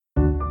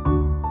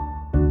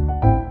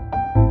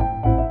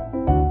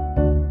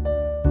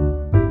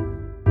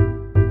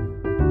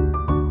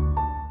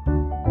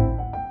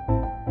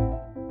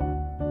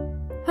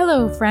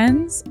Hello,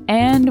 friends,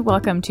 and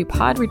welcome to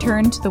Pod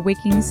Return to the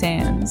Waking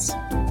Sands.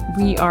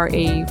 We are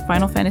a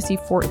Final Fantasy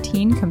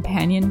XIV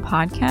companion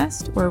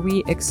podcast where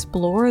we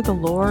explore the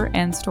lore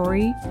and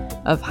story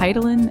of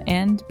Hydaelyn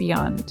and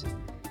beyond.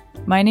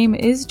 My name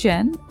is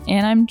Jen,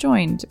 and I'm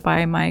joined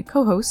by my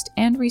co-host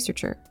and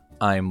researcher.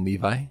 I'm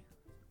Levi.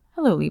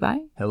 Hello, Levi.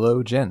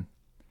 Hello, Jen.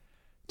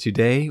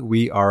 Today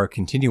we are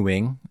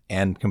continuing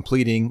and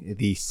completing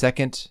the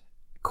second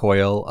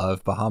coil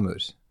of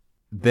Bahamut.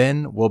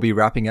 Then we'll be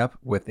wrapping up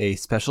with a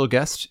special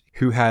guest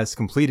who has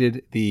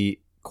completed the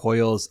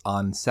coils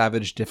on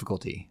Savage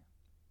difficulty.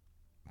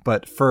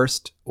 But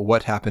first,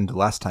 what happened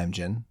last time,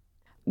 Jen?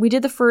 We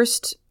did the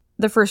first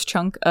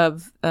chunk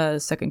of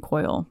second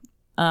coil.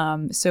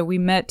 So we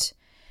met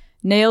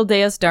Nael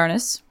Deus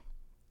Darnus,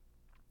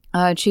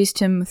 chased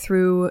him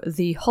through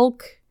the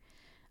Hulk,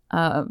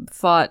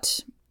 fought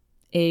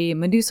a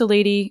Medusa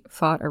lady,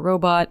 fought a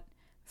robot,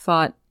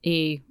 fought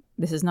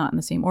this is not in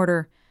the same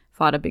order,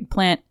 fought a big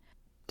plant.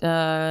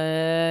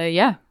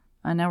 And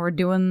now we're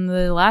doing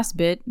the last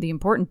bit, the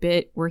important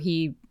bit, where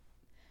he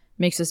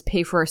makes us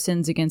pay for our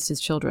sins against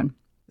his children.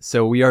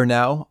 So we are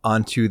now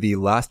on to the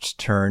last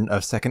turn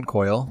of second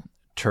coil,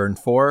 turn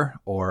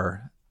 4,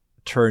 or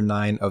turn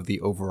 9 of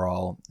the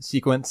overall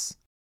sequence.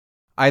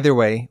 Either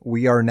way,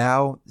 we are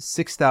now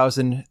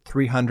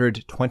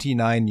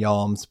 6,329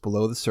 yalms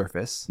below the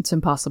surface. It's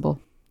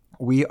impossible.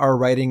 We are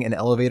riding an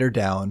elevator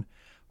down,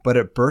 but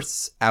it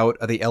bursts out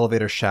of the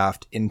elevator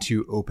shaft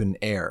into open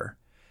air.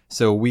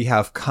 So we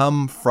have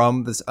come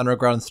from this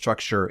underground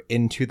structure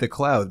into the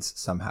clouds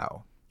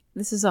somehow.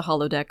 This is a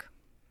holodeck.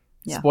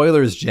 Yeah.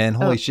 Spoilers, Jen.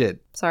 Holy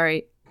shit.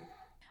 Sorry.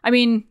 I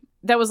mean,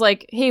 that was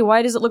like, hey,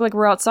 why does it look like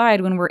we're outside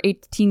when we're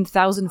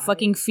 18,000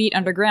 fucking feet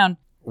underground?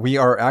 We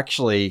are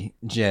actually,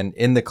 Jen,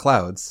 in the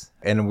clouds,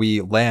 and we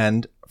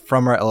land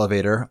from our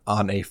elevator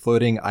on a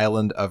floating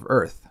island of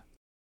Earth.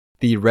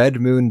 The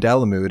red moon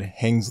Dalamud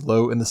hangs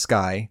low in the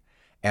sky,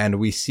 and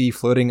we see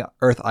floating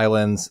Earth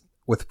islands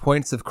with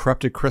points of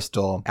corrupted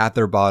crystal at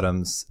their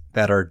bottoms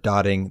that are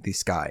dotting the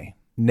sky.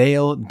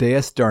 Nael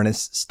Deus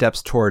Darnus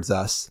steps towards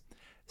us,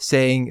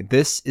 saying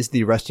this is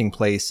the resting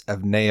place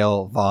of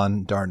Nael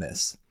von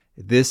Darnus.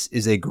 This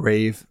is a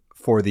grave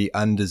for the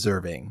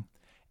undeserving,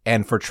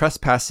 and for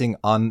trespassing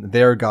on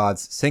their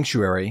god's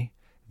sanctuary,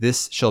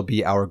 this shall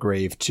be our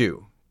grave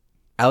too.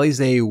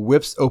 Alize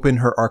whips open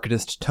her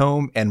Arcanist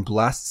tome and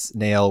blasts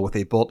Nael with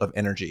a bolt of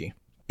energy.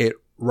 It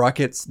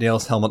rockets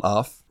Nael's helmet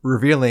off,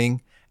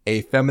 revealing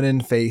a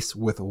feminine face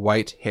with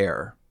white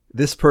hair.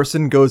 This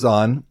person goes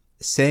on,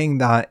 saying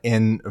that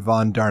in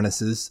von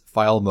Darnus's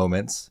final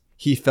moments,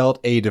 he felt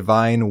a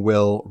divine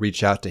will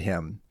reach out to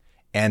him,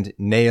 and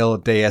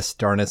Nael Deus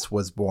Darnus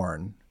was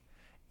born.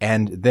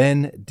 And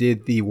then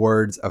did the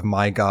words of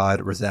my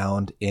God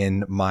resound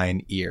in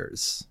mine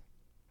ears.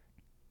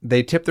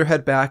 They tip their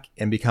head back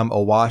and become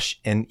awash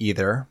in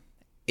ether.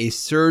 A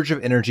surge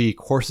of energy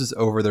courses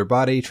over their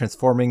body,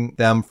 transforming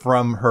them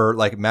from her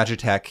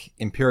Magitech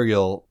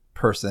Imperial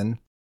person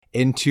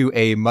into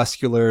a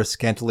muscular,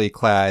 scantily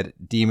clad,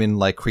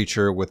 demon-like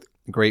creature with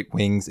great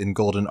wings and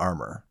golden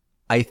armor.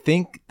 I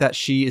think that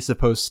she is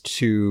supposed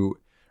to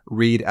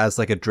read as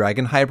like a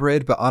dragon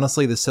hybrid, but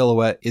honestly the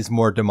silhouette is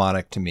more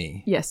demonic to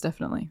me. Yes,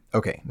 definitely.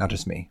 Okay, not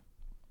just me.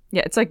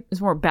 Yeah, it's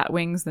more bat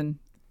wings than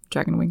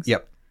dragon wings.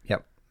 Yep.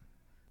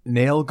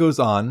 Nael goes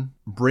on,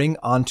 bring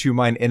onto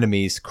mine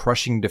enemies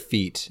crushing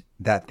defeat,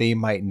 that they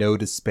might know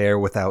despair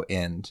without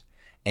end,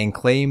 and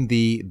claim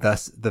thee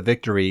thus the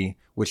victory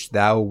which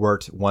thou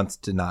wert once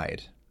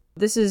denied.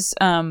 This is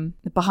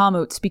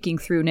Bahamut speaking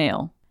through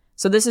Nael.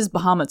 So this is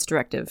Bahamut's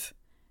directive.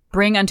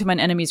 Bring unto mine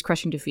enemies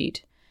crushing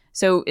defeat.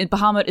 So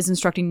Bahamut is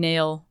instructing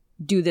Nael,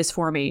 do this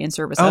for me in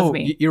service of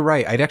me. You're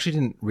right. I actually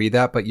didn't read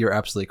that, but you're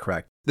absolutely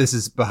correct. This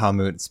is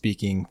Bahamut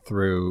speaking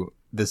through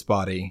this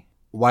body.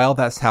 While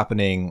that's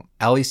happening,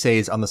 Alice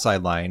is on the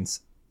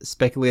sidelines,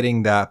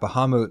 speculating that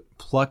Bahamut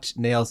plucked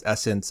Nael's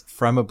essence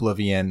from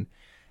oblivion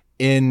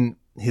in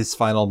his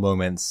final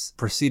moments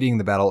preceding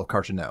the Battle of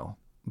Carchano.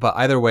 But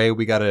either way,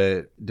 we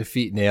gotta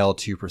defeat Nael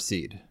to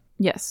proceed.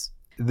 Yes.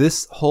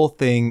 This whole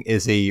thing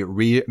is a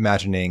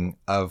reimagining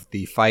of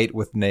the fight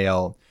with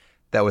Nael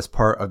that was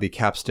part of the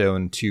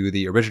capstone to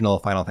the original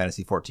Final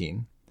Fantasy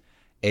XIV.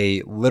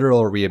 A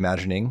literal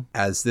reimagining,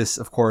 as this,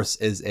 of course,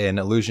 is an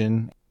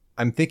illusion.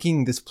 I'm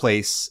thinking this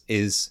place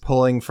is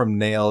pulling from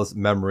Nael's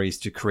memories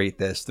to create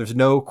this. There's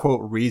no,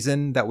 quote,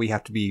 reason that we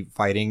have to be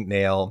fighting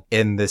Nael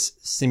in this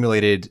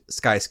simulated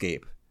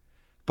skyscape.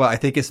 But I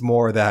think it's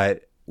more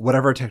that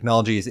whatever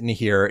technology is in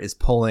here is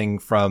pulling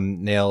from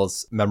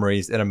Nael's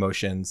memories and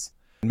emotions.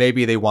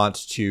 Maybe they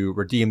want to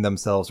redeem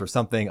themselves or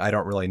something. I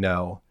don't really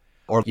know.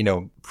 Or,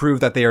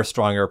 prove that they are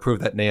stronger, prove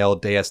that Nael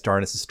Deus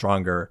Darnus is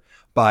stronger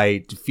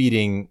by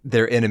defeating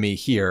their enemy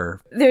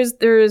here. There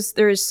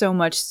is so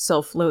much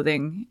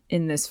self-loathing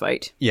in this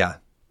fight. Yeah.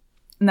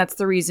 And that's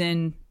the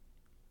reason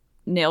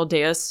Nael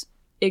Deus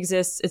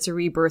exists. It's a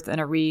rebirth and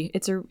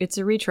it's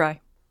a retry.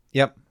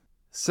 Yep.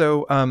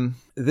 So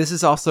this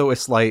is also a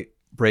slight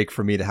break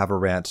for me to have a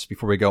rant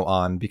before we go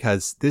on,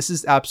 because this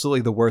is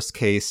absolutely the worst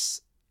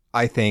case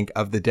I think,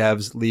 of the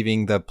devs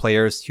leaving the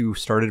players who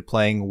started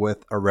playing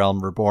with A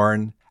Realm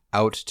Reborn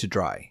out to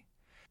dry.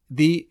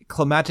 The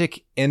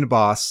climatic end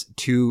boss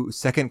to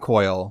Second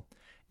Coil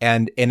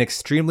and an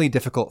extremely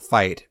difficult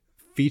fight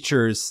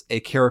features a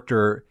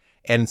character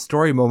and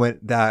story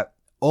moment that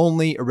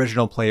only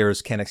original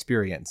players can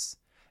experience.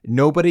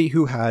 Nobody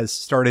who has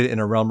started in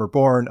A Realm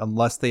Reborn,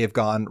 unless they have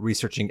gone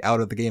researching out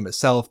of the game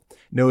itself,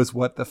 knows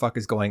what the fuck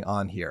is going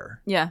on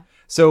here. Yeah.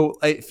 So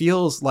it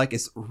feels like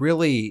it's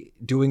really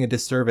doing a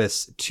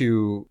disservice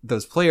to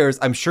those players.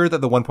 I'm sure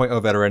that the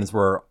 1.0 veterans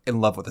were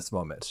in love with this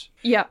moment.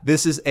 Yeah.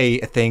 This is a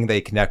thing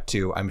they connect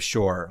to, I'm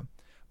sure.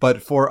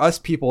 But for us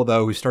people,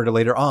 though, who started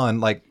later on,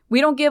 like...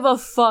 We don't give a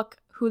fuck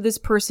who this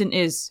person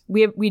is.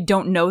 We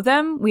don't know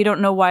them. We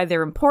don't know why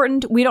they're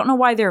important. We don't know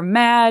why they're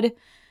mad.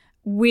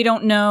 We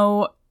don't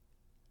know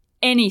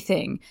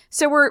anything.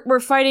 So we're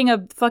fighting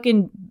a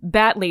fucking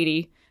bat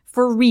lady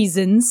for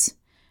reasons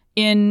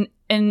in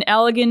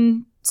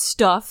Allegan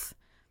stuff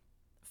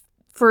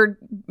for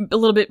a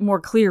little bit more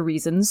clear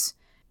reasons.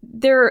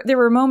 There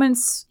were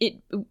moments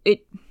it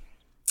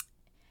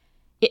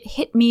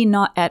hit me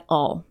not at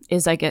all,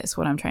 is I guess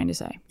what I'm trying to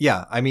say.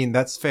 Yeah, I mean,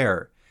 that's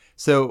fair.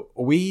 So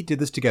we did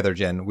this together,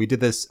 Jen. We did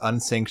this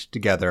unsynced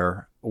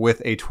together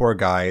with a tour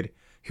guide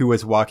who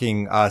was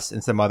walking us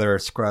and some other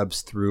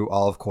scrubs through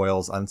all of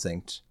Coils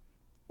unsynced.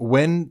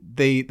 When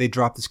they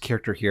dropped this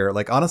character here,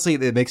 like, honestly,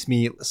 it makes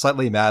me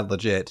slightly mad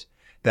legit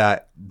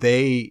that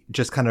they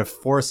just kind of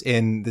force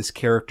in this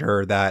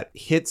character that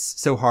hits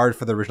so hard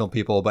for the original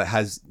people but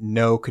has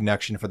no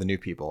connection for the new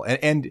people.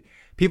 And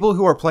people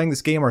who are playing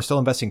this game are still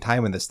investing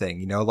time in this thing,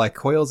 you know? Like,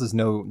 Coils is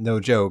no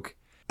joke.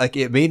 Like,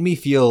 it made me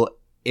feel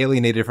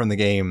alienated from the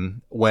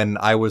game when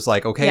I was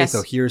like, okay, yes.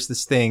 So here's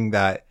this thing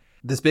that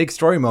this big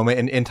story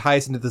moment and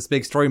ties into this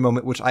big story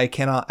moment, which I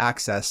cannot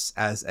access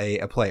as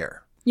a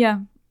player. Yeah.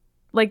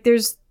 Like,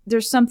 there's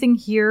something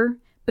here,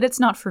 but it's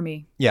not for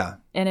me. Yeah.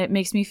 And it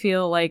makes me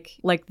feel like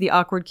the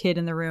awkward kid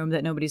in the room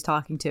that nobody's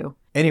talking to.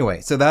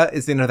 Anyway, so that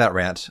is the end of that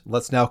rant.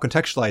 Let's now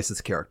contextualize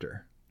this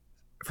character.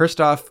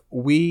 First off,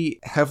 we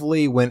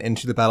heavily went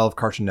into the Battle of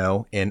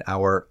Carchano in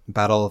our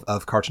Battle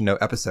of Carchano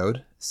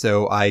episode,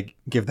 so I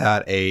give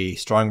that a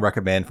strong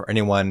recommend for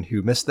anyone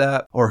who missed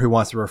that or who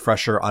wants a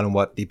refresher on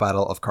what the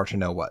Battle of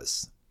Carchano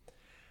was.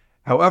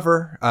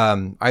 However,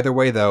 either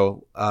way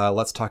though,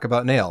 let's talk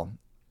about Nail.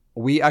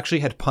 We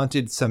actually had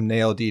punted some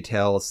Nail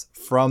details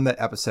from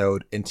that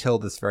episode until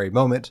this very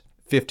moment,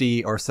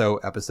 50 or so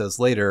episodes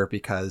later,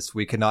 because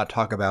we could not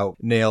talk about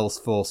Nail's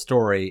full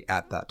story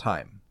at that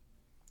time.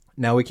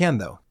 Now we can,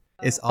 though.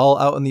 It's all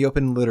out in the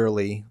open,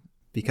 literally,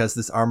 because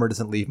this armor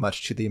doesn't leave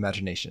much to the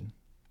imagination.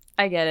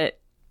 I get it.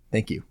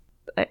 Thank you.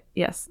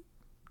 Yes.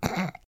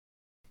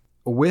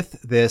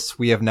 With this,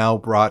 we have now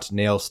brought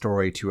Nail's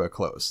story to a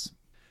close.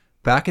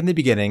 Back in the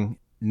beginning,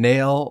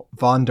 Nail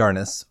von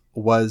Darnus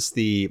was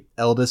the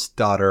eldest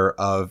daughter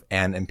of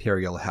an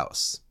imperial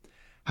house.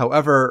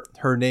 However,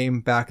 her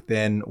name back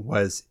then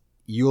was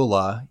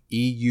Eula,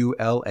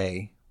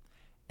 E-U-L-A,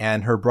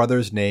 and her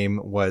brother's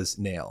name was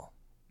Nail.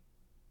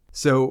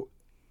 So,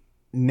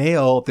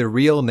 Nail, the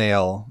real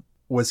Nail,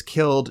 was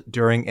killed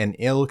during an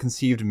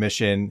ill-conceived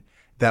mission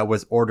that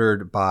was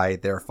ordered by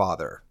their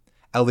father.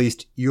 At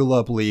least,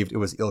 Eula believed it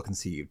was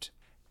ill-conceived.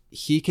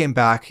 He came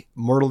back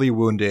mortally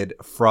wounded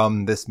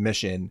from this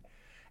mission,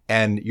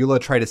 and Eula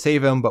tried to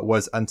save him but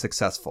was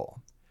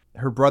unsuccessful.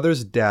 Her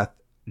brother's death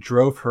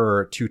drove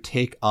her to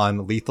take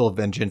on lethal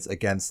vengeance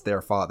against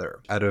their father,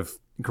 out of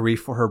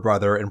grief for her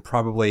brother and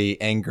probably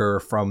anger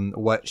from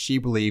what she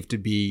believed to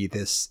be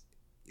this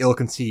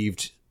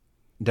ill-conceived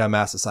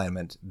dumbass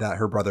assignment that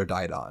her brother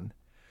died on.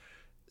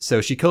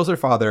 So she kills her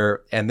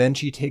father, and then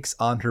she takes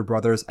on her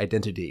brother's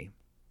identity.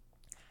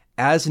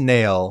 As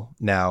Nail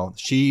now,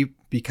 she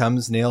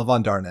becomes Nail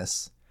von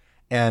Darnus,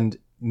 and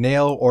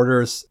Nail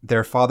orders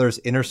their father's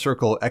inner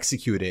circle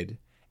executed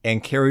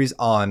and carries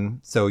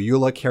on, so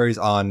Eula carries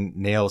on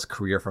Nail's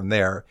career from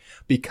there,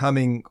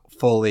 becoming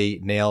fully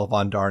Nail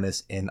von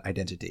Darnus in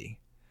identity.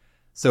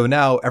 So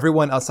now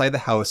everyone outside the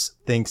house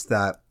thinks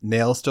that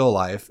Nail's still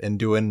alive and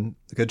doing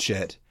good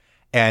shit,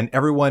 and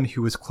everyone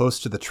who is close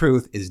to the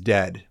truth is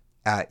dead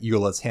at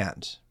Eula's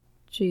hand.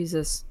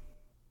 Jesus.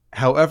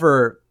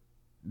 However,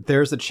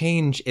 there's a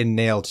change in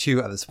Nail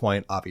too at this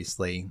point,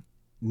 obviously.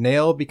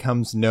 Nail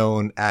becomes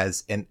known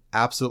as an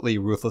absolutely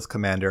ruthless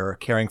commander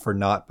caring for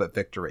naught but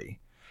victory.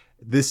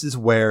 This is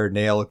where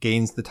Nail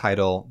gains the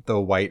title the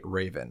White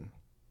Raven.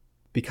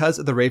 Because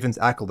of the Raven's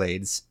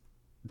accolades,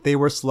 they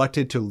were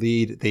selected to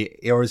lead the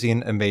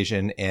Eorzean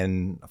invasion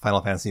in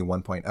Final Fantasy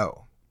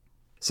 1.0.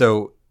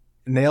 So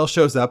Nail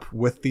shows up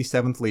with the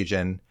 7th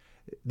Legion.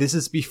 This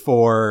is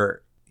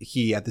before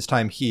he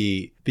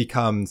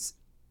becomes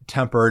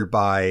tempered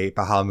by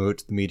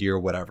Bahamut, the meteor,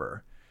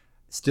 whatever,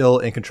 still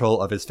in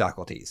control of his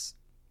faculties.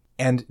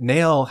 And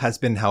Nail has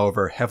been,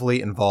 however,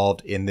 heavily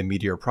involved in the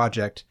meteor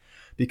project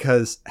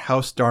because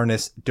House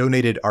Darnus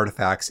donated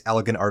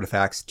Allegan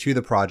artifacts to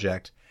the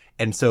project,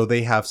 and so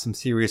they have some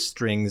serious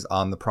strings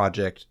on the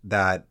project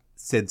that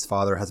Cid's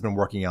father has been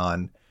working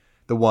on.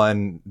 the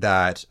one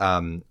that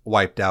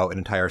wiped out an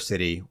entire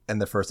city in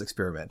the first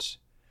experiment.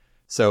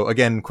 So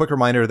again, quick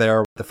reminder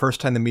there, the first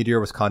time the meteor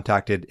was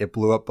contacted, it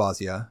blew up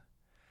Bosnia.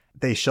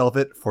 They shelve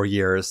it for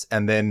years,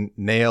 and then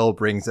Nail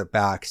brings it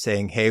back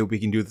saying, hey, we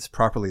can do this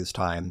properly this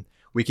time.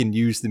 We can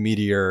use the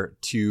meteor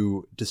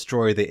to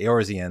destroy the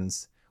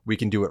Eorzeans. We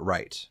can do it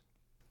right.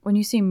 When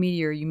you say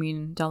meteor, you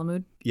mean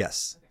Dalamud?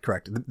 Yes,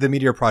 correct. The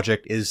meteor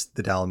project is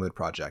the Dalamud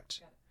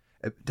project.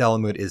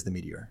 Dalamud is the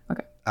meteor.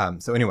 Okay.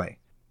 So anyway,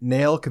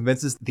 Nail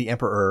convinces the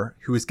Emperor,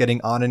 who is getting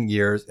on in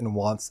years and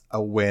wants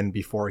a win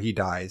before he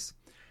dies.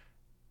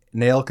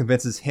 Nail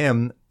convinces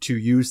him to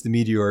use the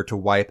meteor to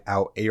wipe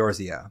out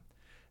Eorzea,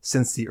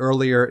 since the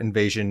earlier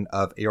invasion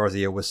of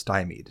Eorzea was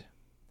stymied.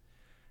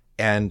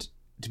 And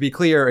to be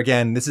clear,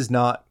 again, this is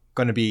not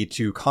going to be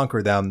to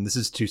conquer them. This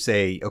is to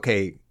say,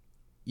 okay,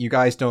 you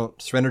guys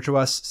don't surrender to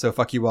us, so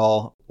fuck you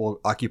all.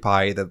 We'll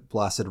occupy the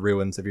blasted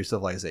ruins of your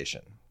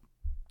civilization.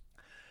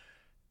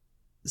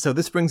 So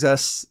this brings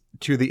us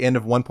to the end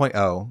of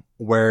 1.0,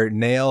 where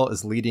Nail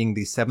is leading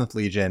the 7th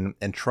Legion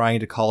and trying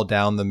to call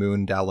down the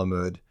moon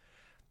Dalamud,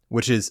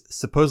 which is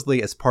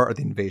supposedly as part of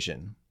the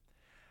invasion.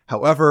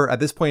 However, at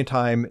this point in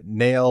time,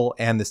 Nail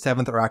and the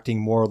 7th are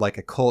acting more like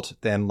a cult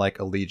than like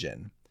a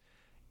legion.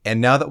 And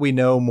now that we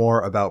know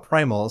more about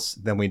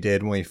primals than we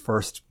did when we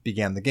first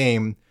began the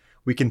game,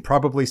 we can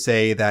probably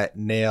say that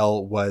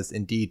Nail was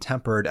indeed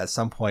tempered at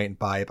some point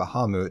by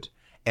Bahamut,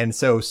 and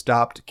so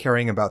stopped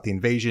caring about the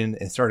invasion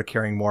and started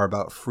caring more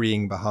about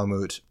freeing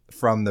Bahamut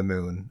from the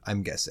moon,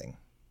 I'm guessing.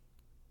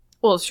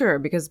 Well, sure,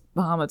 because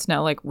Bahamut's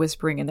now like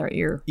whispering in their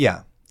ear.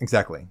 Yeah,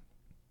 exactly.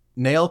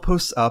 Nail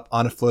posts up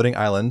on a floating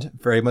island,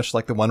 very much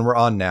like the one we're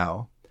on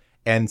now,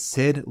 and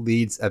Sid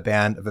leads a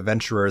band of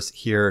adventurers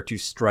here to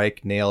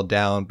strike Nail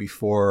down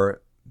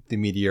before the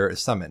meteor is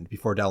summoned,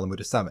 before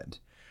Dalamud is summoned.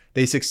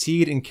 They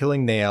succeed in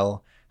killing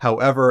Nail,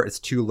 however, it's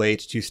too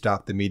late to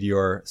stop the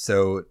meteor,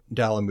 so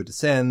Dalamud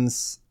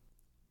descends,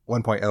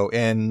 1.0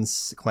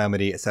 ends,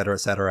 Calamity,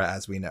 etc.,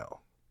 as we know.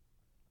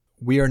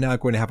 We are now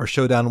going to have our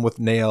showdown with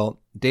Nail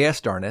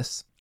Deus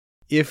Darnus.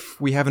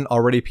 If we haven't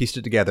already pieced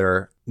it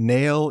together,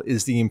 Nail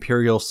is the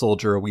Imperial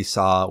soldier we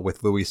saw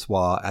with Louis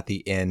Soix at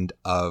the end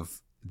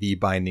of the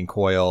Binding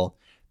Coil.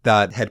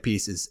 That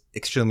headpiece is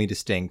extremely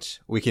distinct.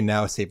 We can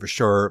now say for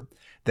sure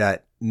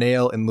that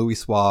Nail and Louis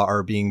Soix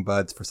are being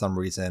buds for some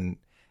reason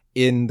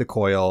in the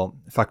Coil.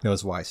 Fuck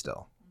knows why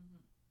still.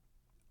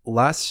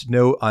 Last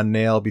note on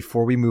Nail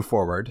before we move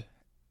forward.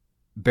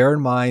 Bear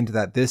in mind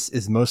that this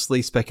is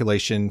mostly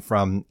speculation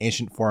from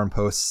ancient forum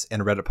posts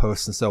and Reddit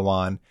posts and so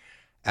on,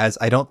 as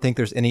I don't think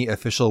there's any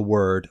official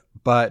word,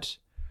 but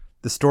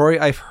the story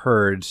I've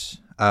heard,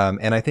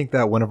 and I think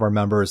that one of our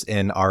members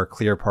in our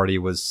Clear party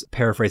was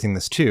paraphrasing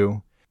this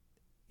too,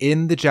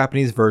 in the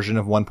Japanese version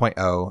of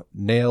 1.0,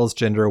 Nail's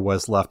gender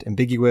was left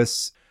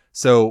ambiguous,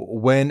 so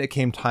when it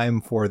came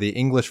time for the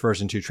English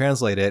version to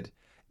translate it,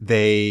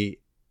 they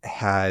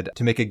had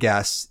to make a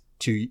guess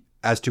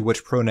as to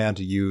which pronoun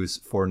to use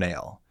for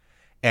Nail.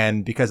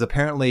 And because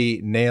apparently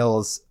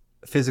Nail's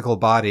physical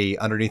body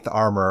underneath the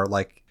armor,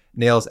 like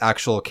Nail's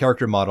actual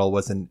character model,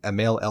 was a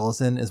male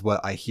Elzen, is what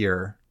I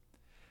hear.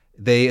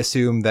 They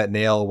assumed that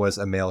Nail was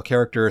a male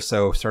character,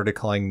 so started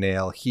calling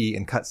Nail he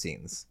in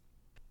cutscenes.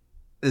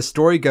 The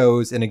story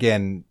goes, and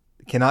again,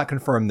 cannot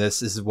confirm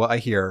this is what I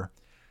hear,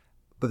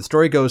 but the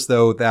story goes,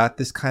 though, that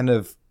this kind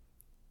of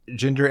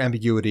gender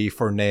ambiguity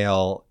for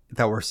Nail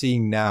that we're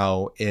seeing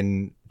now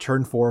in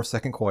turn 4 of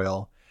Second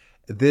Coil,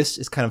 this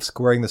is kind of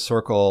squaring the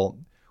circle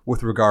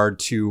with regard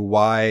to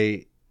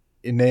why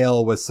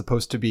Nail was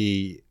supposed to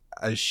be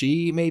a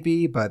she,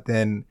 maybe, but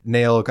then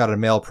Nail got a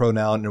male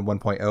pronoun in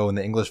 1.0 in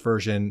the English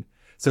version.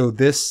 So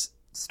this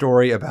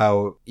story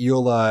about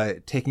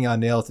Eula taking on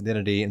Nail's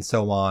identity and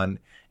so on,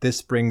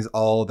 this brings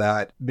all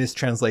that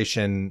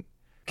mistranslation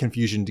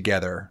confusion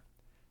together.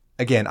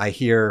 Again, I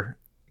hear,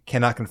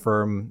 cannot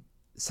confirm,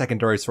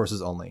 secondary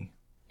sources only.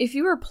 If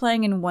you were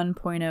playing in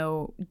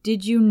 1.0,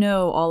 did you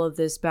know all of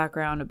this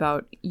background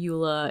about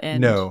Eula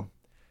and... No.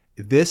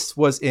 This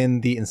was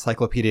in the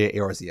Encyclopedia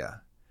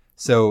Eorzea.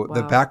 So Wow.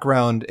 The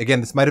background,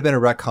 again, this might have been a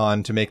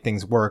retcon to make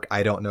things work.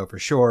 I don't know for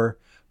sure.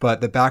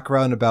 But the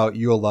background about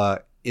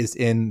Eula is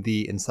in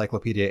the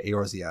Encyclopedia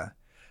Eorzea.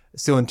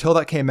 So until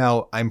that came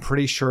out, I'm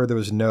pretty sure there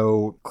was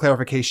no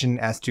clarification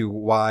as to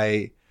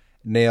why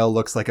Nail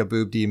looks like a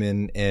boob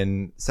demon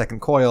in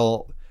Second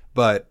Coil,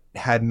 but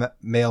had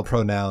male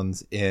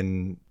pronouns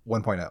in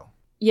 1.0.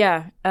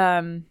 Yeah.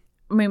 I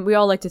mean, we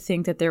all like to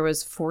think that there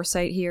was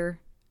foresight here,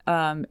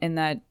 and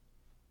that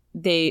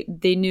they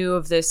knew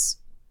of this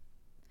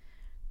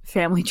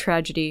family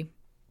tragedy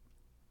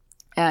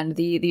and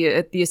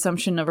the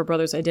assumption of a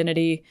brother's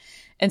identity,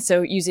 and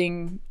so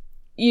using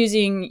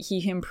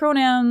he/him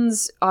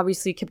pronouns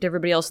obviously kept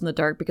everybody else in the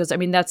dark, because I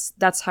mean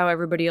that's how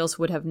everybody else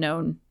would have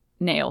known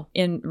Nail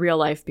in real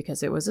life,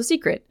 because it was a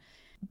secret.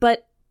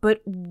 But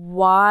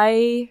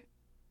why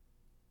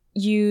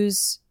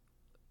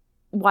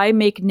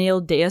make Nail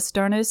Deus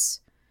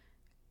Darnus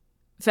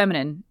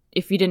feminine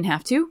if you didn't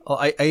have to. Well,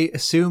 I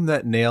assume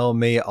that Nail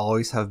may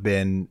always have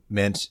been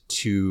meant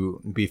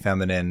to be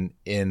feminine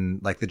in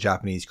like the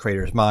Japanese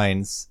creators'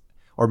 minds,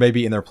 or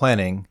maybe in their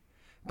planning,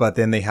 but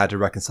then they had to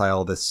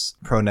reconcile this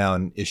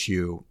pronoun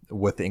issue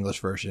with the English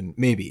version.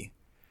 Maybe.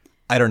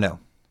 I don't know.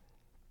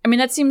 I mean,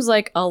 that seems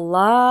like a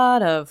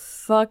lot of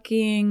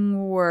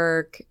fucking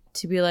work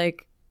to be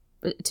like,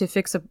 to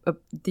fix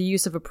the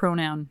use of a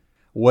pronoun.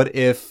 What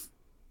if,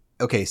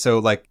 okay, so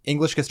like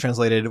English gets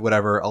translated,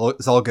 whatever,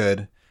 it's all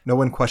good. No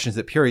one questions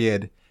it,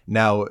 period.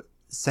 Now,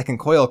 second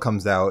Coil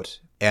comes out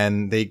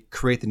and they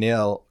create the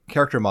Nail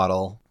character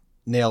model.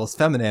 Nail is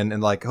feminine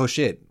and like, oh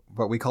shit,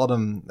 but we called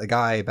him a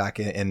guy back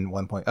in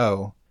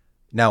 1.0.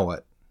 Now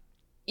what?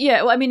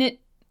 Yeah, well, I mean,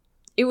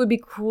 it would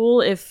be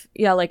cool if,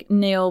 like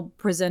Nail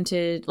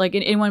presented, like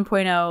in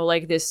 1.0,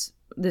 like this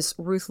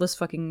ruthless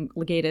fucking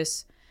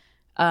legatus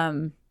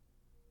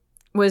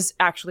was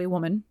actually a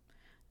woman.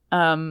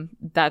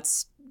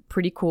 That's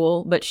pretty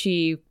cool, but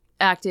she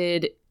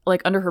acted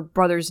like under her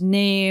brother's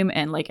name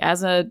and like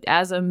as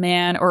a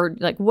man or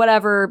like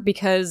whatever,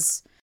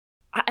 because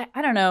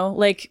I don't know,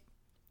 like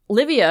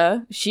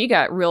Livia, she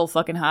got real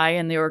fucking high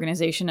in the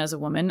organization as a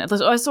woman.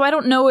 So I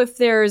don't know if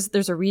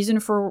there's a reason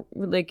for,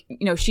 like,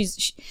 you know,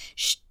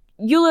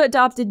 Eula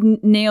adopted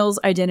Nail's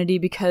identity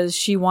because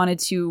she wanted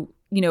to,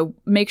 you know,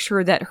 make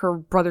sure that her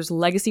brother's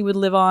legacy would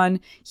live on.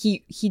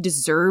 He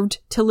deserved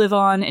to live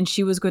on, and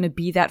she was going to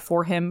be that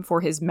for him, for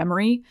his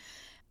memory.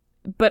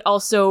 But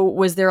also,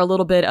 was there a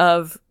little bit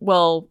of,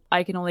 well,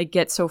 I can only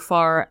get so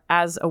far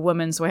as a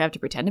woman, so I have to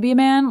pretend to be a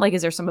man? Like,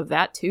 is there some of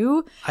that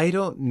too? I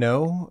don't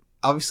know.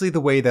 Obviously,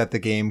 the way that the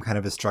game kind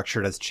of is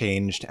structured has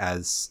changed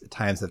as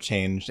times have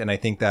changed. And I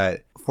think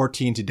that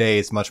 14 today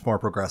is much more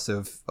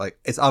progressive. Like,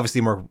 it's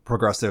obviously more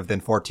progressive than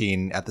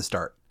 14 at the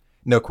start.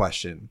 No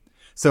question.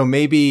 So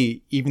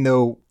maybe, even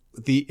though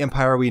the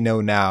Empire we know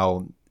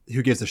now,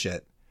 who gives a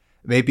shit?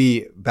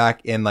 Maybe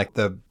back in like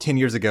the 10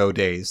 years ago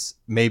days,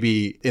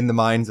 maybe in the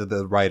minds of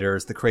the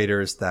writers, the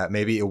creators, that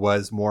maybe it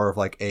was more of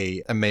like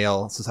a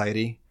male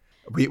society.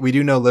 We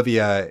do know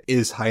Livia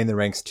is high in the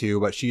ranks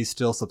too, but she's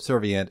still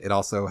subservient. It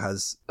also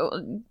has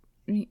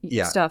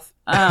stuff.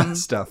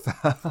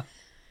 Stuff.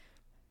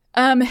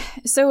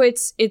 So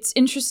it's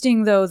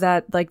interesting though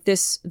that like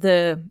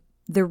the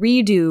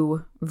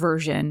redo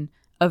version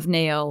of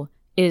Nail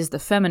is the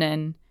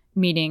feminine,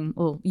 meaning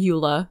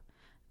Eula.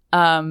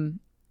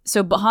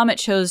 So Bahamut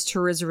chose to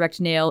resurrect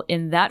Nail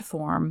in that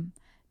form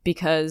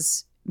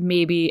because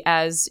maybe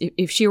as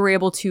if she were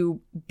able to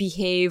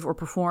behave or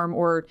perform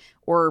or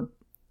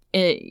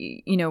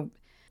you know.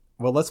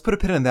 Well, let's put a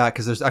pin in that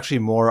because there's actually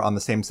more on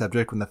the same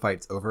subject when the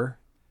fight's over.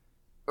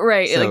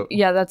 Right. So, like,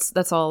 yeah,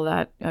 that's all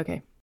that.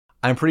 Okay.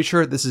 I'm pretty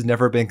sure this has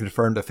never been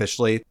confirmed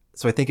officially.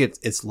 So I think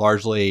it's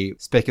largely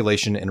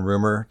speculation and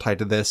rumor tied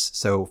to this.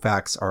 So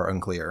facts are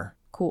unclear.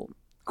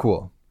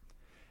 Cool.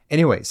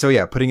 Anyway, so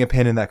yeah, putting a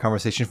pin in that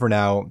conversation for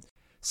now.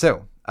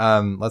 So,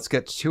 let's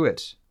get to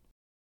it.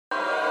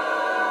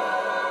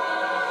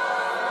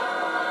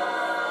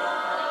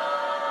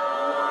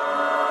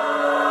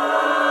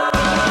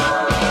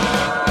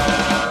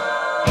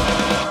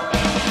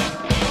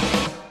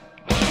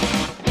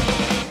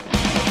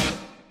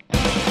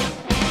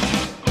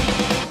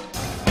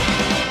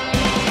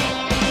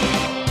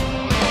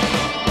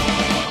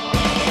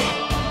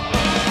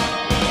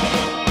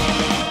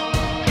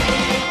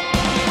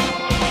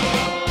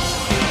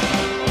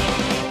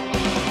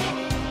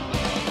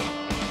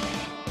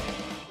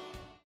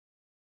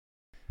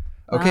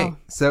 Okay, wow.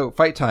 So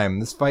fight time.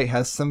 This fight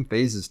has some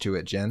phases to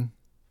it, Jen.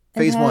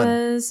 Phase 1. It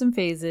has some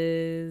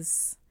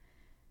phases.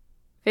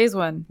 Phase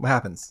 1. What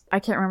happens? I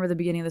can't remember the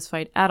beginning of this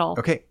fight at all.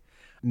 Okay.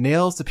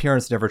 Nail's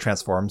appearance never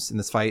transforms in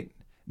this fight.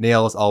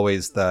 Nail is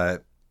always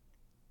the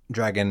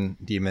dragon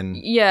demon.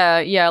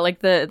 Yeah, like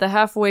the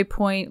halfway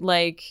point,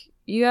 like,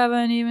 you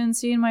haven't even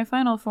seen my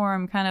final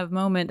form kind of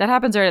moment. That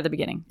happens right at the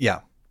beginning.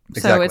 Yeah,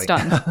 exactly. So it's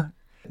done.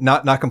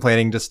 Not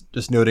complaining,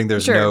 just noting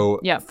there's no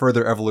yeah.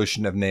 further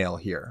evolution of Nail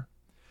here.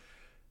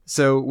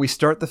 So we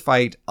start the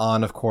fight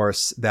on, of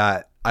course,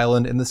 that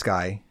island in the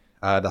sky,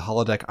 the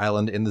holodeck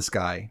island in the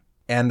sky.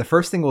 And the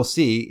first thing we'll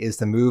see is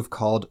the move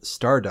called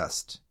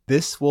Stardust.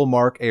 This will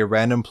mark a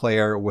random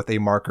player with a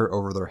marker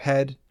over their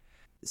head.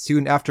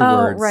 Soon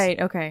afterwards,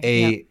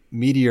 a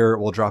meteor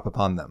will drop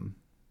upon them.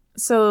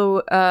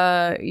 So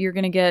you're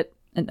going to get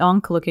an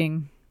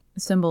Ankh-looking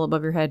symbol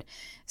above your head.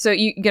 So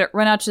you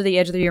run out to the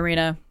edge of the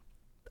arena.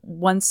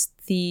 Once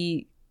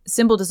the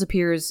symbol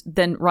disappears,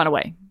 then run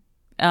away.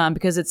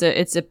 Because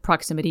it's a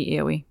proximity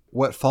AoE.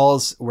 What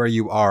falls where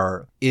you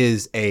are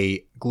is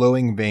a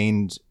glowing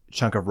veined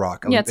chunk of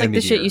rock. Yeah, it's like the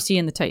shit you see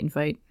in the Titan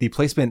fight. The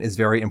placement is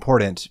very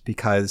important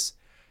because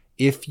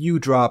if you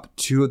drop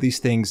two of these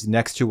things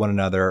next to one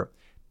another,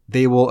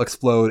 they will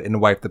explode and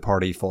wipe the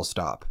party full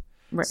stop.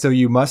 Right. So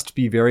you must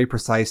be very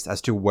precise as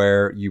to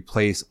where you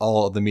place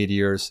all of the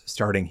meteors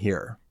starting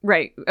here.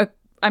 Right.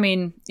 I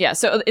mean, yeah,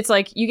 so it's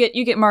like you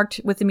get marked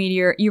with the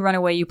meteor, you run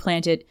away, you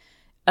plant it.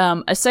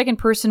 A second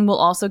person will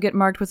also get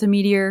marked with a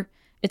meteor.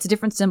 It's a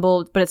different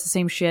symbol, but it's the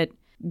same shit.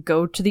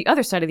 Go to the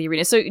other side of the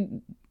arena. So,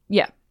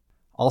 yeah.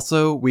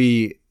 Also,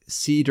 we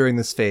see during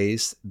this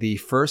phase the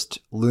first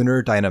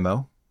lunar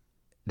dynamo.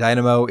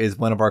 Dynamo is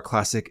one of our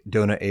classic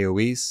donut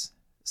AoEs.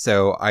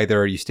 So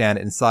either you stand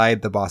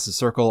inside the boss's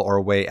circle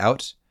or way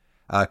out,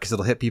 because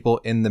it'll hit people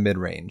in the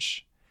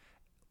mid-range.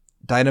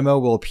 Dynamo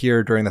will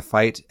appear during the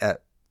fight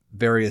at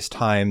various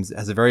times. It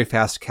has a very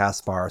fast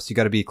cast bar, so you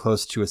got to be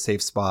close to a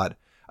safe spot.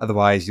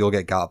 Otherwise, you'll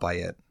get got by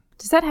it.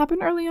 Does that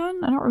happen early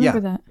on? I don't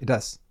remember that. It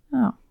does.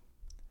 Oh.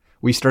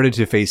 We started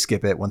to phase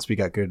skip it once we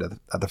got good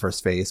at the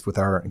first phase with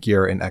our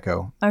gear and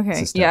echo. Okay.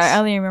 assistance. Yeah, I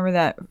only remember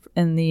that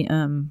in the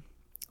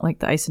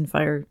the ice and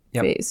fire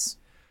phase.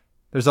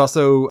 There's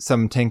also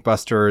some tank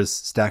busters,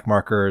 stack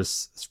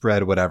markers,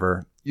 spread,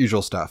 whatever,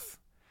 usual stuff.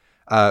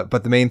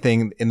 But the main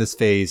thing in this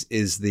phase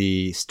is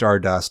the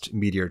Stardust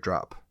meteor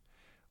drop.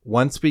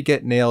 Once we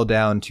get Nail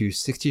down to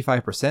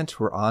 65%,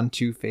 we're on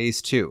to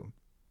phase 2.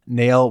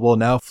 Nail will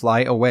now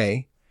fly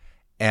away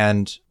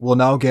and will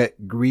now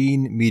get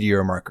green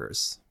meteor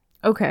markers.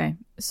 Okay.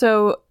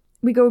 So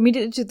we go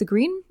immediately to the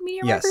green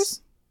meteor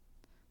markers?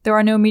 There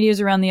are no meteors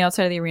around the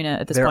outside of the arena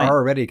at this point. There are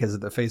already because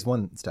of the phase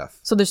 1 stuff.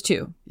 So there's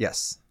 2.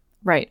 Yes.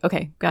 Right.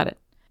 Okay. Got it.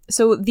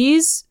 So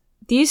these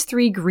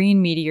 3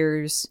 green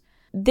meteors,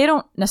 they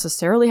don't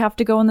necessarily have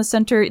to go in the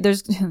center.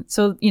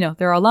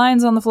 There are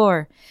lines on the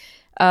floor.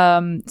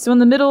 So in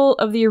the middle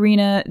of the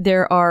arena,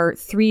 there are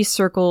 3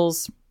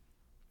 circles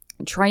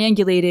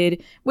triangulated,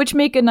 which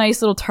make a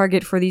nice little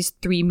target for these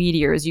 3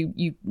 meteors.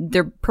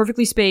 They're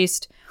perfectly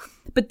spaced.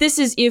 But this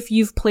is if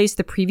you've placed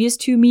the previous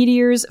 2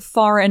 meteors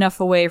far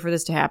enough away for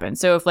this to happen.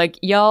 So if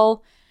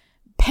y'all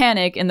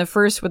panic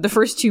with the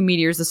first 2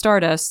 meteors, the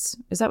Stardusts,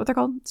 is that what they're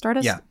called?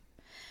 Stardust?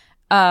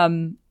 Yeah.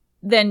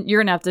 Then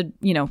you're gonna have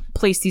to,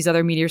 place these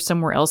other meteors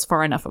somewhere else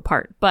far enough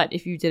apart. But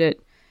if you did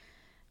it,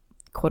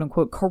 quote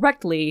unquote,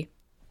 correctly,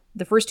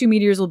 the first 2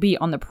 meteors will be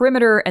on the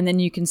perimeter, and then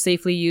you can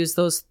safely use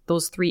those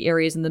 3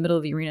 areas in the middle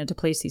of the arena to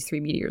place these 3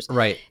 meteors.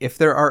 Right. If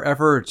there are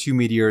ever 2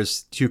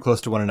 meteors too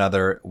close to one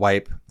another,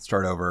 wipe,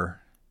 start over.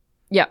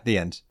 Yeah. The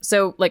end.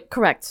 So,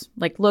 correct.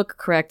 Look,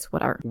 correct,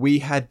 whatever. We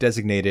had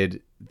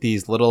designated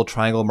these little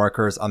triangle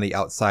markers on the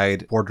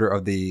outside border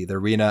of the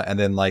arena, and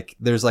then,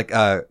 there's,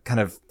 a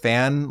kind of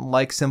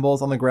fan-like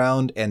symbols on the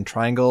ground and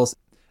triangles.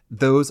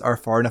 Those are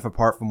far enough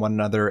apart from one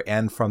another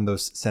and from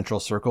those central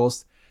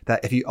circles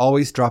that if you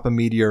always drop a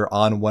meteor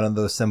on one of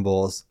those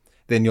symbols,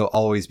 then you'll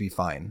always be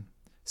fine.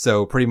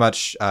 So pretty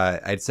much,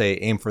 I'd say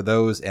aim for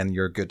those and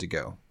you're good to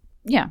go.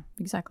 Yeah,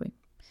 exactly.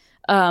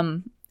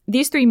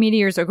 These 3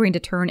 meteors are going to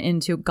turn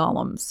into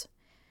golems.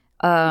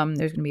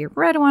 There's going to be a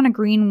red one, a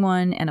green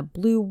one, and a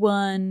blue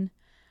one.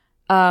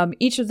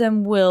 Each of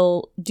them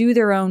will do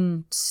their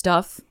own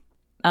stuff.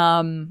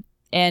 And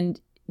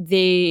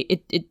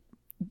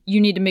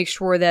you need to make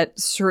sure that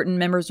certain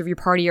members of your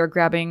party are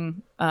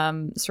grabbing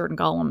certain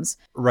golems.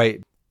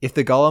 Right. If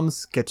the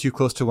golems get too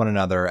close to one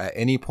another at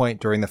any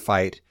point during the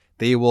fight,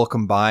 they will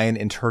combine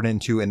and turn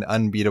into an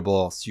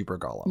unbeatable super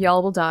golem.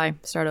 Y'all will die.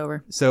 Start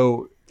over.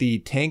 So the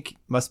tank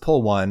must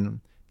pull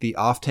one, the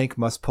off tank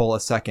must pull a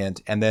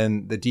second, and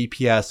then the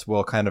DPS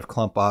will kind of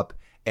clump up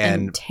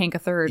and tank a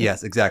third.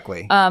 Yes,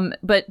 exactly.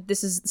 But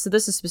this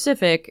is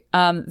specific.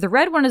 The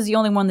red one is the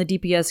only one the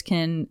DPS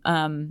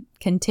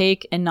can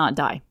take and not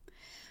die.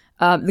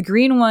 The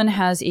green one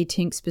has a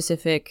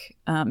tank-specific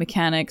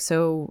mechanic,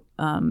 so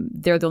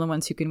they're the only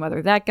ones who can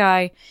weather that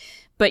guy.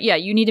 But yeah,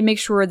 you need to make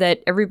sure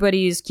that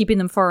everybody's keeping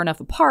them far enough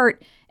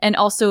apart, and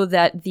also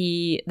that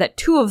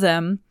 2 of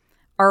them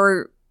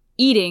are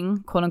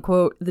eating,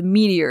 quote-unquote, the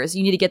meteors.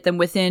 You need to get them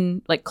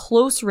within,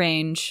 close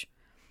range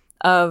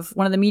of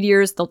one of the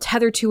meteors. They'll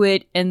tether to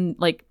it and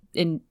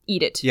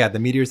eat it. Yeah, the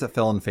meteors that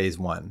fell in phase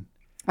 1.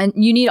 And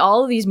you need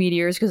all of these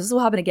meteors, because this will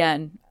happen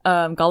again.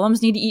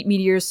 Golems need to eat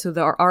meteors, so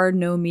there are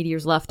no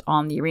meteors left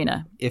on the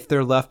arena. If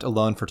they're left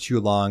alone for too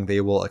long,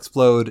 they will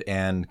explode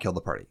and kill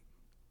the party.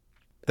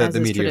 The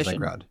meteors tradition. on the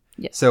ground.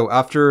 Yes. So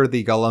after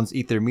the golems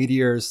eat their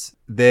meteors,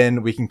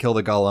 then we can kill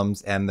the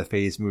golems and the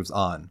phase moves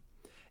on.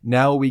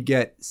 Now we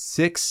get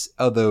 6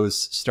 of those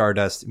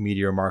Stardust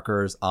meteor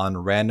markers on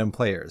random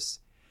players.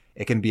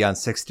 It can be on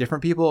 6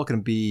 different people. It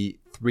can be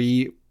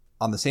 3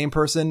 on the same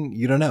person.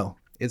 You don't know.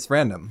 It's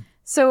random.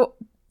 So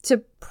to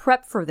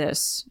prep for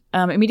this,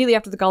 immediately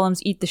after the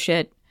golems eat the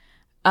shit,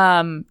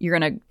 you're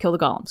going to kill the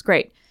golems.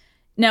 Great.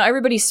 Now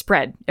everybody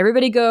spread.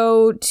 Everybody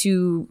go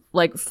to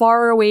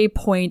far away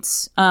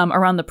points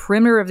around the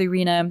perimeter of the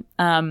arena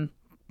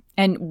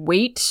and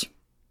wait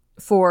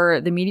for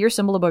the meteor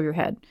symbol above your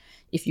head.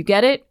 If you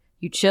get it,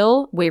 you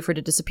chill, wait for it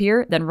to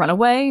disappear, then run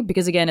away,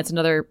 because again, it's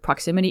another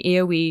proximity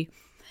AoE.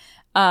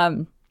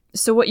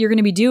 So what you're going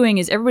to be doing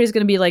is everybody's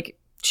going to be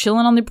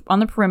chilling on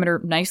the perimeter,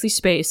 nicely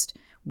spaced,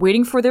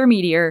 waiting for their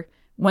meteor.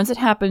 Once it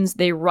happens,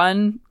 they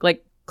run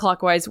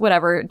clockwise,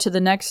 whatever, to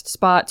the next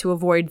spot to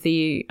avoid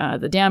the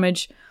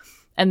damage,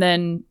 and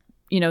then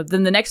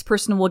then the next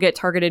person will get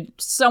targeted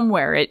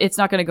somewhere. It's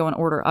not going to go in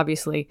order,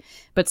 obviously,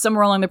 but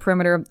somewhere along the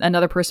perimeter,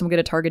 another person will get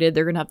it targeted.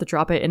 They're going to have to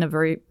drop it in a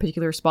very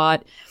particular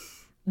spot.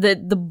 The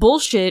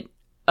bullshit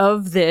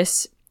of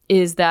this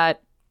is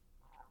that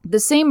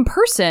the same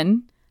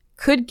person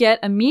could get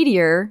a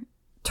meteor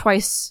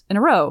twice in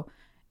a row.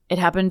 It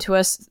happened to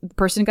us. The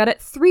person got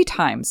it 3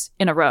 times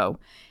in a row,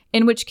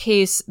 in which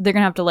case they're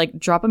going to have to like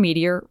drop a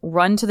meteor,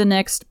 run to the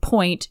next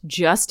point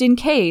just in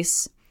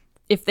case.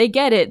 If they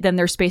get it, then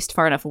they're spaced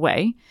far enough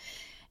away.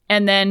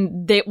 And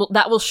then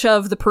that will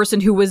shove the person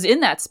who was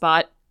in that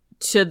spot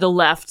to the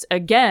left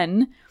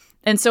again.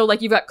 And so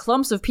like you've got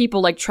clumps of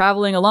people like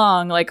traveling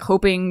along, like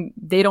hoping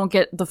they don't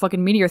get the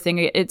fucking meteor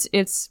thing.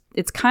 It's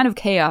kind of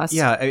chaos.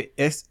 Yeah,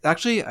 it's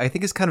actually, I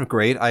think it's kind of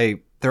great.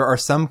 There are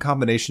some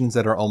combinations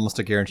that are almost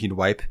a guaranteed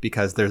wipe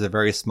because there's a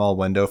very small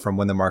window from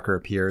when the marker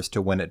appears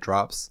to when it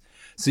drops.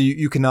 So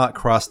you cannot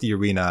cross the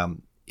arena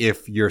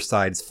if your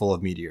side's full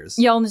of meteors.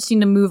 Y'all just need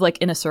to move like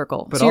in a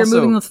circle. But so you're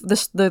also,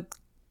 moving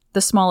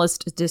the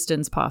smallest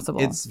distance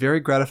possible. It's very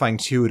gratifying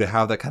too to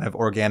have that kind of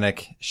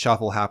organic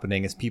shuffle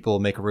happening as people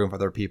make room for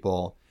other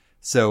people.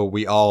 So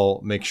we all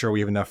make sure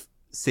we have enough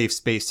safe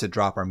space to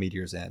drop our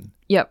meteors in.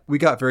 Yep. We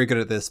got very good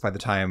at this by the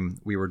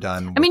time we were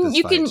done. I mean, with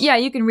this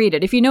fight. you can read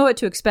it if you know what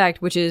to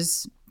expect, which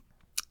is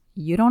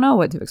you don't know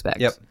what to expect.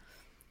 Yep.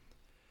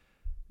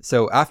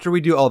 So after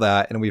we do all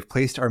that and we've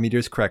placed our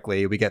meteors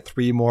correctly, we get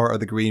 3 more of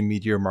the green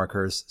meteor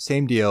markers.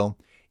 Same deal.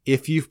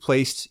 If you've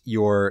placed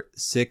your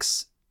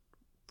 6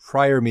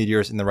 prior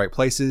meteors in the right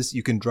places,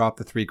 you can drop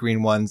the 3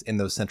 green ones in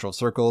those central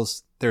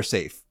circles. They're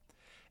safe.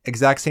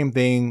 Exact same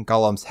thing,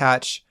 golems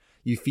hatch.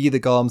 You feed the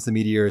golems the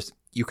meteors.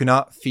 You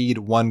cannot feed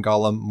one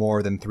golem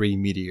more than 3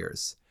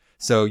 meteors.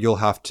 So you'll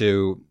have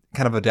to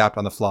kind of adapt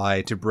on the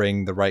fly to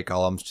bring the right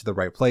golems to the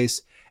right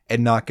place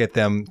and not get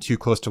them too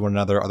close to one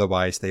another.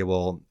 Otherwise, they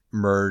will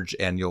merge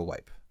and you'll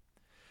wipe.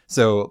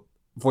 So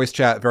voice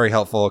chat, very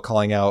helpful,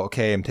 calling out,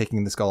 okay, I'm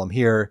taking this golem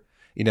here.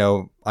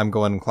 I'm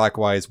going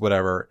clockwise,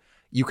 whatever.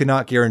 You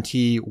cannot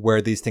guarantee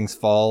where these things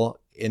fall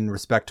in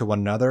respect to one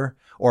another,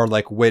 or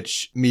like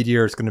which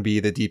meteor is going to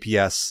be the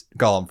DPS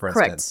golem, for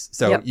instance. Correct.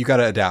 So Yep. You got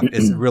to adapt.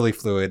 It's really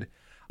fluid.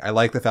 I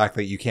like the fact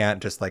that you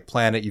can't just like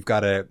plan it. You've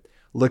got to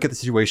look at the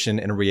situation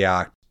and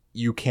react.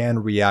 You can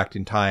react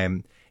in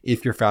time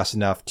if you're fast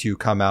enough to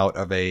come out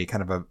of a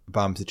kind of a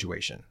bomb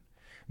situation.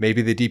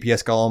 Maybe the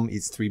DPS golem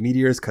eats 3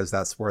 meteors because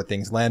that's where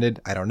things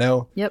landed. I don't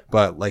know. Yep.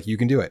 But like you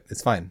can do it.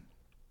 It's fine.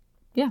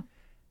 Yeah.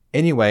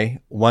 Anyway,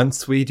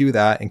 once we do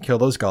that and kill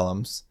those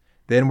golems,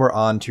 then we're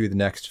on to the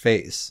next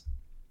phase.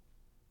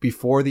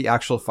 Before the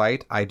actual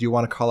fight, I do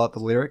want to call out the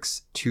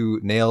lyrics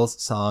to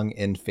Nail's song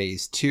in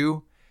phase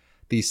 2.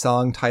 The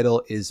song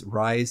title is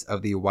Rise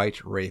of the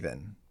White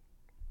Raven.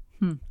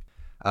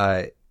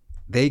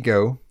 They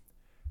go,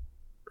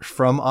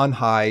 from on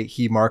high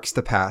he marks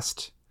the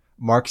past,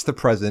 marks the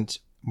present,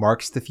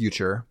 marks the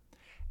future.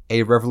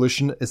 A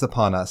revolution is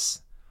upon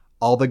us.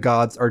 All the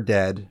gods are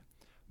dead.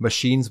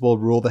 Machines will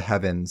rule the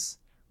heavens.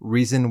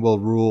 Reason will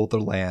rule the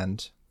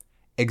land.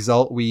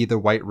 Exalt we the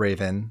white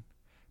raven.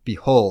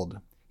 Behold,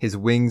 his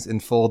wings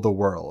enfold the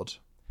world.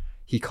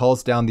 He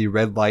calls down the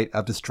red light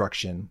of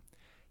destruction.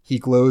 He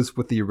glows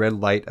with the red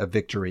light of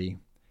victory.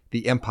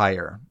 The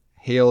empire,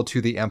 hail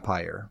to the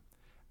empire.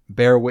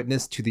 Bear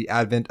witness to the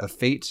advent of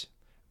fate.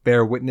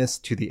 Bear witness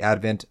to the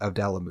advent of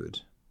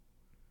Dalamud.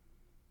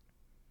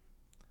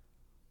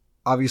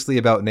 Obviously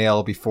about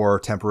Nail before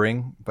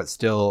tempering, but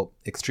still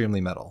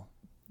extremely metal.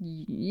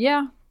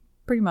 Yeah,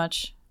 pretty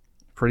much.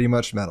 Pretty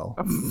much metal.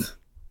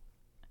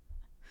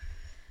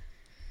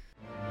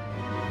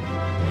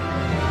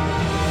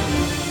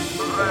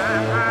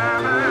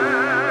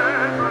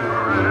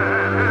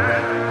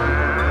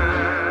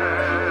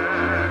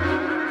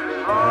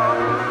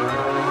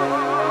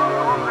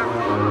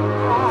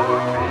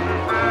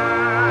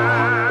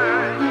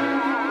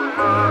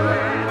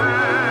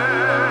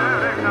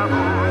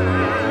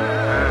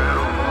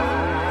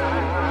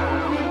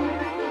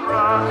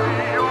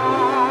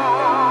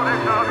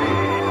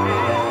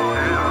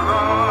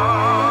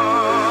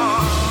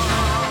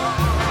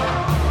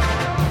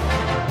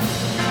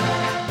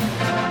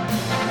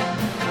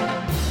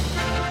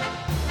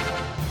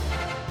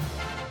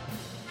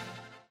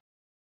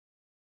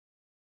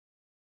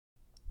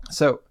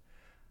 So,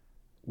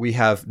 we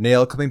have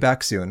Nail coming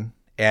back soon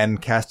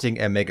and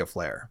casting a Mega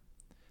Flare.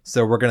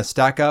 So we're going to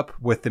stack up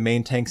with the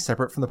main tank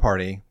separate from the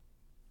party.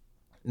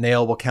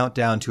 Nail will count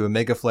down to a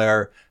Mega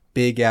Flare,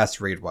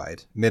 big-ass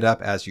raid-wide, mid-up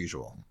as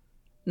usual.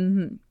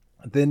 Mm-hmm.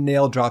 Then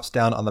Nail drops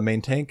down on the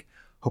main tank.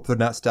 Hope they're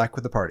not stacked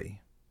with the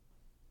party.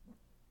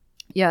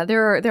 Yeah,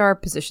 there are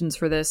positions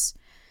for this.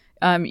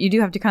 You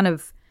do have to kind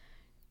of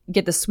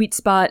get the sweet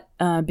spot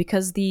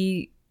because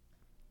the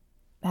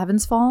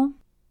heavens fall.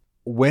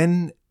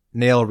 When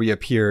Nail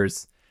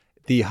reappears,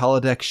 the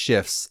holodeck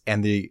shifts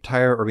and the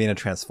entire arena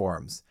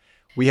transforms.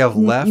 We have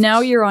left... Now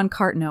you're on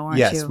Cartno, aren't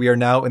you? Yes, we are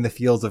now in the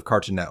fields of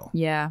Cartano.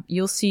 Yeah,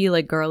 you'll see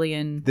like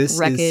Garlean This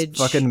wreckage. is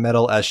fucking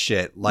metal as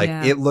shit. Like,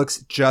 Yeah. It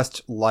looks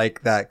just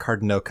like that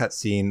Cartano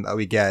cutscene that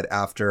we get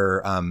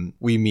after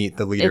we meet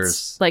the leaders.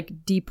 It's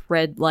like deep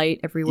red light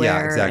everywhere.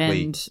 Yeah,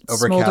 exactly. And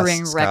Overcast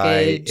smoldering sky.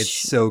 wreckage. It's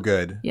so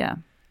good. Yeah.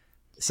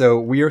 So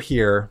we are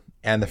here,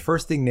 and the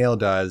first thing Nail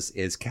does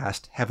is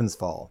cast Heaven's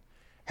Fall.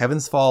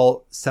 Heaven's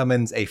Fall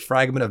summons a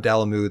fragment of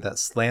Dalamud that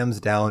slams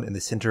down in the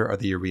center of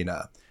the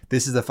arena.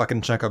 This is a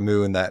fucking chunk of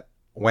moon that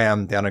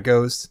wham, down it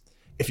goes.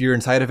 If you're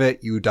inside of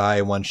it, you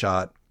die one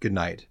shot. Good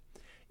night.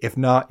 If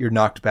not, you're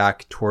knocked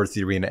back towards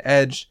the arena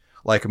edge.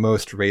 Like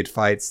most raid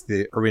fights,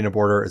 the arena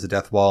border is a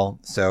death wall,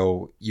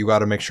 so you got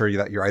to make sure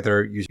that you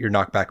either use your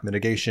knockback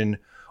mitigation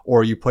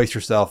or you place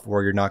yourself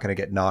where you're not going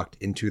to get knocked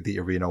into the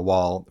arena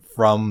wall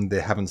from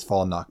the Heaven's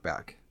Fall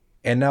knockback.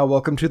 And now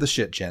welcome to the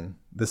shit, Jen.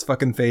 This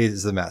fucking phase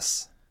is a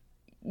mess.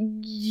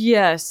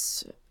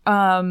 Yes.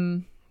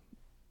 Good.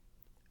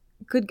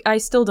 I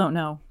still don't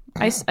know.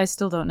 I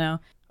still don't know.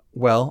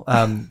 Well,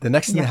 the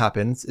next thing that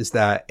happens is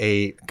that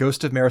a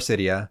Ghost of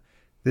Mericidia,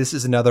 this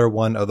is another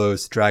one of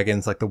those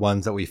dragons like the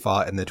ones that we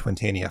fought in the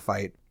Twintania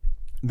fight.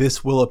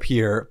 This will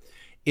appear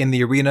in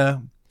the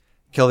arena,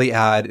 kill the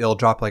ad, it'll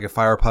drop like a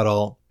fire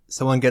puddle.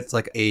 Someone gets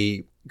like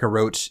a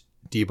garrote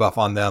debuff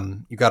on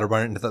them. You got to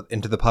run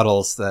into the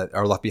puddles that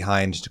are left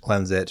behind to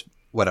cleanse it,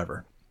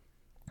 whatever.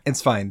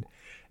 It's fine.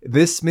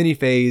 This mini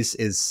phase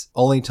is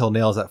only till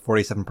Nail's at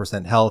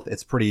 47% health.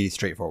 It's pretty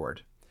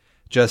straightforward.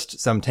 Just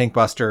some tank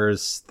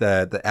busters,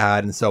 the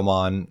ad and so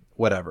on,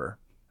 whatever.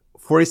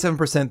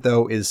 47%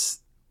 though is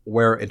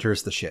where it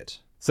enters the shit.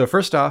 So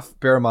first off,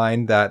 bear in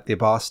mind that the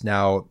boss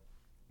now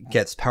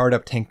gets powered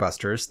up tank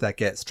busters that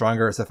get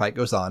stronger as the fight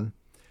goes on,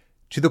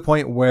 to the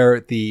point where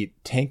the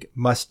tank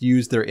must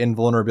use their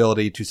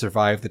invulnerability to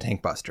survive the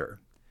tank buster.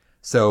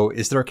 So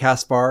is there a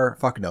cast bar?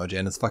 Fuck no,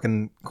 Jen. It's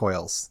fucking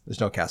Coils. There's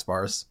no cast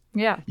bars.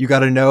 Yeah. You got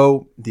to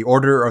know the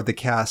order of the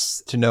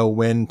casts to know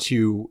when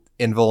to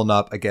invuln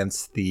up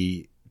against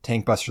the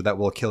tank buster that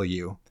will kill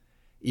you,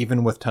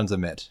 even with tons of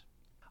mit.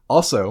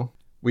 Also,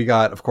 we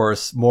got, of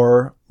course,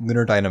 more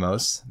Lunar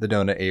Dynamos, the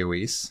donut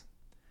AoEs.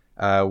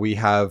 We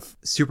have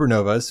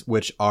Supernovas,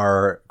 which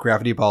are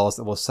gravity balls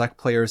that will suck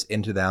players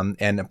into them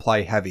and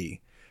apply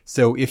heavy.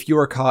 So if you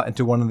are caught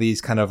into one of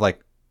these kind of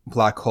like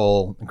black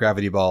hole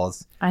gravity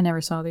balls... I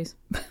never saw these.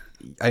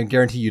 I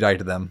guarantee you died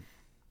to them.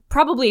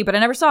 Probably, but I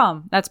never saw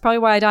them. That's probably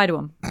why I died to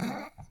them.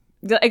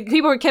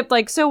 People kept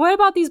like, so what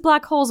about these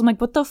black holes? I'm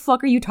like, what the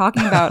fuck are you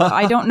talking about?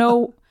 I don't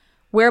know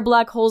where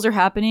black holes are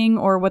happening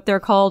or what they're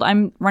called.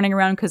 I'm running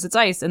around because it's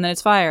ice and then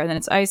it's fire and then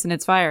it's ice and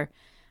it's fire.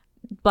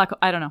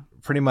 I don't know.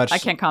 Pretty much. I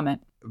can't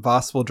comment.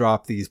 Voss will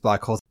drop these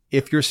black holes.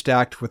 If you're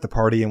stacked with the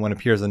party and one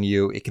appears on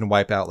you, it can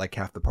wipe out like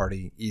half the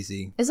party.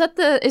 Easy. Is that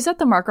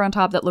the marker on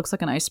top that looks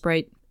like an ice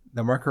sprite?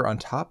 The marker on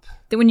top?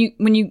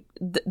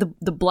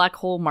 The black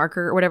hole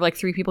marker or whatever, like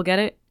 3 people get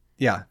it?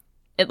 Yeah.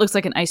 It looks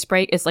like an ice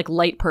sprite. It's like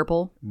light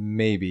purple.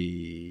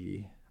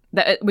 Maybe.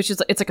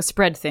 It's like a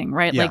spread thing,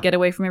 right? Yeah. Like get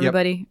away from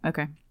everybody?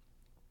 Yep.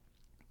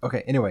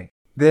 Okay, anyway.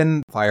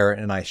 Then fire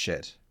and ice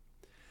shit.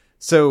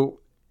 So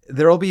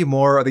there'll be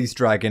more of these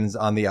dragons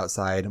on the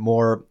outside,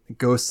 more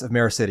Ghosts of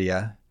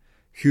Mericidia,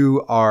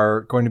 who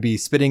are going to be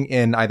spitting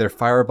in either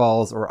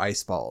fireballs or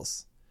ice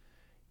balls.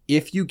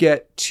 If you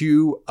get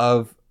 2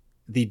 of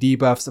the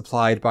debuffs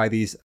applied by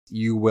these,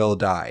 you will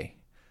die.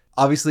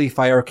 Obviously,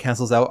 fire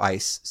cancels out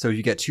ice, so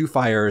you get 2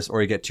 fires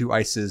or you get 2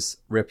 ices,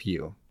 rip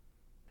you.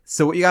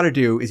 So what you got to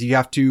do is you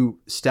have to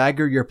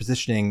stagger your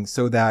positioning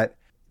so that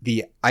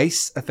the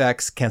ice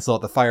effects cancel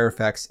out the fire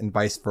effects and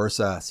vice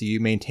versa, so you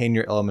maintain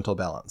your elemental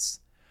balance.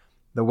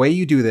 The way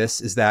you do this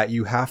is that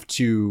you have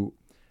to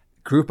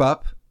group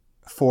up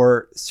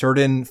for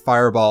certain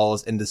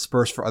fireballs and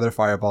disperse for other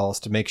fireballs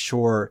to make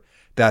sure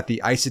that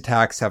the ice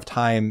attacks have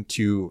time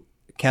to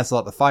cancel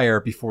out the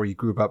fire before you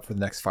group up for the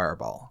next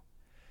fireball.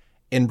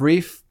 In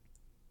brief,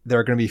 there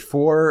are going to be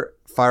 4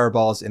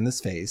 fireballs in this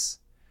phase.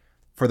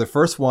 For the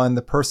first one,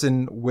 the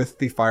person with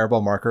the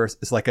fireball marker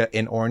is like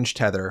an orange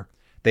tether.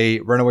 They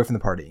run away from the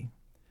party.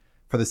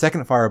 For the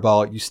second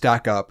fireball, you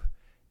stack up,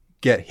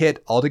 get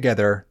hit all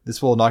together.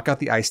 This will knock out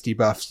the ice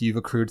debuffs you've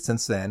accrued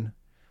since then.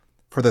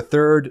 For the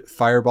third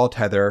fireball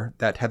tether,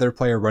 that tether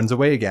player runs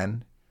away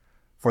again.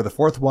 For the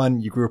fourth one,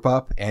 you group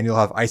up and you'll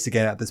have ice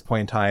again at this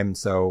point in time.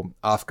 So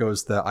off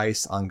goes the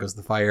ice, on goes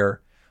the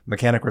fire.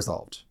 Mechanic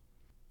resolved.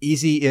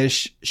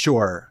 Easy-ish,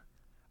 sure.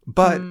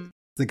 But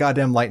the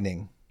goddamn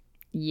lightning.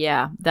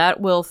 Yeah,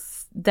 that will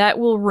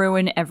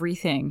ruin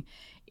everything.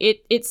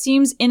 It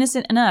seems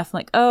innocent enough.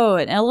 Like, oh,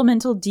 an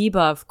elemental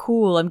debuff.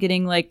 Cool. I'm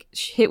getting like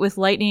hit with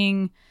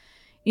lightning,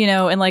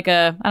 in like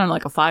a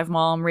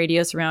 5-mile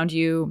radius around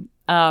you.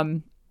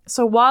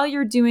 So while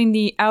you're doing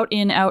the out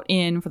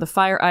in for the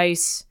fire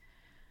ice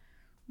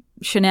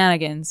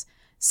shenanigans,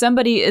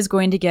 somebody is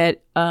going to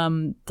get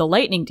the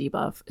lightning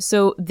debuff.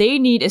 So they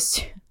need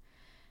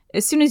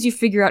as soon as you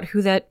figure out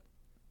who that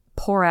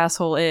poor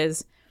asshole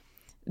is,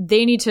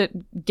 they need to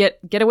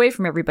get away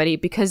from everybody,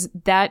 because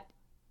that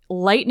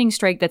lightning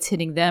strike that's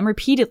hitting them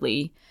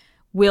repeatedly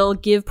will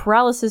give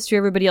paralysis to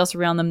everybody else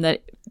around them,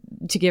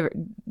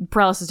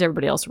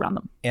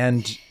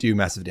 and do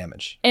massive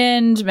damage.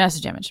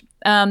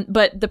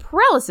 But the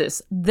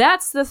paralysis,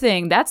 that's the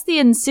thing. That's the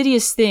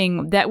insidious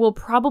thing that will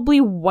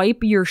probably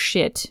wipe your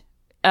shit.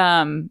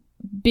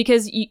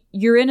 Because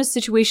you're in a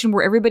situation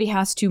where everybody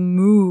has to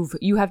move.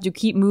 You have to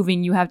keep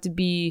moving. You have to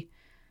be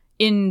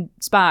in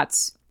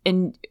spots.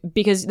 And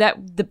because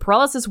the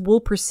paralysis will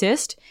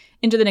persist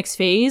into the next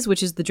phase,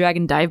 which is the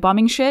dragon dive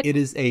bombing shit. It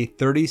is a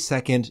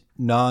 30-second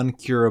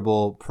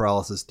non-curable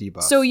paralysis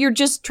debuff. So you're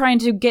just trying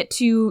to get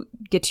to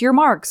your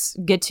marks,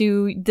 get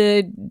to in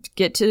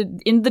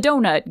the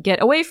donut,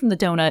 get away from the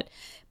donut,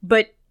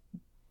 but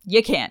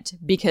you can't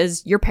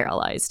because you're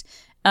paralyzed.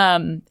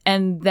 And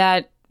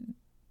that,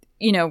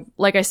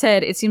 like I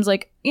said, it seems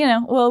like,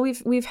 well,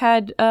 we've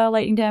had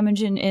lightning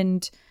damage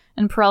and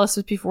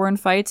paralysis before in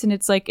fights, and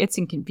it's like, it's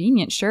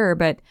inconvenient, sure,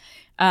 but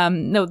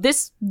no,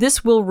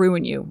 this will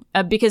ruin you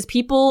because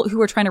people who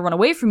are trying to run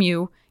away from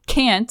you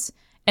can't,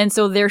 and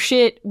so their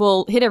shit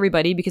will hit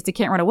everybody because they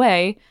can't run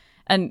away,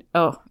 and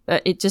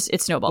it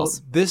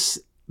snowballs. Well, this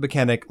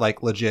mechanic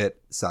like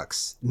legit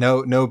sucks.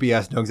 No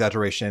BS, no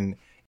exaggeration.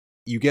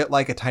 You get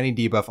like a tiny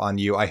debuff on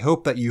you. I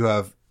hope that you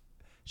have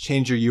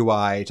changed your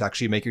UI to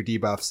actually make your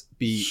debuffs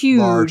be huge,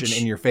 large and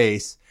in your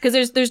face.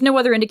 Because there's no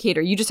other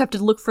indicator. You just have to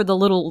look for the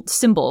little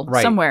symbol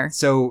somewhere.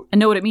 So and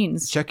know what it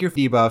means. Check your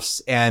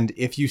debuffs, and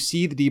if you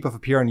see the debuff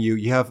appear on you,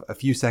 you have a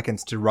few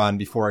seconds to run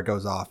before it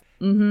goes off.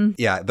 Mm-hmm.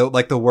 Yeah,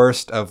 the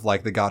worst of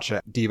like the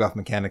gotcha debuff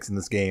mechanics in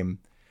this game.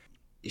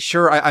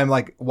 Sure, I'm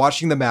like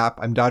watching the map,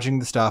 I'm dodging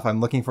the stuff, I'm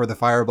looking for the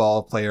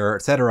fireball player,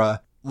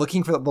 etc.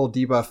 Looking for that little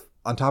debuff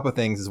on top of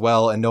things as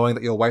well, and knowing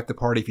that you'll wipe the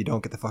party if you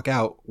don't get the fuck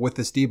out with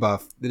this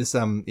debuff.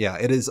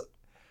 It is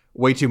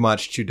way too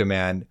much to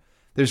demand.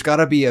 There's got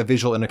to be a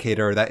visual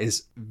indicator that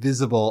is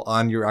visible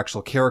on your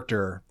actual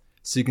character,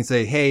 so you can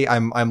say, "Hey,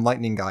 I'm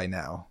lightning guy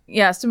now."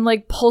 Yeah, some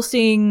like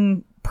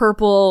pulsing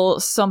purple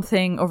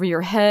something over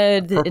your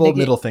head, purple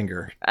middle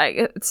finger,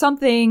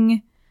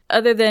 something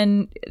other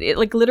than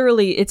like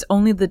literally, it's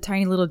only the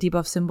tiny little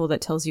debuff symbol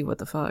that tells you what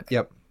the fuck.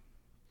 Yep.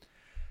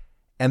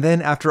 And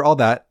then after all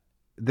that,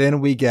 then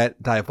we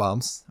get dive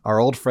bombs, our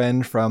old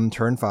friend from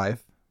turn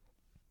 5.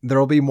 There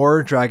will be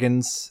more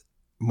dragons,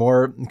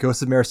 more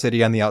Ghosts of Mare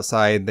City on the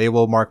outside. They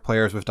will mark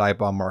players with dive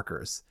bomb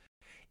markers.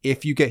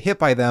 If you get hit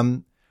by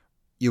them,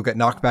 you'll get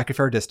knocked back a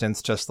fair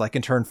distance, just like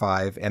in turn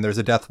 5, and there's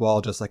a death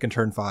wall, just like in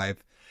turn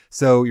 5.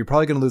 So you're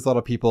probably going to lose a lot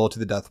of people to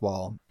the death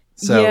wall.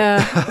 So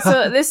yeah.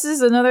 So this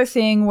is another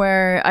thing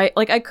where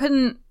I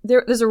couldn't.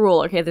 There's a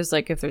rule. Okay, there's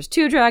like, if there's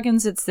 2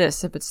 dragons, it's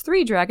this. If it's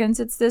 3 dragons,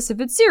 it's this. If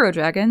it's 0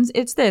 dragons,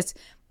 it's this.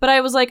 But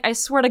I was like, I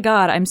swear to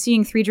God, I'm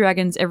seeing 3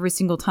 dragons every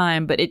single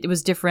time, but it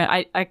was different.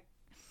 I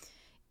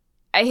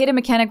hate a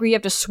mechanic where you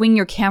have to swing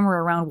your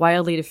camera around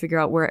wildly to figure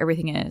out where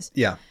everything is.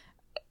 Yeah.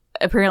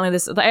 Apparently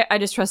I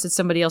just trusted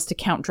somebody else to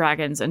count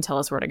dragons and tell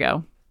us where to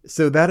go.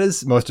 So that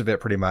is most of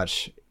it pretty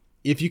much.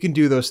 If you can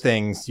do those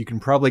things, you can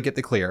probably get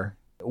the clear.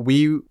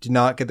 We did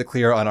not get the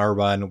clear on our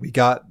run. We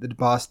got the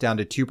boss down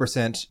to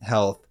 2%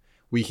 health.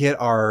 We hit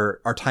our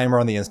timer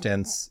on the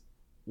instance.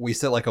 We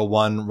set like a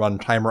 1 run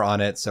timer on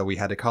it, so we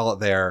had to call it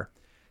there.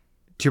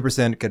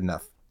 2%, good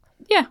enough.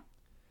 Yeah.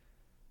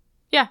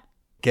 Yeah.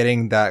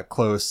 Getting that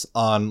close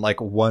on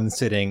like one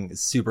sitting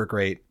is super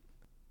great.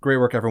 Great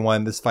work,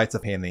 everyone. This fight's a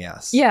pain in the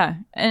ass. Yeah.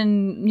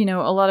 And,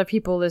 a lot of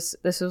people, this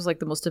was like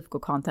the most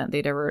difficult content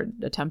they'd ever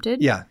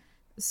attempted. Yeah.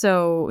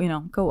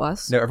 So, go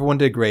us. No, everyone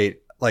did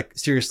great. Like,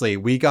 seriously,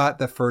 we got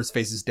the first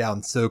phases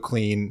down so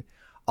clean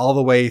all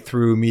the way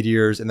through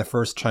meteors in the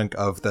first chunk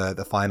of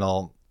the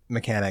final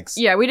mechanics.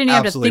 Yeah, we didn't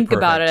even have to think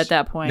about it at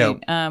that point.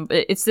 Nope.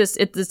 It's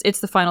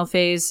the final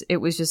phase. It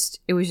was just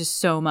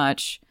so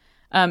much.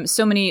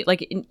 So many,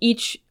 like, in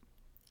each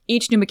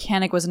new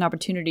mechanic was an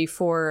opportunity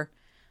for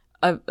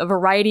a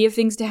variety of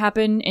things to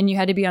happen, and you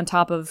had to be on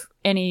top of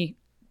any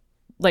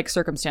like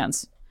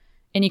circumstance,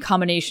 any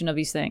combination of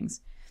these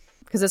things.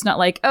 Because it's not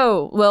like,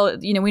 oh, well,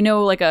 we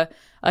know like a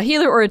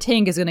healer or a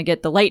tank is going to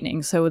get the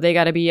lightning, so they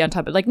got to be on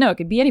top of, like, no, it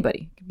could be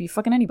anybody. It could be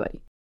fucking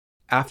anybody.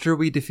 After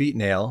we defeat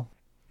Nail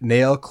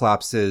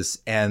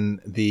collapses and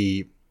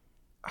the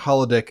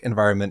holodeck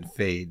environment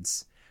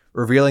fades,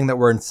 revealing that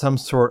we're in some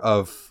sort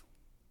of,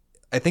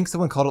 I think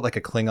someone called it like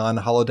a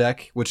Klingon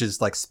holodeck, which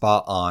is like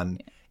spot on.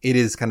 It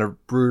is kind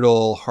of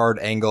brutal, hard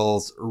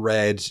angles,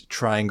 red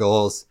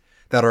triangles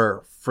that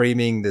are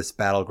framing this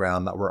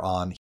battleground that we're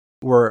on.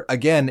 We're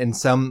again in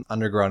some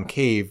underground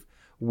cave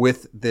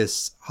with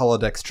this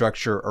holodeck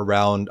structure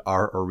around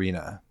our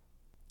arena.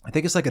 I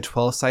think it's like a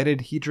 12-sided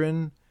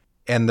hedron,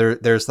 and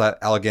there's that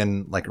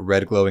elegant like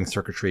red glowing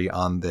circuitry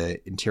on the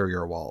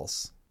interior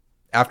walls.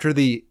 After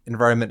the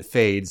environment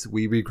fades,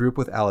 we regroup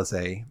with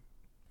Alizé,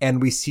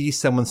 and we see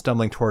someone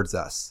stumbling towards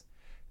us.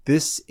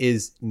 This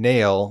is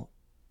Nail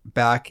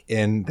back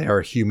in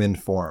their human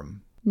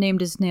form.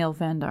 Named as Nail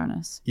Van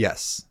Darnus.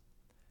 Yes.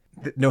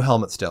 No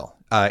helmet still.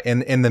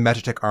 In the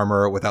Magitech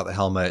armor without the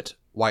helmet,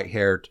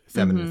 white-haired,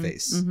 feminine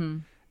face. Mm-hmm.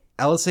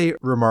 Alizé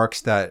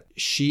remarks that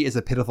she is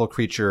a pitiful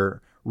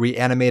creature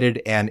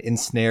reanimated and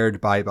ensnared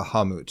by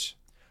Bahamut,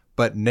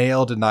 but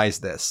Nail denies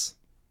this.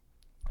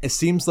 It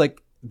seems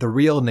like the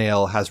real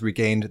Nail has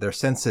regained their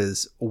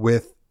senses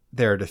with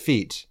their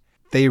defeat.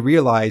 They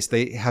realize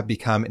they have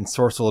become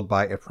ensorcelled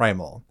by a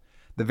primal,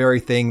 the very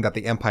thing that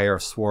the Empire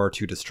swore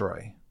to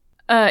destroy.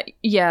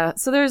 Yeah,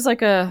 so there's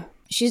like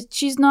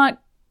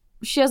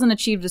she hasn't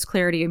achieved this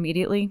clarity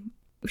immediately.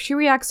 She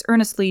reacts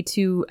earnestly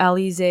to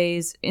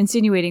Alize's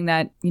insinuating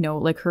that,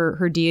 like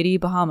her deity,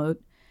 Bahamut,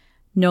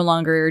 no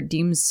longer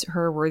deems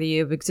her worthy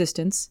of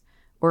existence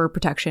or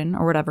protection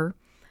or whatever.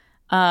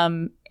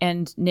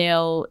 And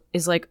Nail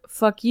is like,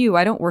 fuck you,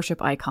 I don't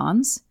worship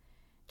icons.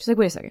 She's like,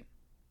 wait a second.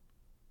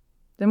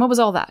 Then what was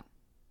all that?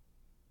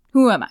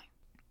 Who am I?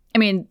 I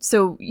mean,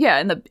 so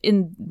yeah,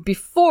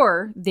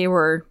 before they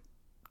were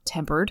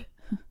tempered,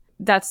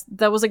 that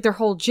was like their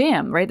whole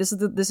jam, right? This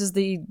is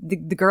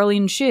the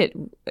girlian shit,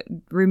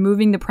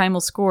 removing the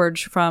primal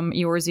scourge from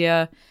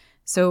Eorzea,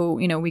 so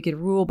we could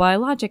rule by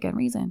logic and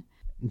reason.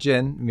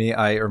 Jen, may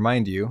I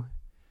remind you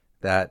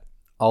that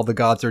all the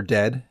gods are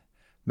dead.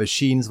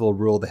 Machines will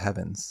rule the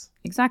heavens.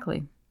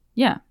 Exactly.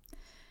 Yeah.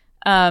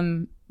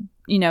 Reason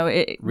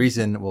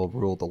will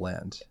rule the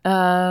land.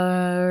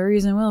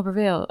 Reason will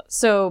prevail.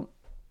 So,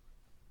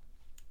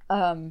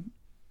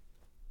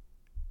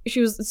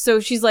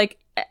 she's like,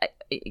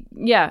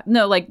 yeah,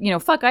 no, like,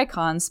 fuck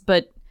icons,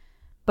 but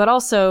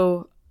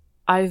also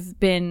I've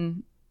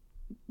been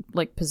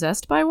like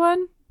possessed by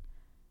one,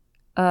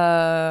 for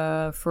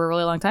a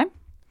really long time.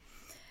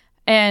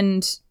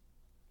 And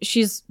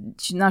she's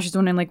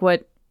wondering like,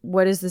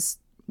 what is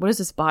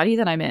this body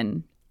that I'm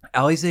in?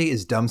 Alize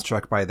is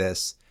dumbstruck by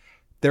this.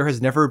 There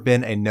has never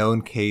been a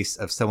known case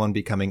of someone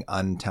becoming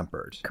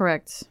untempered.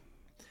 Correct.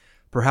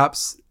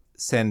 Perhaps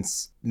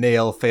since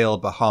Nail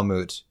failed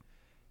Bahamut,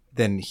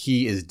 then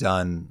he is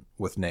done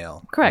with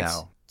Nail. Correct.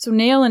 Now. So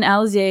Nail and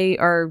Alize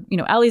are,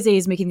 Alize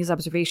is making these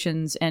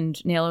observations,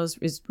 and Nail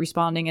is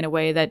responding in a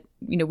way that,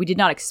 we did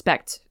not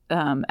expect,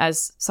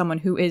 as someone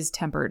who is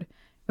tempered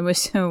and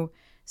was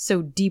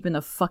so deep in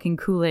the fucking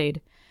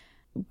Kool-Aid.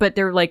 But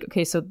they're like,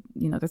 okay, so,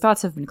 their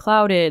thoughts have been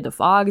clouded. The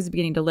fog is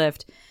beginning to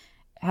lift.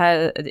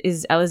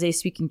 Is Alize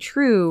speaking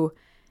true?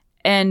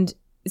 And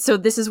so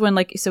this is when,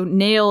 like, so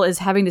Nail is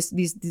having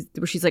these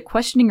where she's like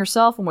questioning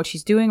herself and what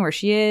she's doing, where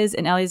she is,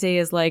 and Alize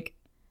is like,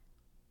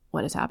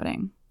 what is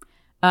happening?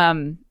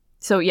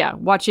 So yeah,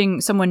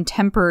 watching someone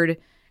tempered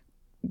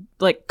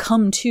like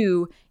come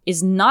to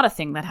is not a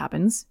thing that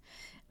happens.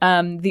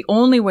 The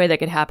only way that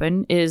could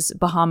happen is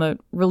Bahamut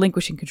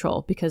relinquishing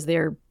control, because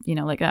they're,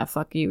 like,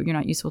 fuck you, you're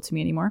not useful to me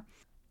anymore.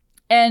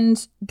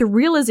 And the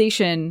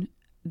realization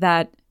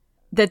that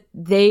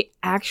they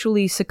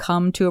actually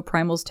succumb to a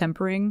primal's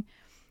tempering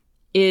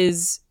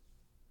is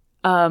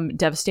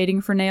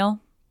devastating for Nail.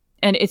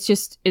 And it's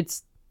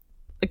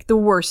like the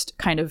worst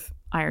kind of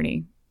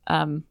irony.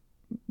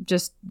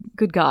 Just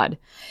good God.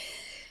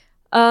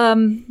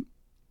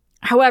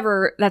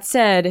 However, that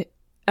said,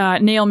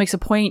 Nail makes a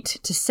point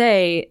to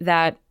say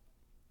that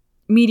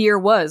Meteor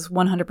was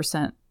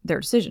 100% their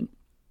decision.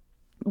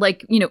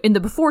 Like, in the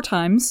before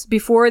times,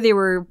 before they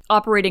were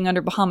operating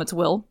under Bahamut's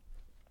will,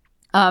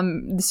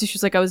 this is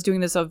just like, I was doing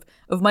this of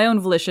my own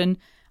volition.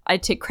 I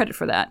take credit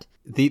for that.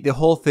 The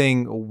whole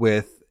thing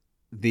with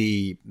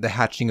the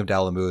hatching of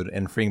Dalamud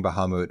and freeing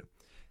Bahamut,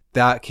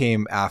 that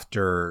came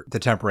after the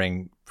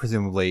tempering,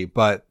 presumably.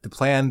 But the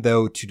plan,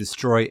 though, to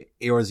destroy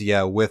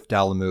Eorzea with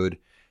Dalamud,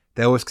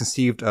 that was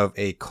conceived of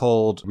a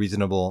cold,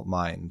 reasonable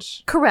mind.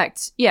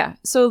 Correct. Yeah.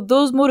 So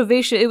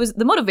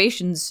the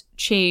motivations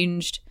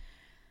changed.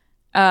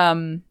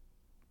 They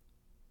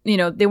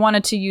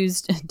wanted to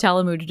use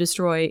Dalamud to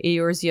destroy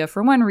Eorzea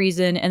for one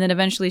reason, and then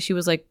eventually she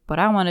was like, but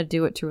I want to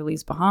do it to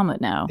release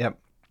Bahamut now. Yep.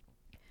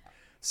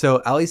 So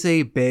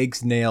Alize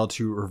begs Nail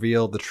to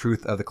reveal the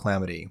truth of the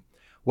calamity.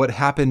 What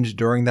happened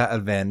during that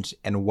event,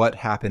 and what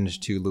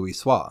happened to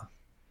Louisoix?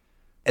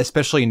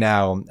 Especially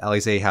now,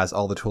 Alize has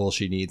all the tools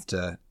she needs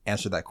to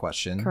answer that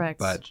question. Correct.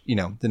 But,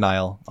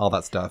 denial, all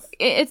that stuff.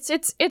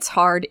 It's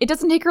hard. It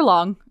doesn't take her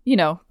long,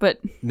 but...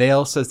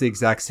 Nail says the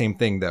exact same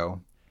thing,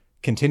 though.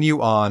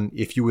 Continue on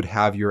if you would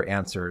have your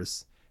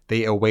answers.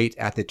 They await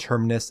at the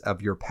terminus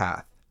of your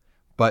path.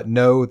 But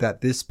know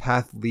that this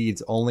path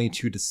leads only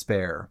to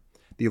despair.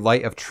 The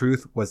light of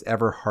truth was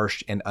ever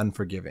harsh and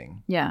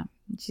unforgiving. Yeah.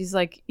 She's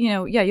like,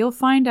 you'll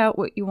find out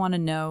what you want to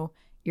know.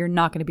 You're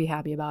not going to be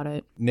happy about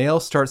it. Nail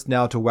starts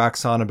now to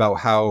wax on about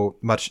how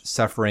much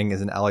suffering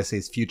is in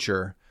Alize's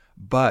future,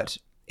 but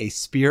a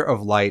spear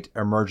of light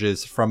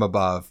emerges from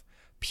above,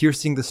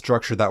 piercing the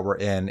structure that we're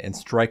in and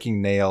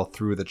striking Nail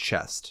through the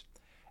chest.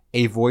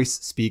 A voice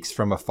speaks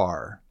from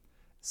afar.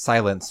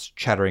 Silence,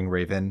 chattering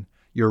raven.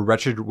 Your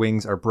wretched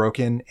wings are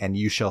broken, and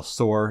you shall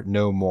soar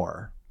no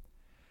more.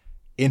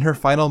 In her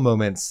final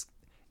moments,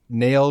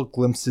 Nail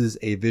glimpses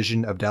a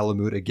vision of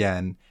Dalamud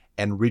again,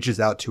 and reaches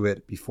out to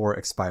it before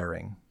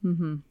expiring.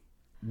 Mm-hmm.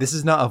 This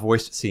is not a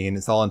voiced scene,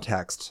 it's all in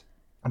text.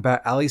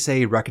 But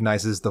Alize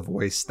recognizes the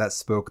voice that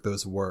spoke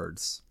those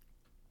words.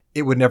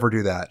 It would never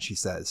do that, she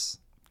says.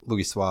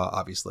 Louisoix,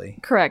 obviously.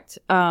 Correct.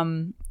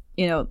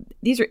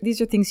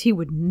 These are things he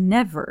would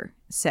never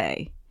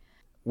say.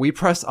 We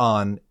press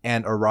on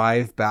and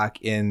arrive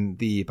back in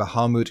the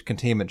Bahamut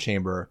containment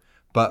chamber,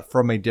 but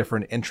from a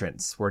different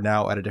entrance. We're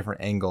now at a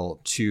different angle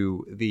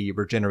to the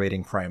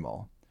regenerating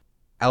primal.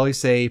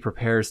 Alize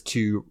prepares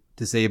to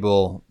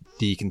disable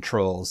the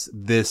controls,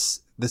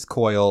 this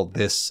coil,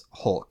 this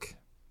Hulk.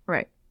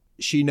 Right.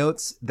 She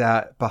notes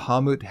that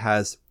Bahamut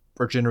has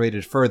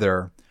regenerated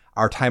further,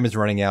 our time is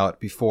running out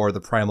before the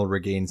primal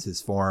regains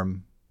his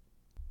form.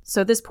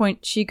 So at this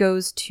point, she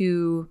goes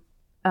to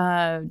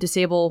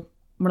disable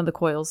one of the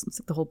coils. It's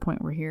like the whole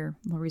point we're here,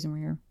 the whole reason we're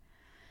here.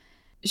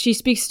 She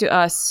speaks to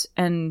us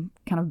and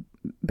kind of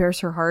bears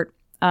her heart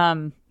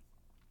to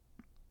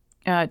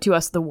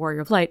us, the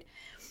Warrior of Light.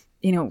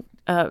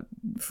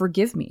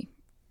 Forgive me.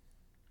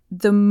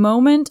 The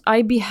moment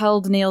I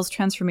beheld Nail's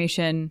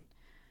transformation,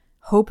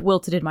 hope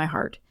wilted in my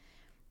heart.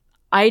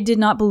 I did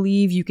not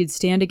believe you could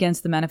stand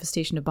against the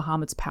manifestation of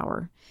Bahamut's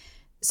power.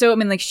 So, I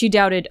mean, like, she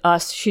doubted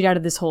us. She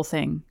doubted this whole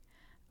thing.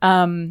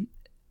 And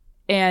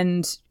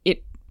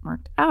it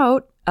worked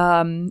out.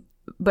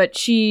 But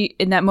she,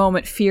 in that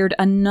moment, feared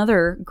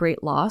another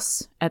great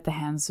loss at the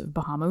hands of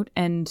Bahamut.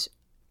 And,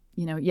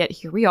 yet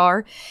here we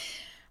are.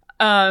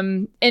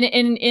 And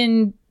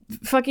in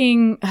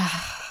fucking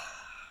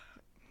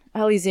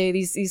Alize,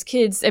 these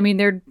kids, I mean,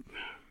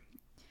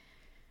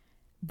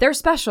 they're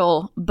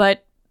special,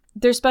 but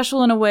they're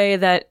special in a way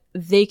that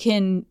they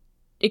can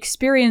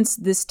experience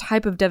this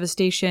type of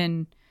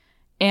devastation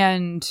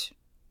and,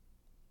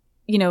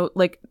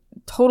 like,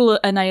 total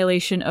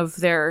annihilation of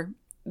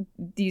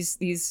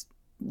these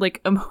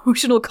like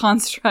emotional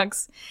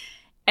constructs,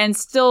 and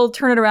still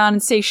turn it around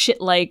and say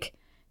shit like,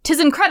 "'Tis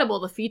incredible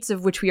the feats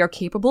of which we are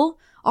capable,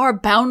 our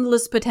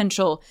boundless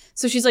potential."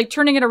 So she's like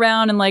turning it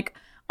around and like,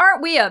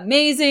 "Aren't we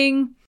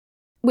amazing?"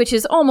 Which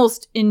is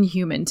almost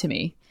inhuman to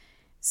me.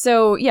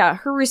 So yeah,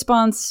 her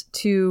response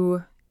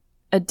to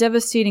a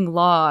devastating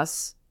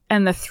loss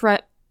and the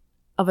threat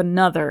of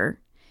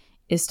another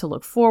is to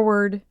look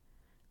forward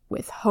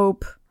with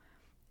hope.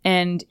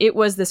 And it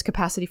was this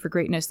capacity for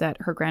greatness that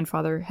her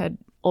grandfather had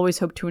always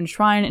hoped to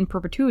enshrine in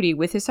perpetuity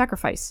with his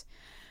sacrifice.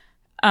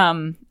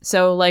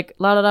 So like,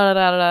 la da da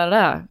da da da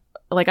da.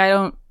 Like,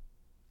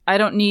 I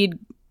don't need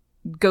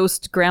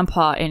ghost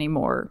grandpa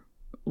anymore.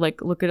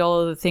 Like, look at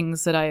all of the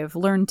things that I have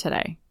learned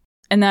today.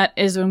 And that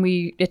is when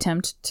we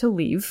attempt to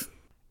leave.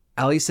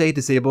 Alice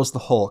disables the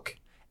Hulk,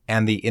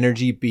 and the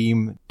energy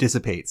beam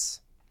dissipates.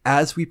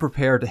 As we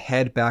prepare to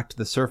head back to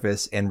the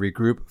surface and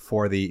regroup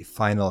for the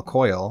final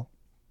coil,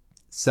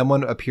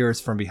 someone appears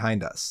from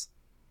behind us.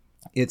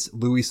 It's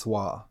Louis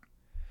Soir.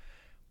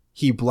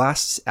 He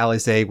blasts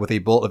Alice with a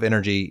bolt of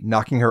energy,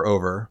 knocking her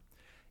over.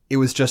 It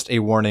was just a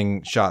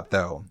warning shot,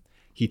 though.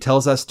 He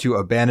tells us to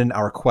abandon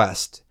our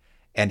quest,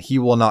 and he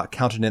will not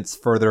countenance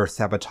further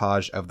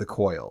sabotage of the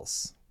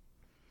coils.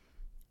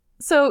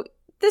 So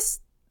this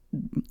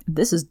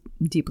is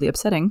deeply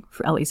upsetting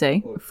for Alice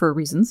for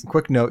reasons.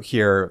 Quick note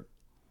here.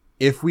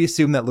 If we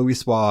assume that Louis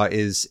Soir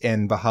is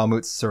in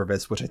Bahamut's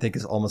service, which I think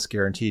is almost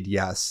guaranteed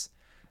yes,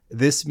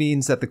 this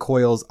means that the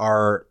coils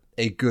are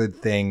a good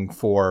thing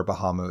for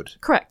Bahamut.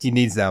 Correct. He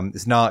needs them.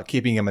 It's not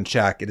keeping him in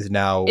check. It is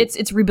now...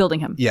 It's rebuilding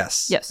him.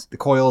 Yes. Yes. The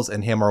coils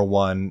and him are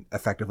one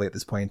effectively at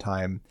this point in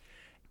time.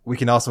 We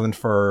can also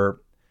infer,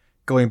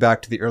 going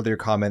back to the earlier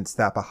comments,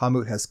 that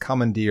Bahamut has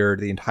commandeered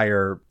the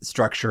entire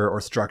structure or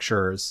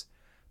structures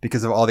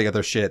because of all the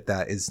other shit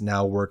that is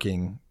now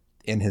working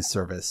in his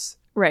service.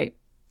 Right.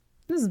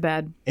 This is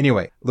bad.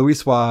 Anyway, Louis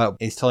Soir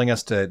is telling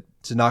us to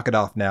knock it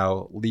off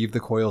now, leave the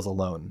coils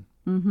alone.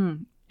 Mm-hmm.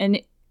 And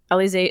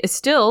Alize is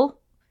still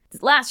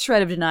the last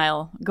shred of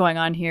denial going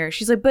on here.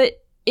 She's like,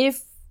 but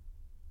if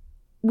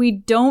we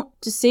don't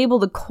disable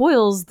the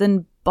coils,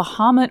 then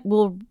Bahamut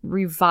will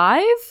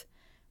revive?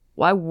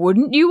 Why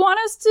wouldn't you want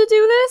us to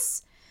do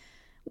this?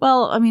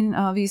 Well, I mean,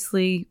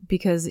 obviously,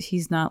 because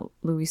he's not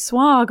Louis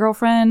Soir,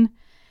 girlfriend.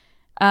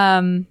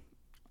 And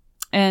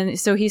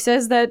so he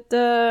says that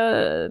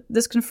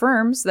this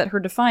confirms that her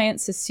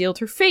defiance has sealed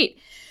her fate.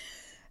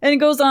 And it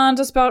goes on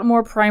to spout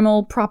more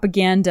primal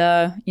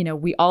propaganda.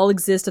 We all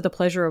exist at the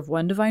pleasure of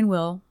one divine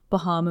will,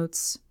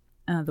 Bahamut's.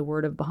 The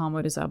word of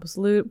Bahamut is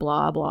absolute,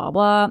 blah, blah,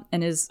 blah.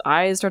 And his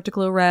eyes start to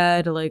glow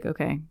red, like,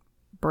 okay,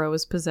 bro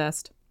is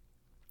possessed.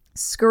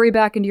 Scurry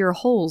back into your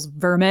holes,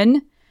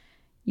 vermin.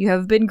 You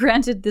have been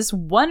granted this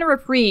one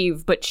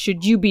reprieve, but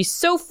should you be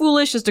so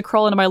foolish as to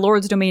crawl into my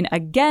lord's domain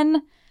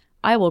again,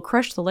 I will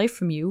crush the life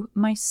from you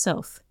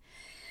myself.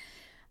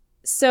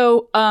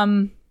 So,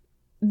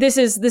 This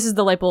is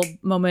the light bulb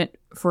moment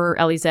for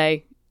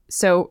Alize.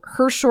 So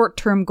her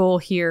short-term goal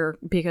here,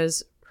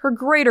 because her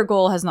greater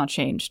goal has not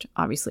changed,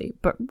 obviously,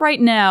 but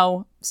right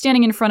now,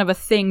 standing in front of a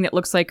thing that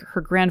looks like her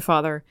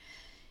grandfather,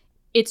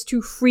 it's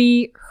to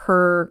free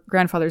her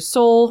grandfather's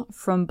soul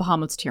from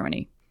Bahamut's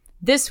tyranny.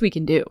 This we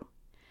can do.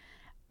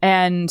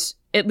 And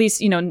at least,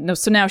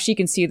 so now she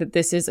can see that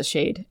this is a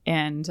shade.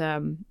 And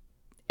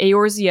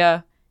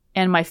Eorzea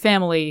and my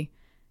family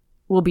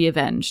will be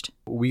avenged.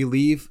 We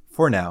leave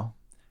for now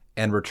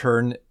and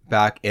return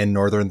back in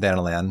northern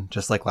Thanalan,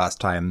 just like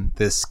last time.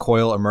 This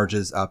coil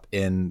emerges up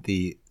in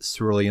the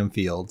cerulean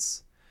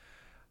fields,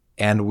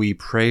 and we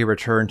pray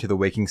return to the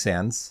waking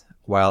sands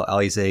while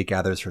Alize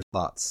gathers her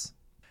thoughts.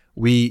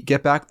 We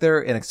get back there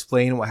and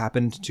explain what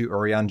happened to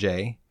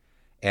Urianger,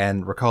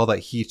 and recall that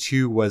he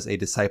too was a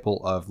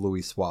disciple of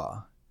Louis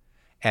Soir,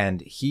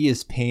 and he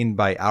is pained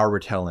by our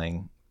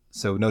retelling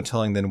So no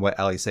telling then what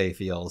Alice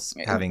feels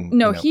having...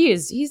 No,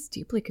 he's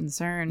deeply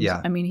concerned.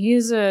 Yeah. I mean, he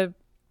is a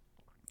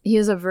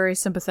very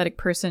sympathetic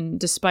person,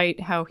 despite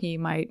how he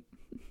might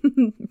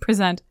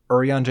present.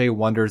 Urianger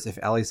wonders if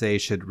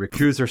Alice should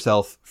recuse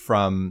herself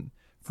from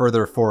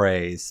further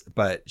forays,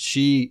 but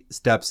she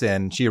steps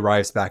in. She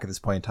arrives back at this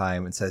point in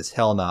time and says,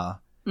 hell nah.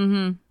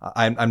 Mm-hmm.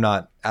 I'm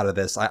not out of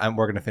this.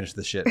 We're going to finish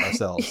this shit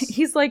ourselves.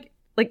 He's like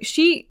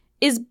she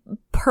is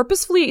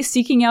purposefully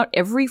seeking out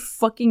every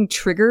fucking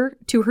trigger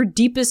to her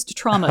deepest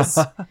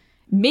traumas.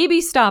 Maybe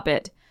stop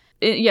it.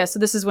 Yeah, so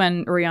this is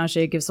when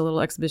Urianger gives a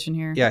little exhibition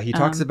here. Yeah, he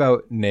talks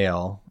about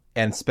Nail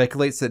and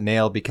speculates that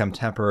Nail became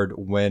tempered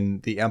when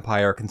the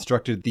Empire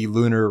constructed the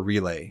lunar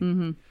relay,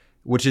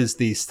 which is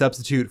the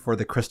substitute for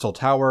the Crystal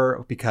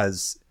Tower,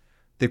 because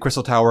the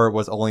Crystal Tower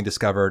was only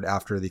discovered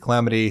after the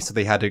Calamity, so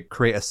they had to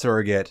create a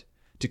surrogate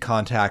to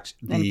contact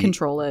and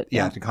control it.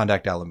 Yeah, to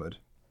contact Dalamud.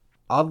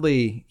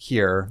 Oddly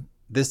here,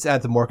 this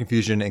adds more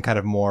confusion and kind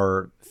of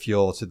more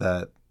fuel to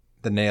the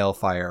Nail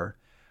fire.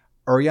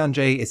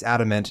 Urianger is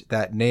adamant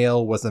that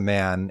Nail was a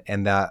man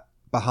and that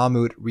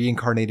Bahamut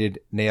reincarnated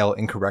Nail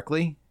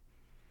incorrectly.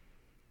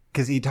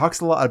 Because he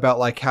talks a lot about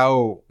like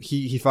how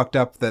he fucked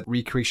up that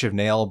recreation of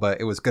Nail, but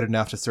it was good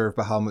enough to serve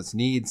Bahamut's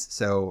needs,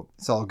 so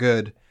it's all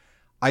good.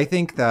 I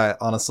think that,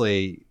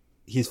 honestly,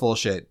 he's full of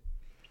shit.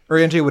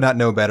 Urianger would not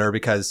know better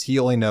because he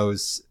only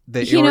knows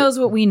that... He knows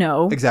what we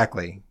know.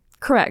 Exactly.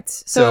 Correct.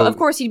 So, of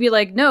course, he'd be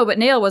like, no, but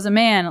Nail was a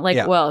man.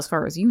 Like, well, as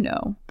far as you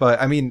know.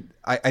 But, I mean,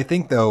 I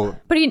think, though...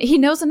 But he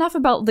knows enough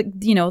about,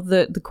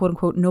 the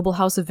quote-unquote noble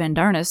house of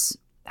Vandarnus.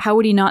 How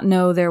would he not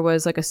know there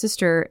was, like, a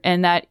sister?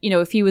 And that,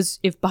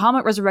 if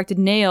Bahamut resurrected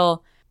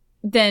Nail,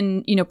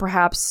 then,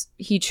 perhaps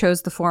he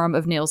chose the form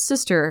of Nail's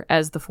sister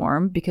as the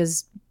form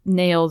because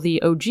Nail,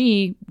 the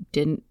OG,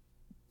 didn't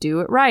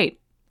do it right.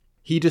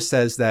 He just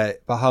says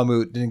that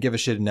Bahamut didn't give a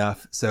shit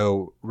enough,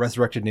 so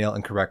resurrected Nail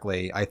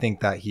incorrectly. I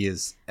think that he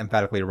is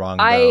emphatically wrong,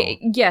 though.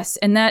 Yes,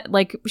 and that,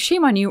 like,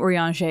 shame on you,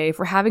 Urianger,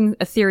 for having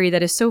a theory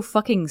that is so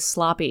fucking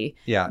sloppy.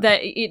 Yeah. That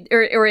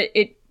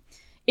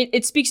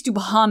it speaks to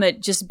Bahamut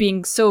just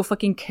being so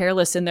fucking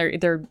careless in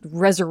their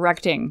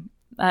resurrecting.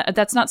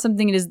 That's not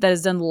something that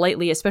is done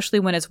lightly,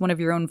 especially when it's one of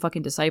your own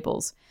fucking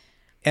disciples.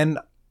 And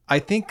I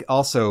think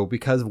also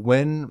because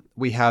when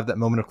we have that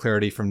moment of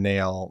clarity from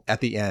Nail at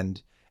the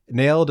end,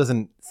 Nail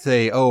doesn't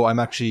say, oh, I'm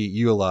actually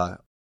Eula.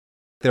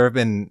 There have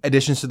been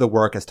additions to the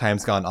work as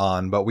time's gone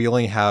on, but we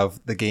only have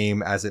the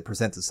game as it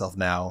presents itself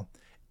now.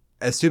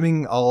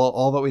 Assuming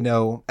all that we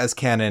know as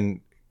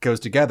canon goes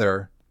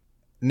together,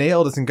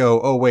 Nail doesn't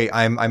go, oh, wait,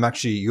 I'm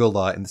actually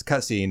Eula in this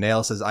cutscene.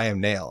 Nail says, I am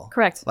Nail.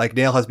 Correct. Like,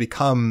 Nail has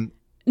become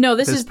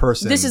this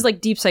person. This is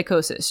like deep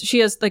psychosis. She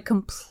has, like,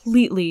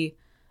 completely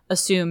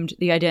assumed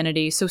the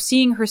identity. So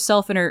seeing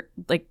herself in her,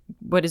 like,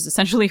 what is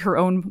essentially her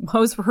own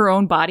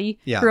body,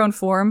 her own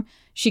form,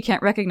 she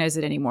can't recognize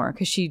it anymore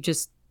because she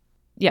just,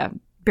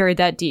 buried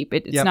that deep.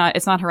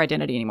 It's not her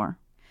identity anymore.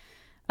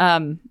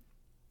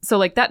 So,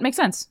 like, that makes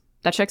sense.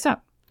 That checks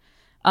out.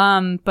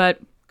 But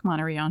come on,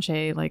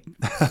 Urianger, like,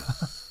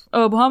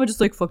 oh, Bahamut just,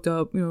 like, fucked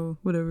up,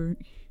 whatever.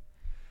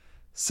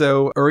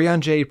 So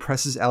Urianger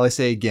presses Alice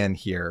again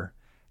here.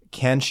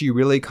 Can she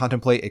really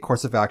contemplate a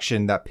course of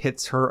action that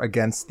pits her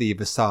against the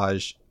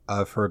visage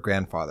of her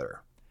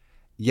grandfather?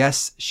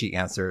 Yes, she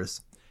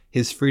answers.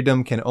 His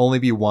freedom can only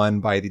be won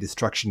by the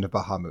destruction of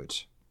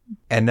Bahamut.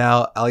 And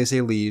now Alice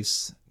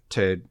leaves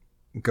to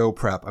go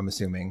prep, I'm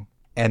assuming,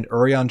 and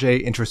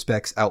Urianger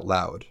introspects out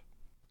loud.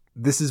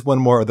 This is one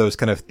more of those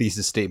kind of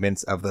thesis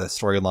statements of the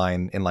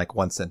storyline in like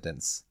one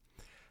sentence.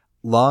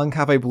 Long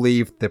have I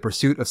believed the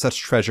pursuit of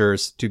such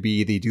treasures to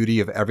be the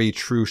duty of every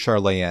true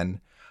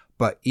Charlayan,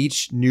 but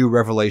each new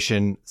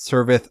revelation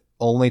serveth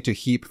only to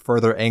heap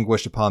further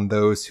anguish upon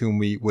those whom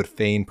we would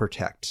fain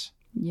protect.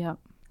 Yep.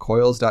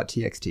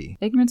 Coils.txt.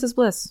 Ignorance is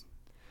bliss.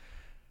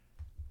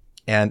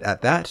 And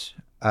at that,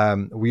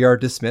 we are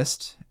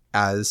dismissed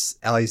as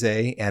Alice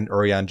and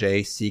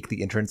Urianger seek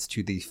the entrance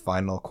to the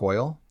final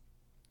coil.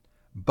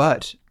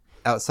 But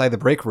outside the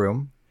break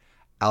room,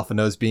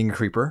 Alphinaud's being a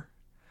creeper.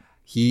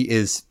 He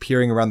is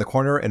peering around the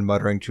corner and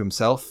muttering to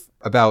himself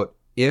about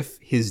if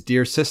his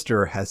dear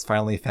sister has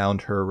finally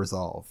found her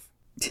resolve.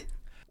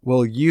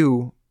 Will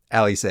you,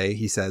 Alice,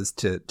 he says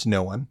to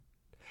no one,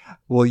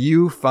 will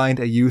you find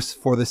a use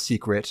for the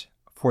secret,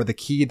 for the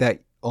key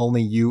that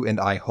only you and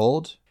I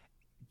hold?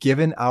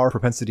 Given our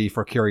propensity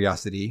for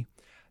curiosity,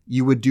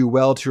 you would do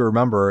well to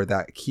remember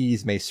that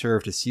keys may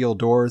serve to seal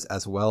doors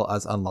as well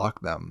as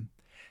unlock them.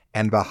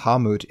 And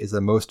Bahamut is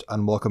a most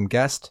unwelcome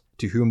guest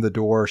to whom the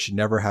door should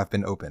never have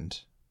been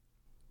opened.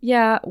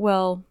 Yeah,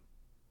 well,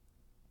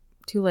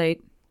 too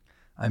late.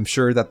 I'm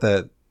sure that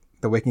the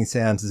Waking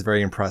Sands is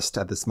very impressed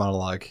at this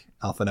monologue,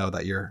 Alphinaud,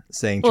 that you're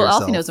saying to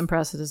yourself. Well, Alphinaud's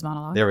impressed at this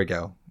monologue. There we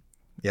go.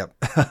 Yep.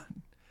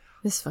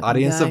 This fucking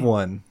Audience guy. of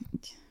one.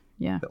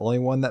 Yeah. The only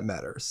one that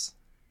matters.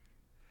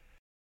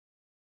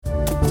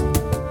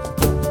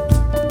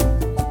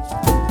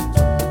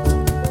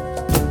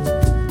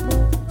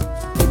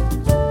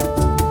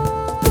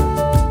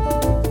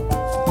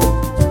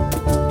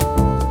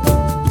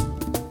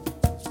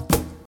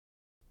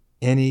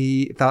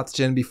 Any thoughts,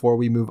 Jen, before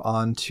we move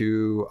on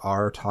to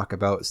our talk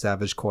about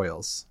Savage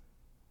Coils?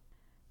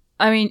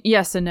 I mean,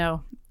 yes and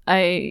no.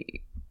 There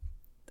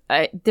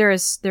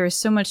is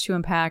so much to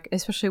unpack,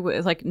 especially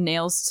with like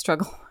Nail's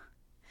struggle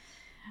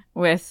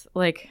with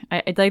like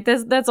I like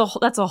this. That's a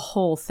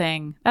whole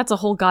thing. That's a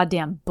whole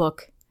goddamn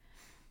book.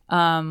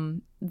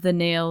 The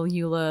Nail,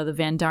 Eula, the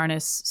Van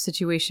Darnus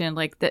situation,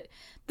 like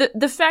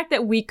the fact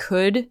that we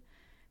could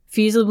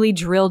feasibly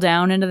drill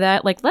down into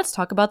that, like let's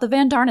talk about the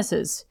Van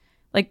Darnuses.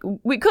 Like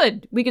we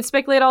could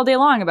speculate all day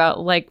long about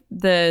like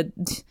the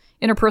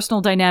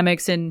interpersonal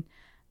dynamics and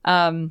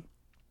the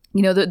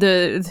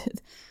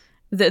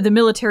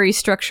military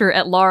structure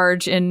at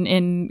large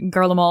in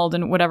Garlemald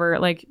and whatever.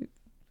 Like,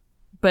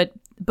 but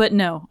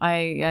no,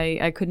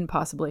 I couldn't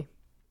possibly.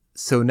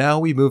 So now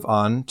we move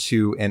on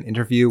to an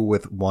interview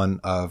with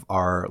one of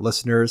our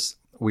listeners.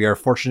 We are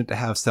fortunate to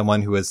have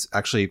someone who has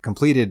actually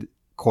completed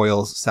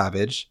Coils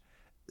Savage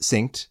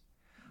synced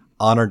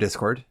on our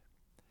Discord.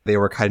 They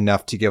were kind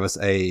enough to give us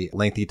a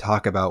lengthy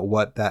talk about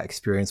what that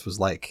experience was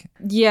like.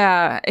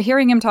 Yeah,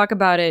 hearing him talk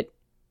about it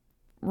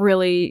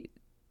really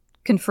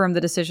confirmed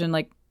the decision,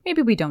 like,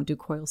 maybe we don't do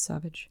Coils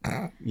Savage.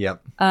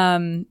 Yep.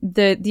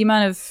 The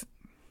amount of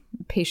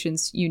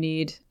patience you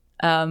need,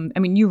 I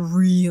mean, you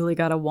really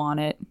gotta want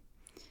it.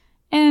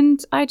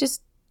 And I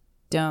just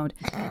don't.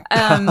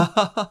 And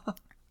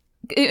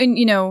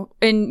you'll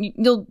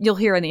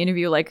hear in the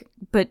interview, like,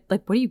 but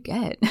like, what do you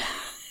get?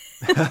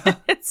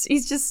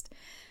 He's just...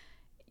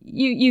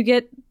 You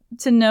get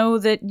to know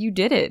that you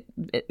did it,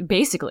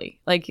 basically.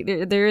 Like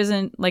there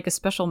isn't like a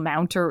special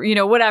mount or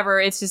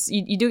whatever. It's just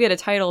you do get a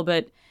title,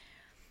 but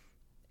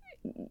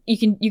you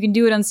can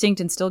do it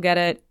unsynced and still get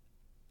it.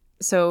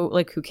 So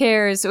like who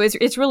cares? So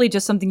it's really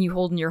just something you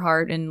hold in your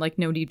heart and like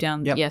know deep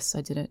down. Yep. Yes,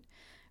 I did it,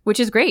 which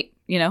is great.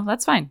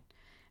 That's fine.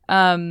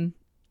 Like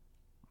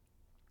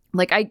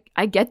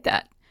I get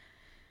that.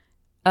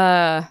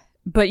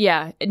 But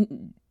yeah,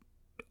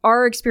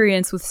 our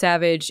experience with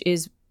Savage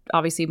is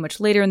obviously much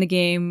later in the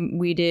game.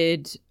 We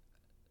did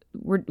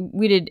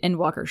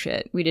Endwalker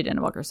shit. We did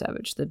Endwalker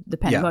Savage, the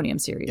Pandemonium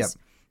series. Yep.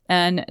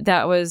 And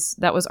that was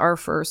our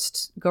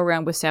first go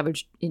around with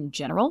Savage in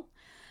general.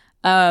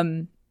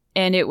 And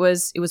it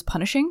was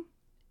punishing.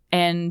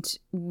 And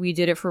we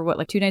did it for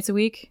like 2 nights a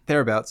week?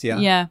 Thereabouts, yeah.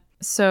 Yeah.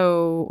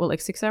 So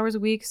like 6 hours a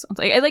week?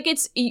 Like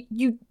it's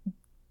you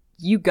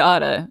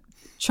gotta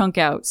chunk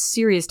out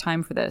serious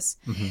time for this.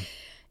 Mm-hmm.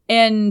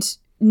 And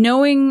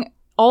knowing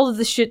all of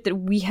the shit that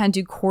we had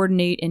to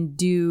coordinate and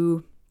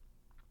do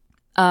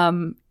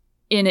in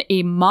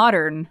a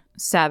modern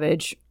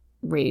Savage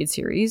raid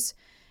series,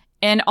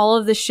 and all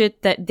of the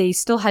shit that they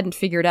still hadn't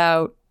figured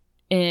out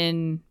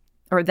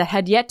or that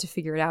had yet to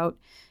figure it out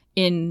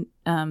in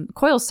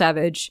Coils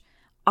Savage,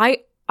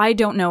 I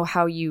don't know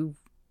how you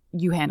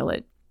handle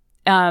it.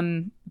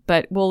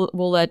 But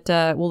we'll let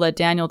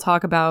Daniel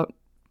talk about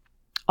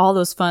all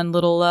those fun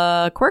little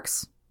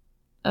quirks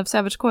of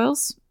Savage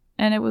Coils.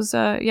 And it was,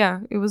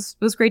 it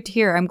was great to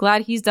hear. I'm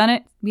glad he's done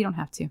it. We don't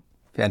have to.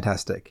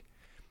 Fantastic.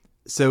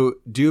 So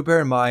do bear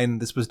in mind,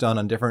 this was done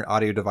on different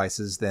audio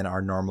devices than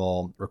our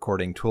normal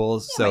recording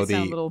tools. Yeah, so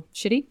sound a little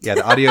shitty. Yeah,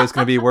 the audio is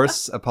going to be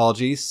worse.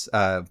 Apologies.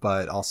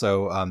 But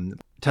also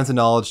tons of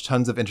knowledge,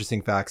 tons of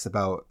interesting facts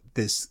about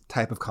this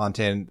type of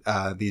content.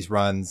 These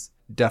runs,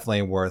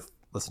 definitely worth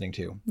listening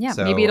to. Yeah,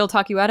 so, maybe it'll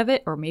talk you out of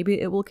it, or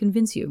maybe it will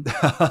convince you.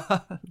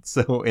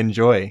 So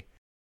enjoy.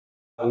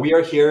 We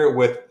are here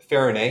with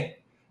Farinay,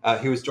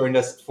 who has joined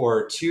us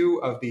for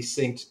 2 of the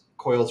synced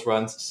Coils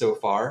runs so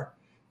far.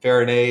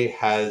 Farinay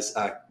has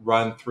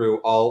run through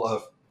all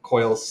of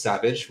Coils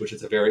Savage, which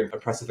is a very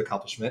impressive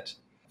accomplishment.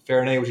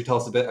 Farinay, would you tell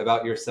us a bit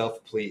about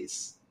yourself,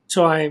 please?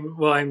 So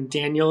I'm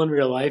Daniel in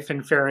real life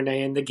and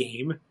Farinay in the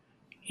game.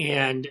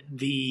 And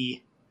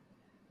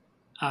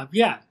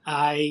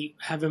I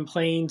have been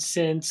playing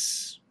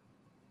since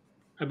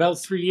about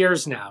 3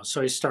 years now.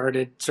 So I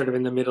started sort of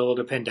in the middle of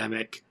the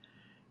pandemic,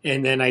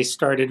 and then I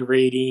started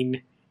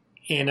raiding,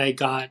 and I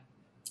got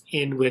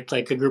in with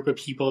like a group of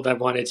people that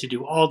wanted to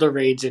do all the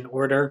raids in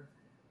order.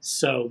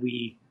 So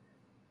we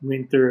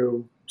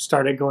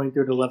started going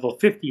through the level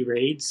 50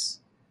 raids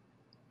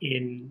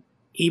in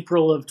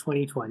April of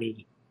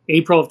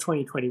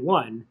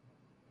 2021,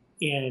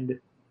 and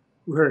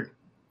we're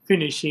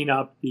finishing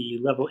up the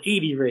level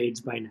 80 raids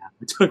by now.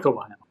 It took a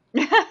while.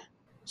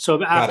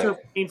 So after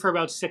playing for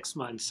about 6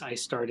 months, I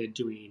started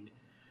doing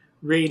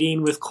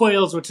raiding with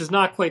Coils, which is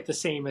not quite the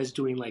same as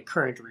doing like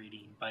current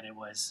raiding, but it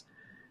was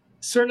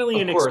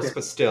certainly an experience. Of course,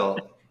 but still.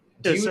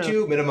 Do you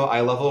do minimum eye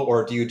level,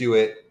 or do you do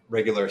it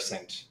regular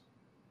synced?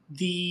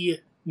 The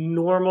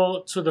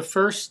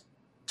first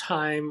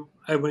time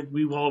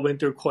we all went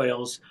through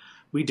Coils,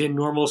 we did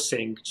normal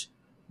synced,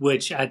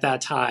 which at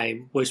that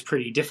time was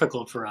pretty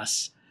difficult for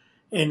us.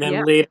 And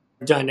then later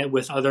done it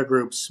with other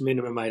groups,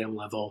 minimum item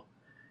level.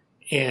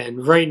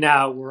 And right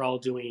now we're all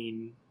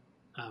doing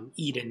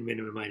Eden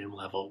minimum item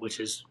level, which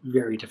is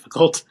very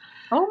difficult.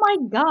 Oh my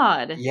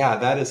god! Yeah,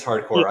 that is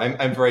hardcore.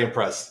 I'm very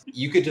impressed.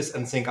 You could just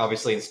unsync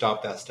obviously and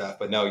stop that stuff,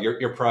 but no,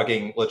 you're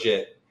progging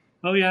legit.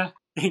 Oh yeah,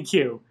 thank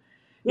you.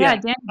 Yeah,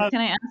 Yeah. Dan,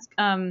 can I ask,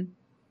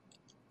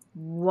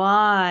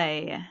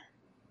 why?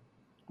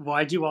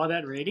 Why do all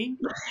that rating?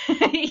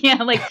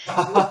 Yeah, like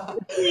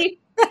the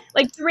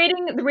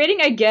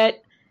rating I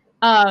get,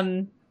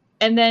 and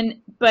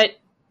then but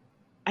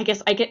I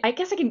guess I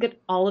can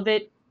get all of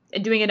it,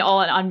 doing it all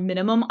on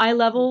minimum eye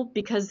level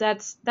because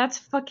that's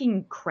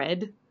fucking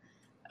cred.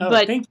 Oh,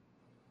 But thank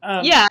you.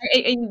 yeah,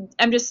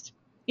 I'm just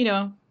you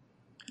know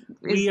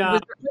We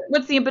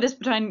what's the impetus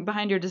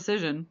behind your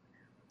decision?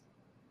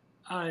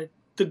 uh,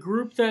 the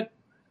group that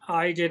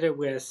I did it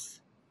with,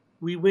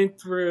 we went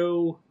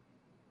through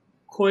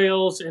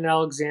Coils and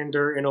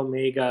Alexander and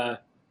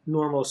Omega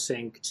normal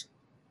synced,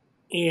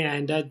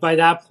 and by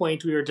that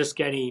point we were just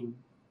getting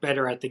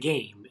better at the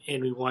game,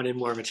 and we wanted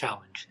more of a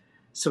challenge.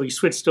 So we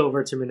switched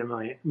over to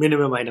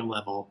minimum item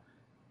level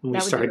when we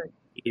That would do started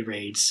it.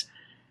 raids.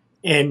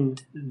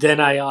 And then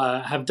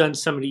I have done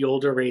some of the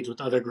older raids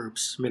with other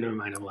groups,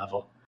 minimum item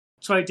level.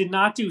 So I did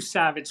not do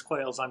Savage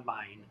Coils on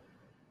mine.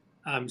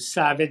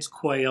 Savage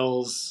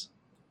Coils,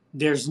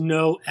 there's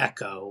no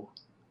echo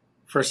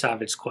for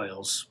Savage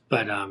Coils,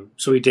 but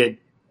so we did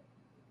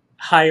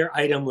higher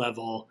item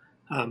level,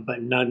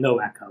 but no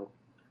echo.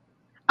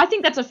 I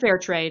think that's a fair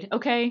trade.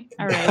 Okay,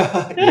 all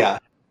right. Yeah.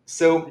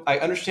 So I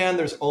understand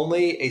there's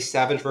only a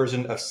Savage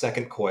version of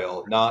Second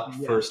Coil, not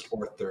Yeah. first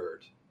or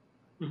third.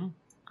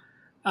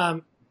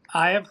 I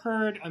have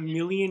heard a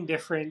million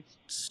different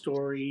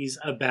stories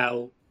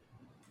about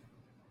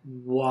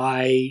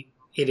why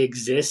it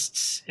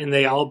exists, and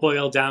they all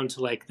boil down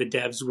to like the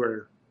devs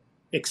were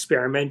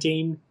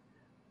experimenting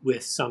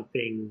with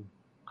something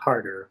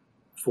harder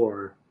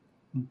for.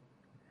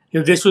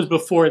 This was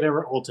before there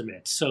were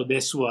ultimates, so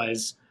this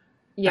was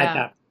at Yeah.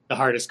 that the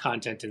hardest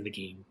content in the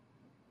game.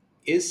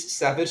 Is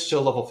Savage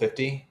still level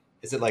 50?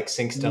 Is it like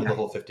syncs down to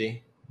level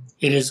 50?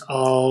 It is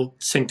all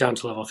synced down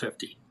to level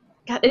 50.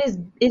 God, it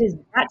is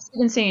that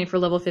insane for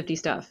level 50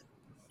 stuff.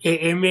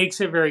 It makes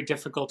it very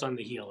difficult on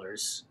the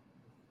healers.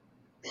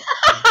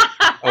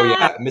 Oh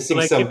yeah, missing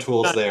Like, some it's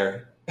tools not-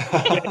 there.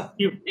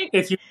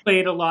 If you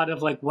played a lot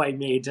of like white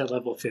mage at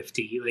level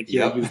 50, like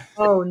Yep.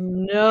 Oh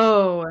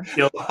no.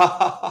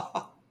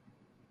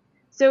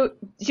 So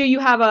you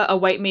have a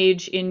white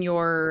mage in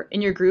your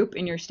group,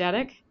 in your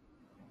static?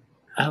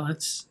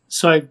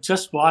 So I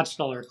just watched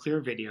all our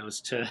clear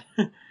videos to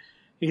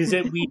because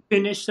we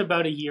finished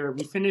about a year.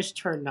 We finished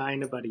turn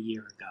 9 about a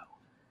year ago,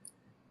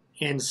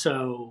 and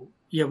so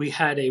yeah, we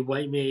had a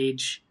white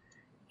mage,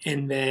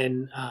 and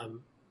then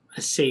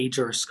a sage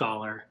or a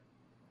scholar.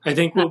 I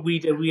think what we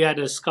did, we had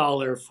a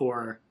scholar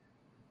for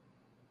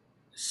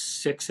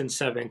 6 and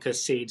 7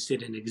 because sage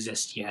didn't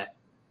exist yet,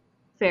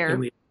 Fair. and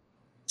we had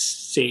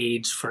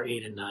sage for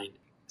 8 and 9.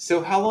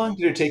 So how long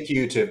did it take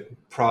you to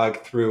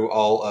prog through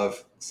all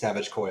of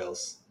Savage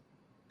Coils?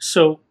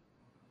 So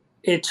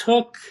it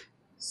took.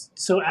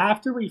 So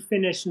after we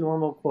finished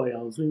normal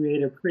coils, we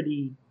made a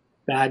pretty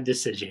bad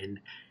decision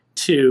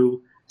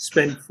to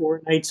spend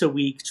 4 nights a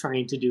week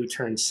trying to do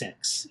turn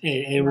 6,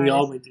 and we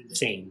all went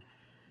insane.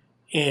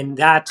 And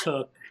that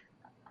took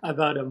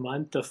about a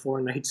month of 4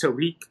 nights a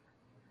week,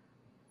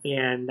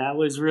 and that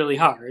was really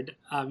hard.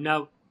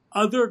 Now,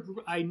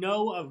 I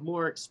know of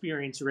more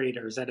experienced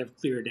raiders that have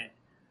cleared it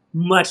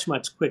much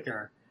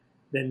quicker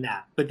than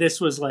that, but this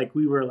was like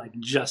we were like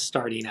just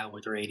starting out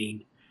with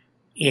raiding,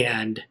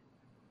 and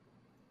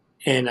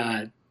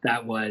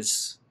that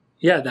was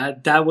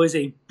that was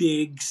a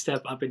big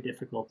step up in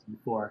difficulty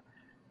for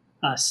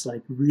us,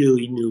 like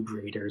really noob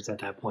raiders at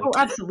that point. Oh,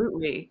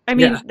 absolutely. I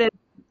mean, Yeah.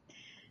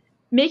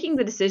 making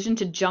the decision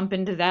to jump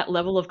into that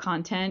level of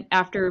content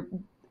after,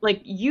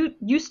 like,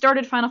 you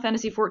started Final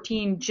Fantasy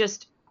XIV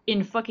just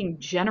in fucking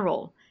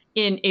general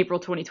in April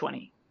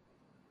 2020.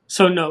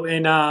 So no,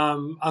 in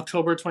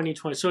October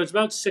 2020. So it's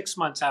about 6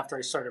 months after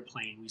I started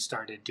playing, we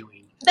started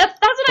doing. That's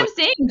what I'm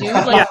saying, dude.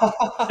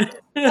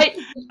 Like,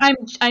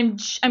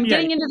 I'm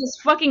getting into this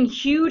fucking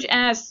huge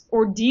ass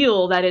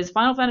ordeal that is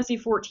Final Fantasy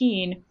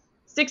XIV.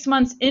 6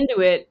 months into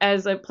it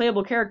as a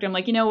playable character, I'm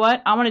like, you know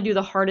what? I want to do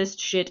the hardest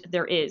shit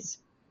there is.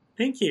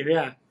 Thank you.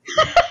 Yeah.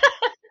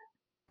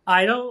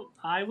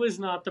 I was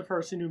not the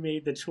person who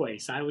made the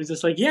choice. I was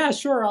just like, yeah,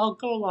 sure, I'll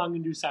go along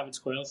and do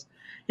Savage Coils.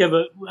 Yeah,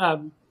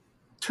 but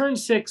turn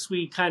 6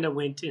 we kind of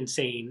went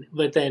insane,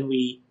 but then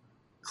we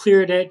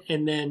cleared it,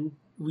 and then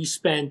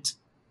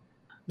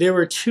there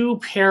were 2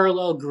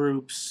 parallel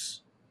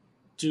groups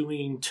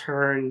doing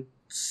turn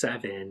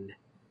 7,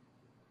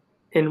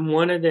 and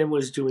one of them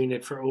was doing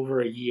it for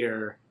over a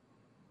year,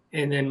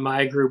 and then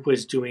my group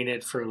was doing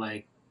it for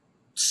like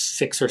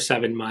 6 or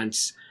 7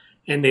 months,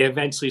 and they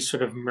eventually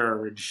sort of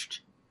merged.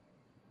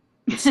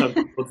 Some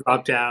people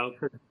dropped out.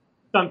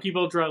 Some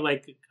people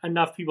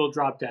enough people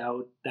dropped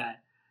out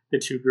that the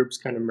 2 groups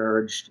kind of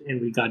merged,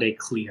 and we got a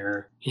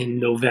clear in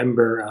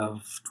November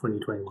of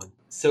 2021.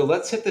 So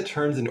let's hit the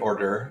turns in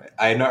order.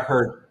 I have not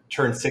heard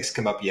turn 6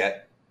 come up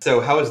yet.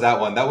 So how is that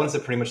one? That one's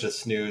pretty much a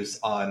snooze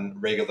on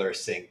regular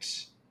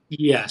synced.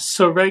 Yes,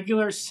 so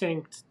regular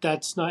synced,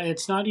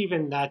 it's not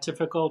even that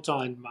difficult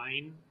on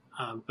mine,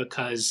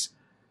 because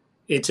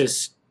it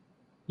just,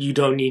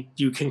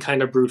 you can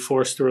kind of brute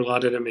force through a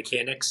lot of the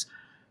mechanics.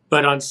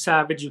 But on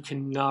Savage, you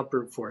cannot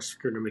brute force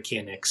through the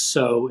mechanics.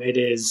 So it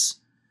is,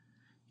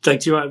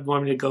 like, do you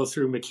want me to go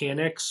through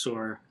mechanics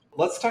or?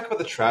 Let's talk about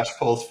the trash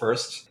pulls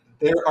first.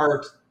 There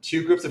are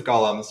 2 groups of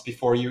golems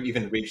before you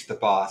even reach the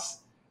boss.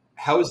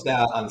 How is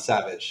that on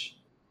Savage?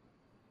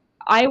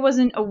 I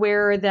wasn't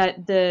aware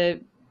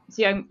that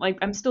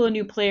I'm still a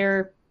new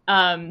player.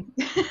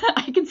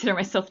 I consider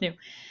myself new.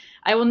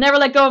 I will never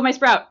let go of my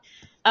sprout.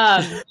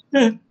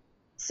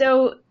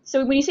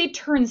 So when you say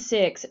turn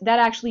 6, that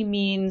actually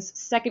means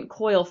second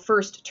coil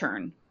first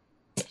turn.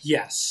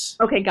 Yes.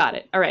 Okay, got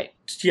it. All right.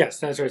 Yes,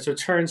 that's right. So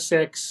turn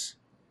 6,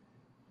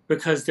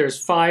 because there's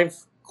 5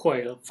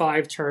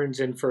 turns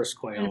in first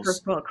coils. In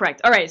first coil,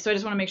 correct. All right. So I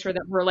just want to make sure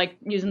that we're like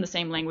using the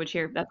same language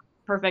here. That's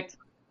perfect.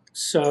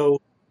 So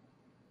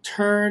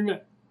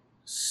turn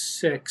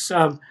 6,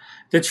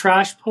 the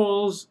trash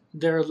pulls,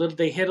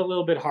 they hit a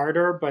little bit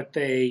harder, but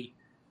I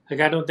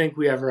don't think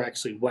we ever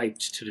actually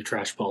wiped to the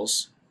trash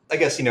pulls. I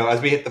guess,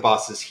 as we hit the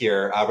bosses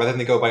here, rather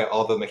than go by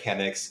all the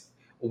mechanics,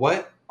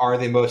 what are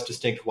the most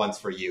distinct ones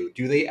for you?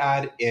 Do they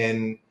add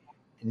in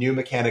new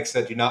mechanics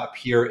that do not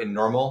appear in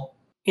normal?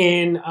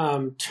 In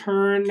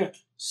turn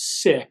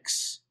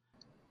 6,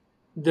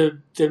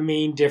 the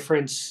main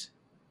difference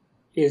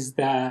is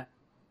that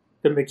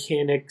the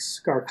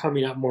mechanics are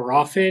coming up more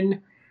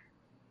often.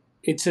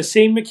 It's the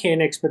same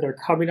mechanics, but they're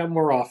coming up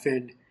more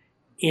often,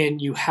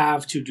 and you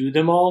have to do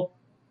them all.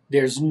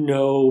 There's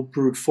no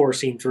brute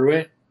forcing through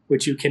it,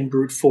 which you can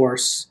brute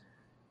force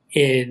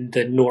in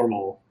the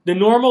normal. The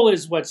normal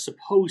is what's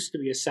supposed to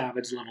be a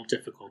Savage level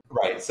difficulty.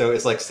 Right, so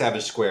it's like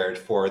Savage squared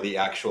for the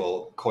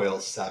actual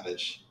Coils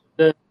Savage.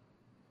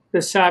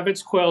 The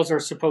Savage coils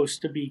are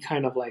supposed to be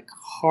kind of like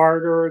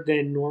harder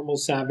than normal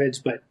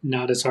Savage, but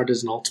not as hard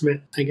as an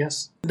Ultimate, I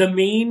guess. The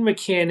main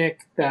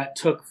mechanic that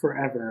took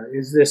forever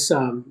is this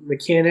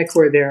mechanic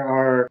where there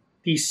are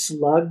these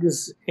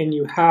slugs, and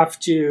you have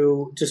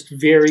to just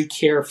very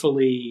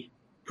carefully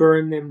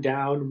burn them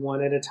down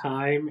one at a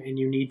time, and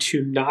you need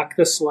to knock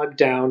the slug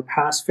down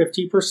past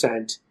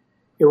 50%.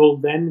 It will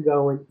then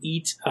go and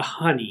eat a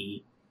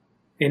honey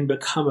and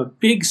become a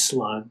big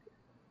slug,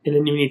 and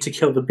then you need to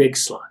kill the big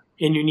slug.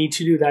 And you need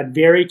to do that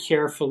very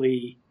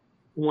carefully,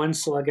 1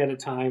 slug at a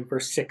time for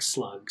 6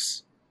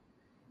 slugs.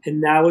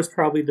 And that was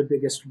probably the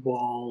biggest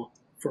wall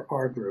for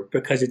our group,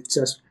 because it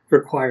just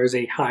requires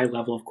a high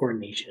level of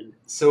coordination.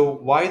 So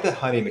why the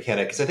honey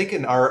mechanic? Because I think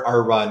in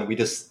our run, we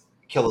just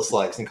kill the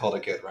slugs and called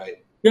it good,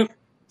 right? Yep.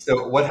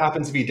 So what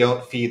happens if you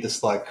don't feed the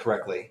slug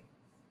correctly?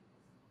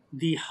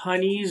 The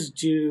honeys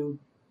do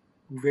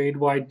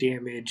grade-wide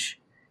damage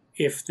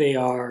if they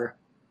are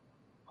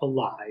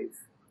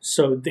alive.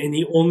 So then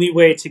the only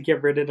way to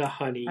get rid of the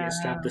honey is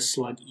to have the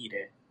slug eat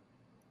it.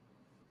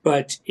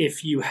 But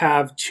if you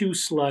have 2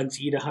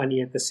 slugs eat a honey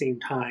at the same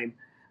time,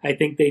 I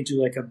think they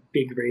do like a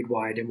big raid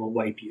wide and will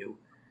wipe you.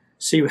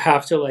 So you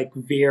have to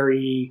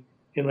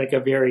in a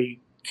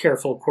very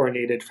careful,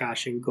 coordinated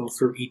fashion, go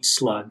through each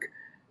slug,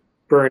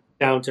 burn it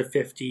down to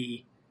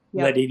 50,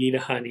 let it eat a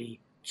honey,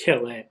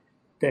 kill it,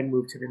 then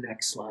move to the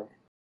next slug.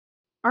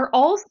 Are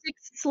all 6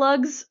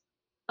 slugs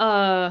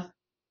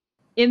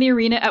in the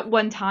arena at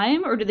one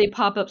time, or do they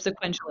pop up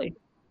sequentially?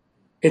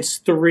 It's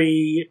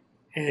 3,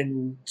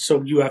 and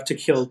so you have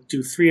to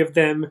do 3 of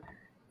them,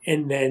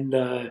 and then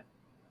the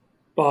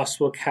boss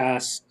will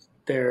cast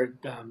their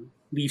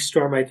Leaf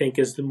Storm, I think,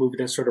 is the move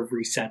that sort of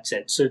resets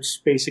it. So it's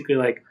basically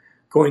like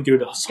going through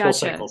the whole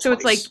cycle So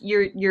twice. It's like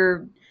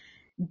you're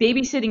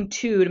babysitting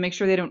 2 to make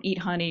sure they don't eat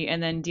honey,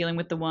 and then dealing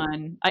with the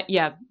 1.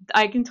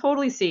 I can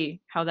totally see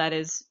how that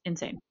is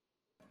insane.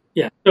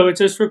 Yeah, so it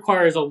just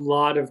requires a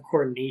lot of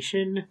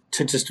coordination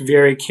to just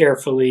very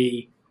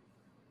carefully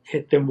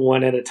hit them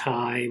one at a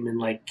time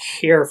and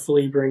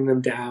carefully bring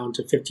them down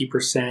to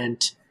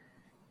 50%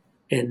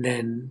 and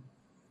then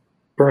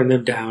burn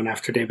them down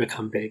after they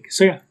become big.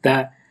 So yeah,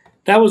 that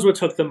was what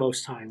took the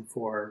most time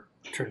for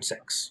turn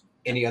 6.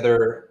 Any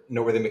other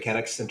noteworthy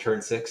mechanics in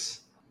turn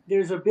 6?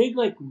 There's a big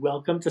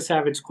welcome to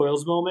Savage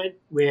Coils moment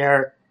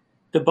where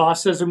the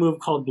boss does a move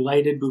called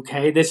Blighted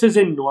Bouquet. This is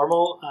in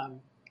normal.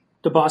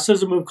 The boss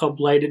does a move called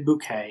Blighted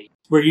Bouquet,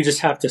 where you just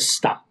have to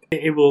stop.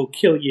 It will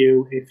kill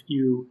you if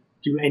you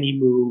do any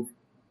move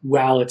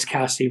while it's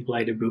casting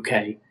Blighted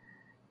Bouquet.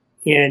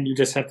 And you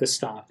just have to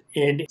stop.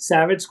 And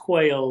Savage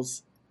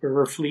Coils, or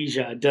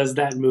Rafflesia, does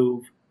that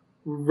move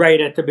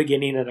right at the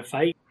beginning of the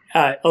fight.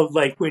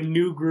 When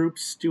new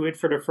groups do it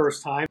for the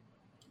first time,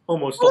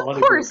 almost all of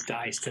the group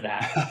dies to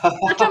that.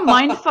 Such a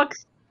mindfuck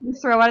you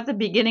throw out at the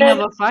beginning of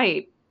a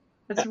fight.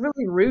 That's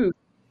really rude.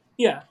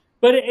 Yeah,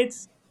 but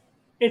it's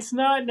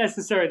not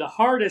necessarily the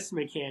hardest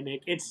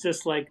mechanic. It's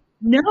just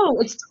no,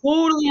 it's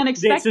totally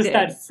unexpected. It's just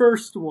that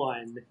first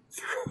one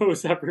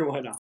throws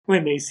everyone off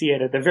when they see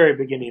it at the very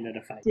beginning of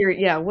the fight.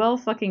 Yeah, well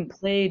fucking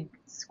played,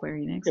 Square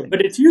Enix. Yeah,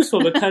 but it's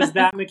useful because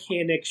that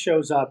mechanic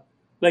shows up,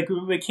 a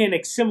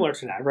mechanic similar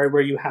to that, right,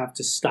 where you have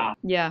to stop.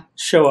 Yeah.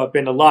 Show up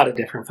in a lot of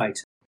different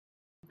fights.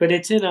 But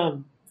it's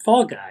in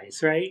Fall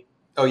Guys, right?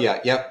 Oh yeah,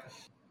 yep.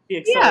 The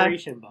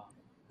acceleration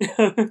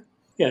bomb.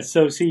 Yeah,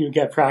 so you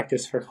get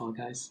practice for Fall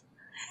Guys.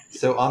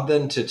 So on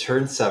then to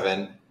turn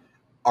 7.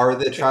 Are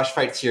the trash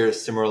fights here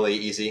similarly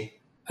easy?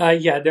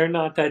 Yeah, they're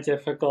not that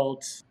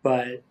difficult,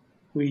 but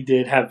we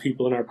did have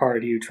people in our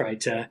party who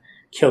tried to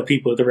kill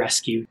people with the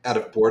rescue. Out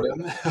of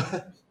boredom?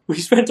 We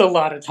spent a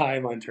lot of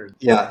time on turn.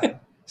 Yeah.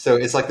 So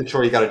it's like the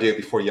chore you got to do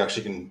before you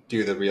actually can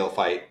do the real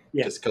fight.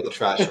 Yeah. Just kill the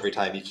trash every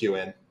time you queue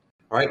in.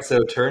 All right,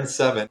 so turn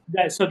 7.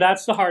 So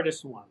that's the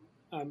hardest one.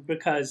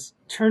 Because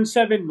turn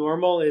 7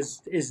 normal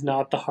is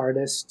not the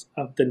hardest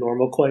of the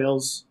normal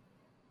coils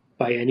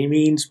by any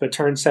means, but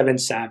turn 7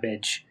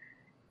 savage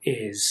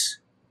is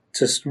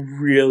just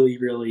really,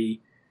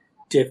 really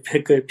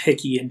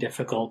picky and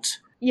difficult.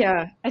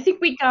 Yeah, I think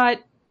we got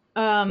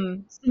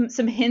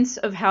some hints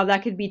of how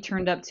that could be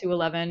turned up to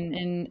 11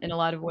 in a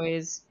lot of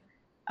ways.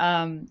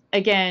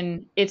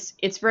 Again,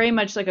 it's very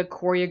much like a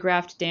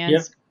choreographed dance,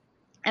 Yep.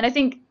 and I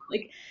think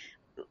like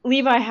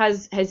Levi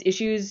has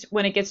issues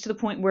when it gets to the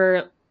point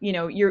where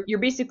you're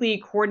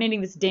basically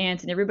coordinating this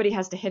dance and everybody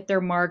has to hit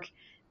their mark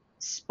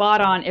spot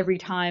on every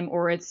time,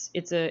 or it's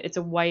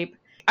a wipe.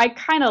 I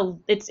kind of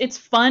it's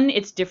fun,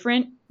 it's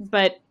different,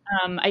 but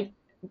I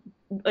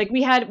like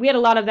we had a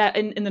lot of that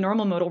in the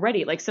normal mode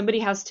already. Like somebody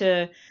has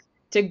to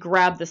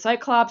grab the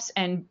Cyclops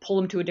and pull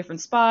them to a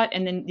different spot,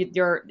 and then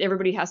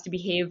everybody has to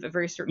behave a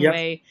very certain Yep.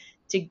 way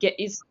to get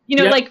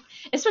Yep. like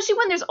especially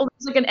when there's always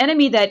like an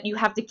enemy that you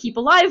have to keep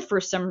alive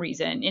for some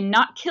reason and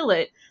not kill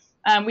it.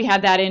 We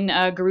had that in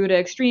Garuda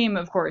Extreme,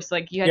 of course.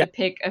 Like you had to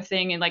pick a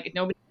thing and like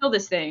nobody kill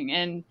this thing,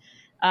 and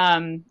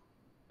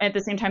at the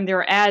same time there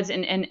are ads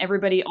and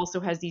everybody also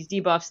has these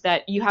debuffs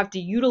that you have to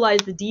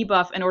utilize the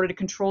debuff in order to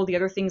control the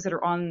other things that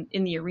are on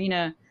in the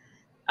arena,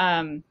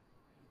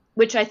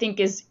 which I think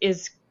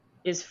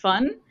is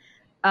fun,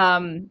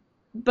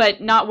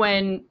 but not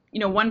when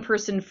one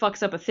person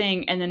fucks up a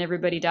thing and then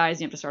everybody dies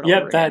and you have to start all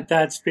over again.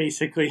 That's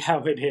basically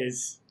how it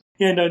is.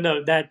 Yeah,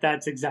 no,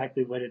 that's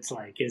exactly what it's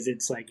like.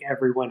 It's like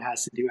everyone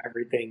has to do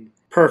everything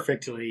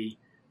perfectly,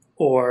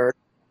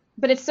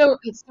 but it's so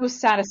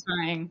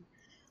satisfying.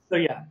 So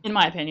yeah, in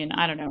my opinion,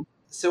 I don't know.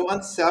 So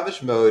on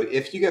Savage mode,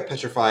 if you get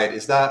petrified,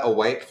 is that a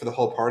wipe for the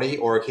whole party,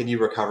 or can you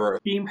recover?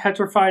 Being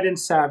petrified in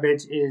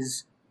Savage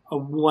is a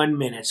 1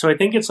 minute. So I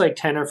think it's like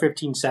 10 or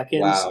 15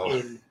 seconds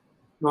in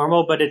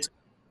normal, but it's...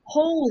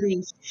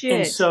 Holy shit.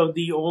 And so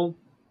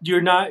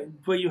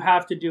what you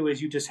have to do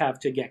is you just have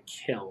to get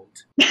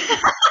killed.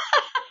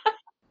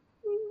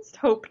 Just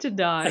hope to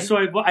die. So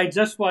I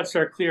just watched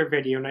our clear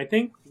video, and I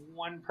think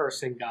one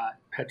person got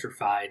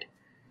petrified.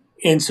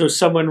 And so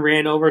someone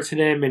ran over to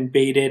them and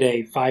baited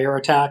a fire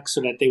attack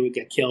so that they would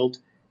get killed,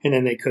 and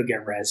then they could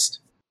get rezzed.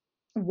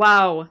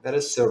 Wow. That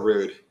is so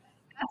rude.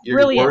 That's You're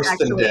brilliant, worse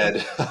actually. than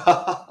dead.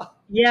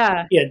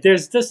 Yeah. Yeah,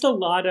 there's just a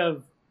lot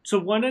of... So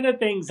one of the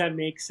things that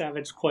makes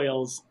Savage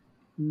Coils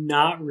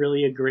not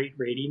really a great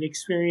raiding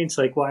experience,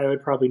 like why I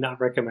would probably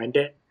not recommend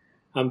it,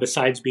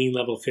 besides being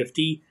level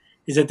 50,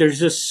 is that there's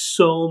just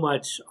so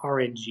much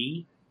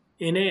RNG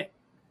in it.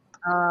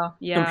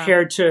 Yeah.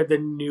 Compared to the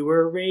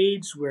newer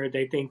raids where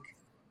they think...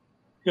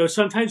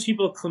 sometimes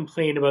people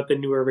complain about the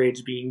newer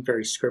raids being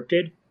very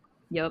scripted.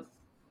 Yep.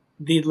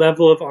 The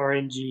level of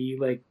RNG,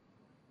 like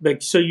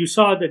so you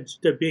saw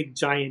the big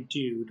giant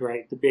dude,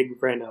 right? The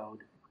big Renaud.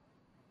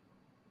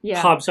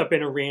 Yeah. Pops up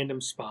in a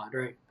random spot,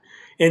 right?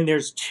 And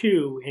there's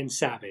 2 in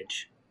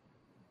Savage.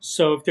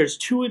 So if there's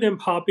 2 of them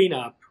popping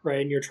up,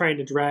 right, and you're trying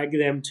to drag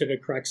them to the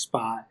correct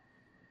spot,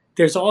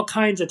 there's all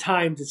kinds of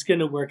times it's going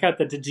to work out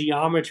that the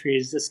geometry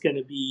is just going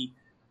to be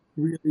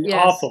really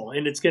awful.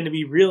 And it's going to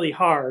be really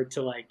hard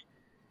to, like,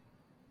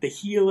 the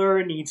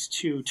healer needs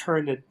to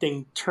turn the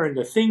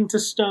thing to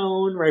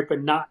stone, right,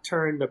 but not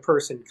turn the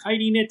person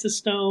kiting it to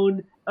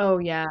stone. Oh,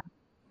 yeah.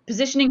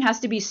 Positioning has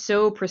to be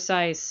so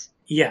precise.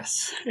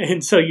 Yes.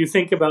 And so you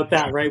think about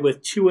that, right,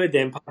 with 2 of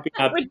them popping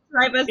up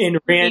in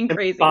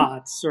random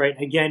spots, right,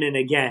 again and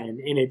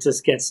again, and it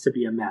just gets to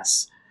be a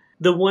mess.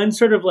 The one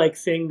sort of like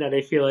thing that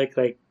I feel like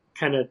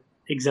kind of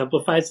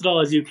exemplifies it all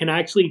is you can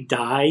actually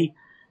die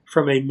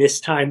from a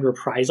mistimed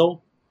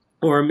reprisal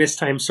or a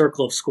mistimed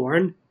circle of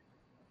scorn.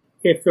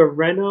 If the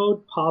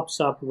Renaud pops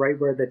up right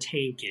where the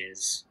tank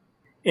is,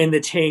 and the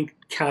tank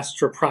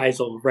casts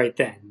reprisal right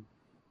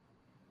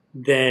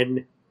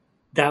then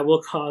that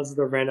will cause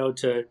the Renaud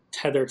to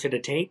tether to the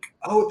tank.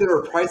 Oh, the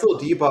reprisal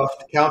debuff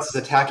counts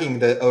as attacking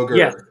the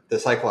ogre, the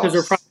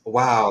Cyclops.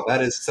 Wow,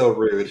 that is so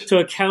rude. So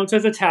it counts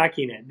as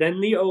attacking it.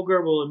 Then the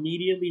ogre will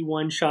immediately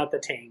one-shot the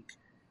tank,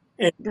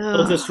 and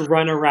they'll just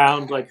run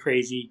around like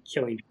crazy,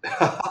 killing people.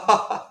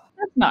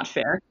 That's not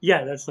fair.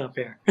 Yeah, that's not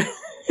fair.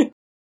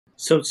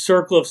 So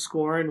Circle of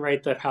Scorn,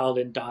 right, the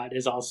Paladin dot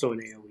is also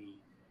an AoE.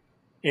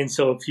 And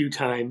so a few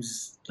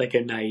times, like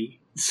a night,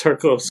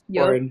 Circle of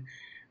Scorn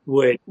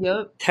would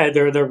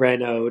tether the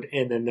Renaud,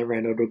 and then the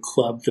Renaud would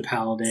club the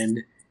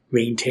Paladin,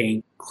 main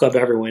tank, club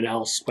everyone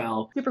else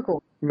while super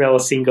cool.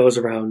 Melusine goes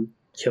around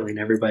killing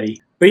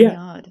everybody. But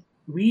yeah,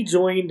 we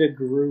joined a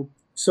group.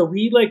 So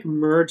we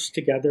merged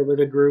together with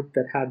a group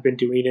that had been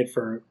doing it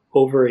for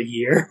over a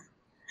year.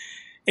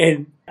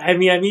 And I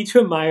mean, I need to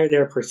admire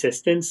their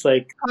persistence.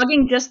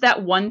 Hogging just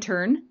that one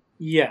turn?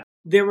 Yeah.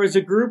 There was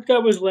a group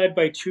that was led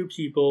by two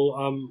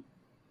people.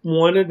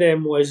 One of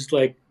them was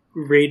like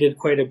rated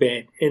quite a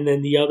bit, and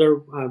then the other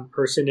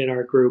person in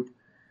our group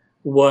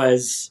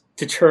was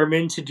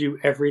determined to do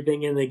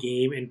everything in the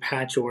game in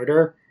patch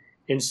order,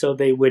 and so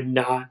they would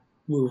not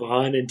move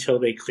on until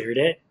they cleared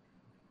it,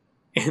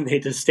 and they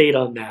just stayed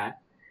on that.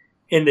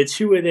 And the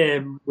two of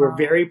them were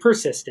very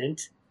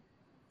persistent,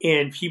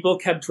 and people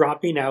kept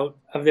dropping out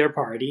of their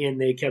party,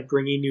 and they kept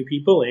bringing new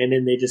people in,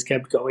 and they just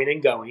kept going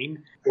and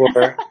going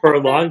for a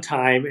long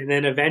time. And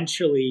then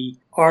eventually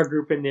our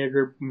group and their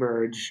group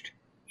merged.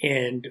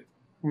 And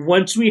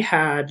once we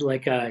had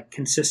like a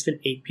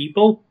consistent 8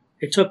 people,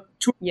 it took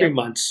 2 or 3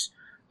 months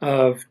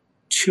of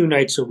 2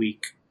 nights a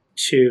week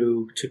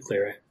to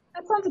clear it.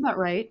 That sounds about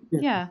right.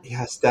 Yeah.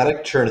 Yeah,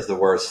 static churn is the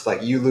worst.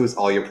 Like, you lose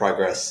all your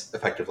progress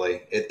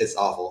effectively. It's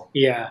awful.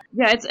 Yeah.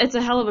 Yeah, it's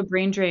a hell of a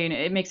brain drain.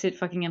 It makes it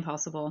fucking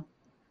impossible.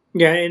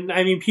 Yeah, and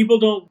I mean, people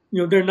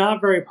don't, they're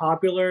not very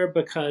popular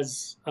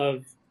because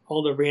of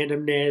all the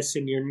randomness,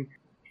 and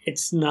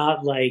it's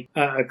not like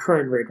a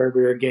current raid where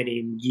we're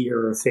getting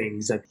gear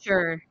things.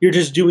 Sure. You're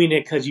just doing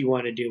it because you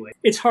want to do it.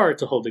 It's hard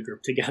to hold a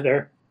group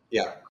together.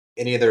 Yeah.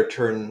 Any other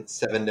turn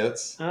 7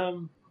 notes?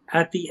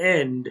 At the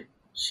end,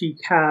 she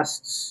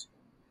casts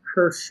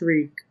her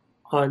shriek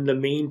on the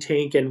main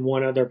tank and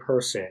one other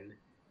person.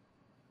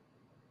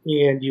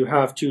 And you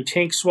have to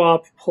tank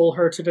swap, pull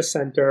her to the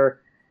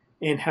center,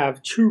 and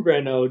have 2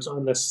 Renodes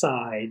on the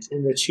sides,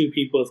 and the 2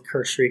 people with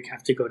Curse Shriek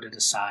have to go to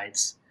the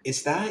sides.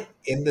 Is that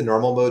in the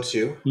normal mode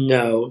too?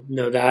 No,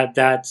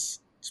 that's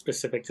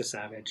specific to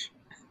Savage.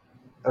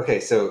 Okay,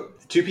 so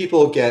 2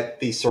 people get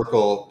the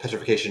Circle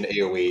Petrification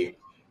AoE.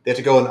 They have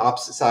to go on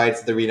opposite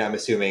sides of the arena, I'm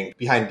assuming,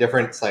 behind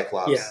different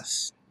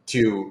Cyclops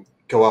to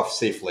go off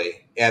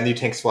safely. And you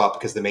tank swap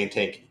because the main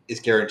tank is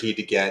guaranteed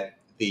to get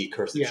the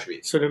Curse of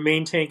Shriek. So the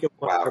main tank and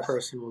one other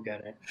person will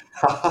get it.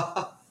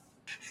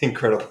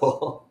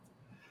 Incredible.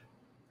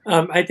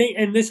 I think,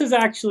 and this is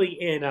actually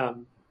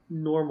in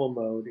normal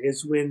mode,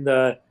 is when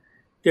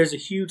there's a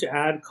huge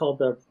ad called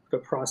the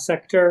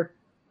Prosector.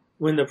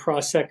 When the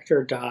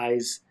Prosector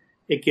dies,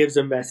 it gives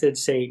a message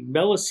saying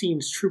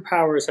Melusine's true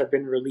powers have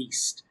been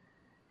released.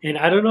 And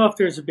I don't know if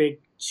there's a big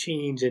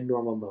change in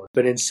normal mode,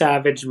 but in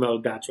Savage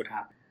mode, that's what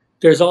happened.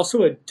 There's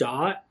also a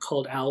dot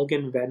called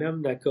Algan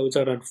Venom that goes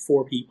out on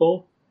 4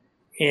 people,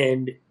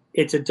 and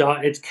it's a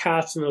dot. It's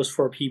cast on those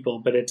 4 people,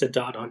 but it's a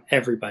dot on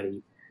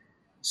everybody.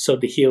 So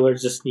the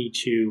healers just need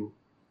to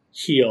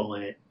heal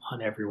it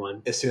on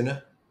everyone.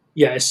 Asuna?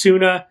 Yeah,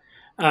 Asuna.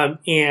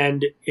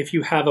 And if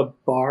you have a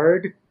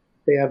Bard,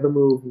 they have the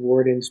move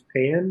Warden's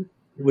Pan,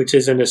 which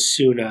is an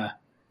Asuna.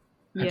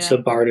 That's the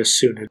Bard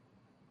Asuna.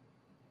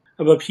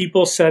 But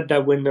people said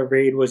that when the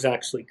raid was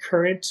actually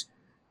current,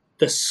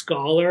 the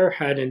Scholar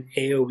had an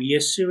AoE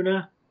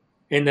Asuna,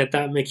 and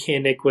that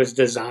mechanic was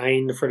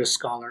designed for the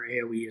Scholar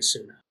AoE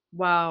Asuna.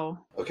 Wow.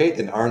 Okay,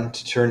 then on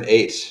to turn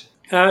 8.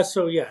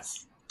 So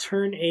yes,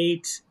 turn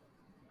 8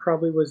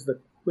 probably was the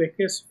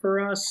quickest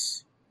for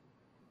us.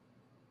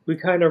 We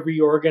kind of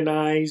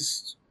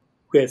reorganized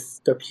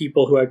with the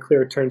people who had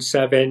cleared turn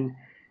 7,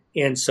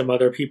 and some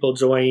other people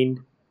joined.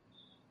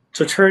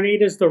 So turn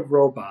 8 is the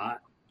robot.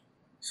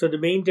 So the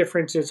main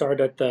differences are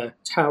that the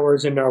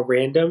towers are now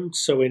random.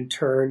 So in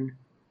turn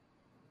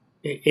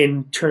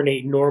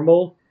 8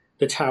 normal,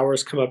 the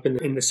towers come up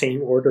in the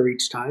same order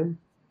each time.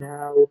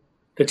 Now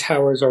the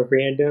towers are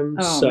random.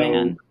 Oh, so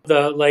man.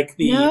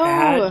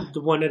 Ad,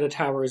 one of the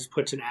towers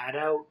puts an ad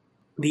out.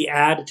 The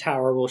ad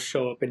tower will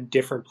show up in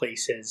different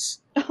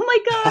places. Oh my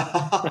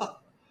god.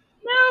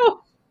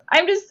 No.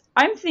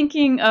 I'm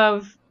thinking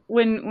of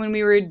when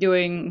we were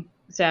doing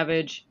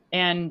Savage,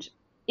 and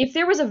if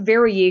there was a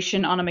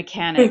variation on a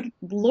mechanic,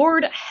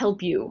 Lord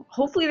help you.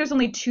 Hopefully there's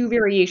only 2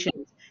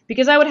 variations,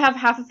 because I would have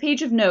half a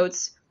page of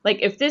notes, like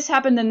if this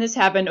happened, then this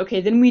happened,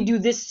 okay, then we do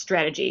this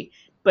strategy.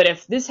 But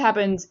if this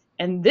happens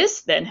and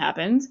this then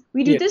happens,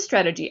 we do this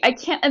strategy. I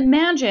can't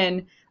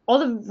imagine all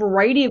the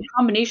variety of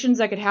combinations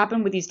that could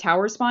happen with these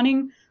towers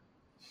spawning.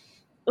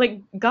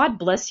 Like, God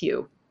bless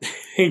you.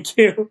 Thank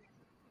you.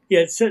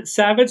 Yeah,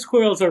 Savage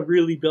Coils are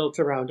really built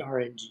around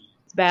RNG.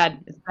 It's bad.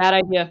 It's a bad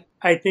idea.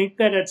 I think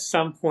that at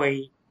some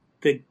point,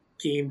 the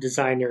game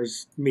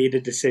designers made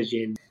a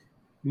decision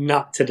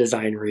not to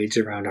design raids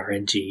around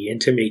RNG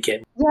and to make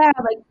it. Yeah,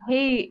 like,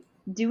 hey,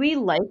 do we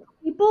like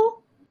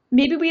people?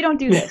 Maybe we don't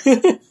do this.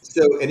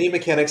 So any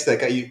mechanics that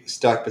got you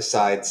stuck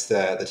besides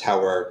the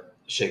tower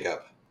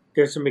shakeup?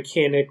 There's a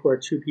mechanic where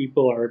 2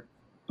 people are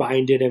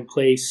binded in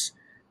place,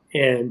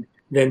 and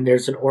then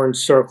there's an orange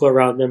circle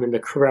around them, and the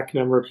correct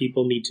number of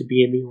people need to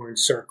be in the orange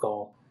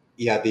circle.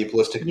 Yeah, the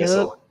ballistic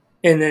missile.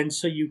 And then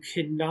so you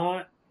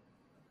cannot...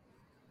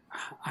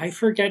 I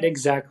forget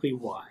exactly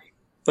why,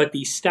 but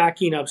the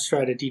stacking up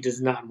strategy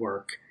does not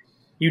work.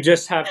 You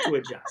just have to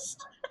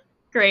adjust.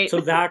 Great.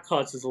 So that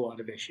causes a lot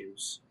of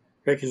issues.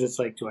 Right? Because it's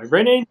like, do I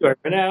run in? Do I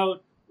run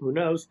out? Who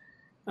knows?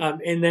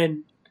 And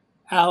then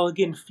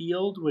Allegan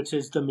Field, which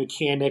is the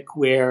mechanic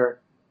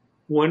where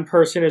one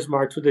person is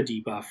marked with a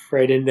debuff,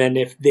 right? And then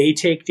if they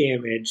take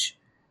damage,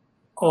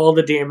 all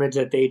the damage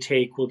that they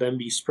take will then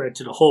be spread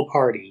to the whole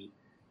party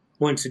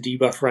once the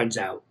debuff runs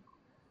out.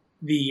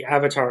 The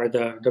avatar,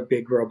 the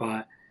big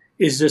robot,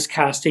 is just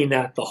casting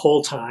that the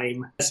whole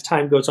time. As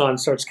time goes on,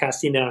 starts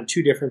casting it on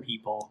 2 different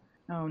people.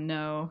 Oh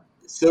no.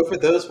 So for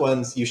those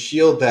ones, you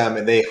shield them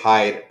and they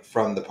hide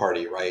from the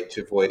party, right,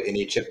 to avoid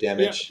any chip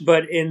damage? Yeah,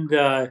 but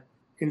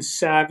in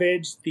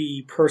Savage,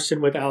 the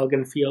person with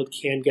Allegan Field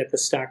can get the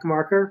stack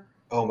marker.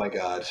 Oh my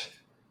god.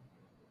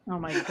 Oh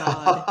my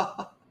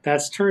god.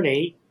 That's turn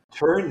 8.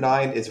 Turn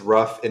 9 is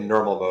rough in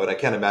normal mode. I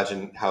can't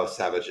imagine how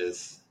Savage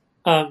is.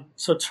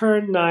 So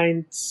turn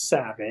 9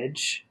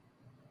 Savage.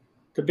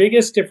 The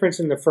biggest difference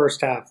in the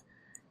first half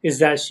is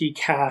that she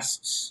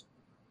casts.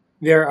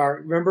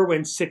 Remember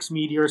when 6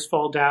 meteors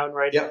fall down,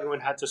 right? Yep.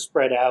 Everyone had to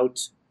spread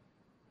out.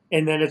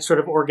 And then it's sort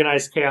of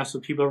organized chaos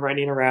with people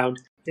running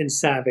around. In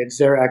Savage,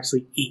 there are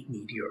actually 8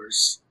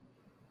 meteors.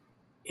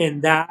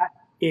 And that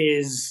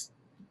is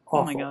awful.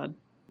 Oh my god.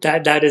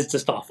 That is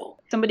just awful.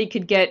 Somebody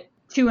could get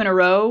 2 in a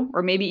row,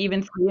 or maybe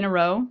even 3 in a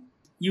row.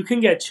 You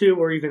can get 2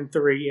 or even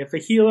 3. If a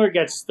healer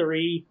gets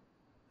 3,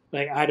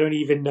 I don't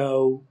even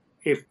know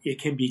if it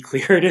can be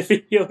cleared if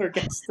a healer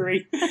gets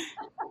 3.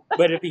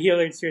 But if a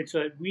healer gets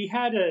 3, we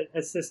had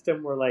a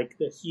system where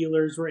the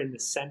healers were in the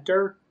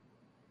center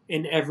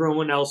and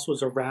everyone else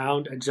was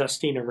around,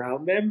 adjusting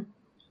around them.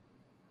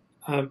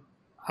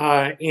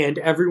 And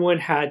everyone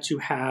had to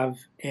have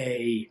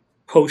a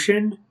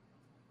potion,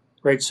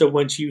 right? So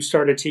once you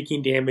started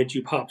taking damage,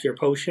 you popped your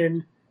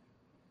potion.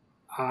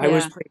 I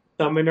was playing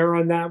Summoner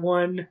on that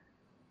one.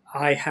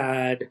 I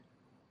had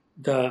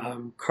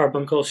the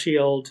Carbuncle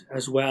Shield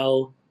as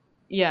well.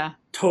 Yeah.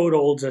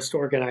 Total just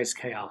organized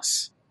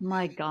chaos.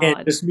 My god.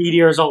 And there's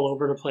meteors all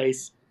over the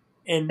place.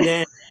 And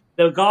then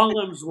the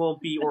golems won't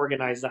be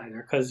organized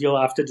either, because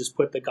you'll have to just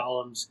put the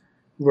golems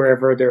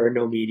wherever there are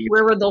no meteors.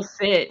 Wherever they'll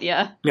fit,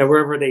 yeah. Yeah,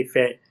 wherever they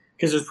fit.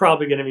 Because there's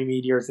probably going to be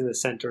meteors in the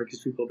center,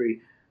 because people will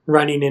be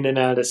running in and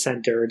out of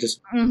center.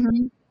 Just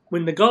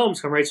when the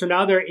golems come, right? So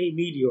now there are 8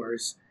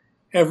 meteors.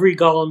 Every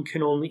golem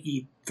can only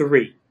eat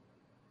 3.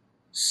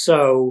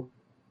 So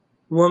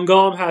one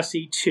golem has to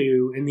eat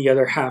 2, and the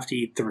other have to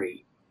eat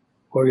 3,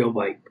 or you'll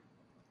wipe.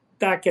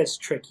 That gets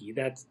tricky.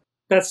 That's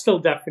still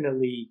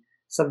definitely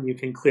something you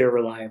can clear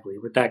reliably,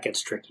 but that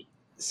gets tricky.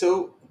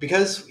 So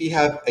because we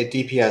have a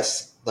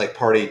DPS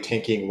party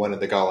tanking one of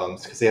the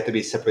golems, because they have to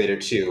be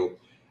separated too,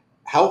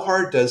 how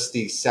hard does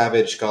the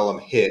Savage golem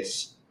hit?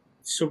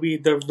 So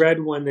the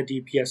red one, the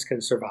DPS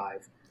can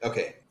survive.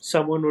 Okay.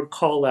 Someone would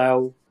call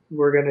out,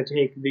 we're going to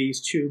take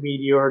these 2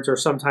 meteors, or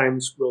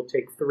sometimes we'll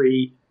take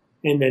 3,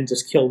 and then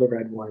just kill the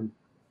red one.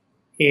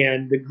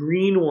 And the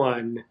green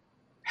one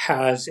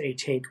has a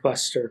tank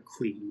buster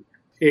cleave.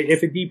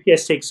 If a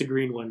DPS takes a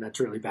green one, that's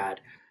really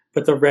bad.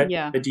 But the red,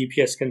 the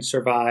DPS can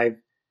survive,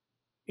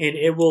 and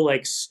it will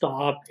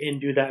stop and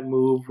do that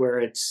move where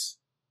it's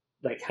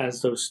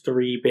has those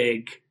 3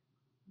 big,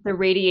 the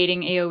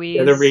radiating AoEs.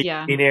 Yeah, the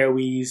radiating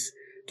AoEs.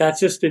 That's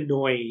just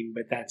annoying,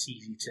 but that's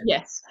easy to.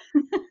 Yes.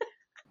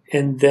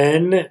 And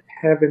then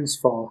Heaven's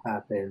Fall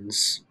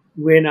happens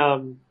when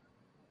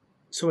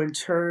so in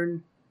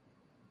turn,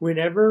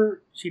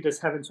 whenever she does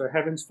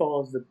Heaven's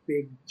Fall is the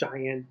big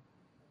giant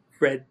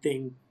red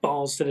thing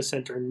falls to the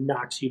center and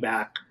knocks you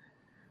back.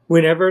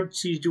 Whenever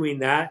she's doing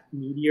that,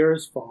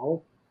 meteors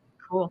fall.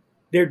 Cool.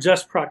 They're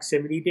just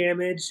proximity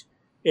damage.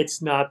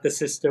 It's not the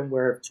system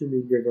where if 2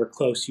 meteors are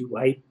close, you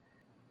wipe.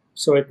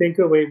 So I think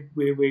the way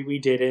we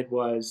did it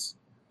was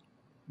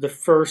the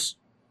first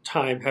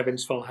time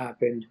Heaven's Fall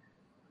happened,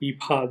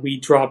 we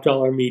dropped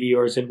all our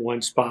meteors in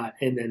one spot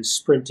and then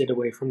sprinted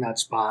away from that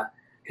spot.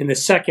 And the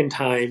second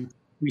time,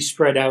 we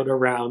spread out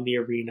around the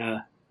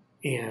arena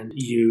and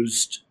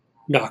used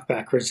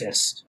knockback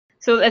resist.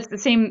 So that's the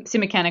same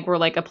mechanic where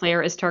a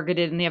player is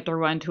targeted and they have to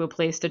run to a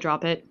place to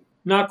drop it?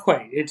 Not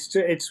quite.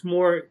 It's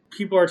more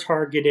people are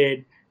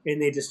targeted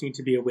and they just need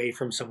to be away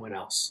from someone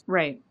else.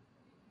 Right.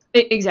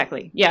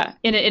 Exactly. Yeah.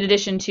 In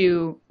addition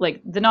to the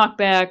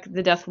knockback,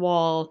 the death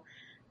wall,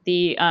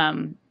 the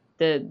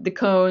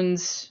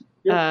cones,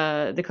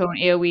 the cone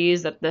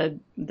AoEs that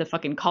the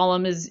fucking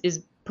column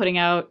is putting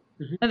out.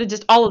 And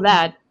just all of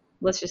that.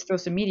 Let's just throw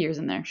some meteors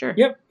in there. Sure.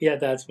 Yep. Yeah,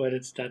 that's what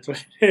it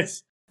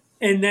is.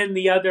 And then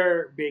the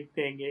other big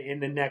thing in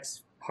the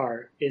next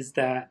part is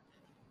that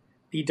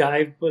the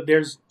dive,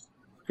 there's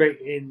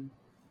in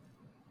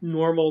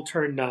normal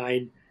turn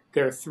 9,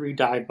 there are 3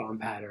 dive bomb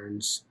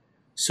patterns.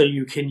 So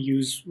you can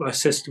use a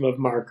system of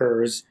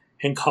markers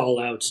and call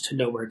outs to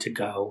know where to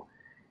go.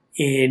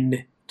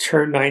 In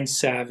turn 9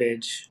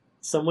 Savage,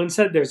 someone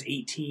said there's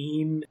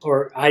 18,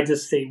 or I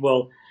just say,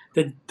 well,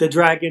 the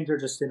dragons are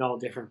just in all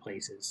different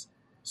places.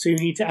 So you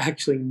need to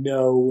actually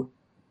know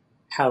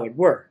how it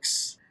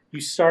works. You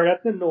start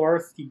at the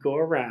north, you go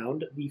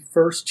around. The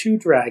first 2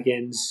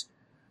 dragons,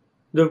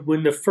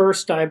 when the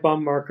first dive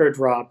bomb marker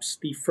drops,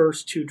 the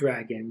first 2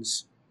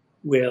 dragons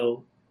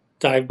will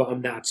dive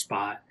bomb that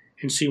spot.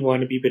 And so you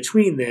want to be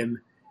between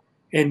them.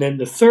 And then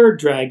the third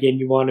dragon,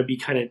 you want to be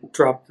kind of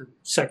drop the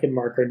second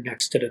marker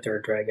next to the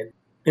third dragon.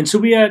 And so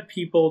we had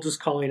people just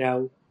calling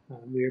out.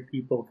 We had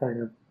people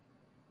kind of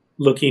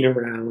looking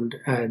around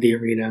the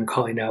arena and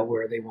calling out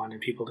where they wanted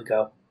people to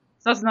go.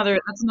 So that's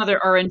another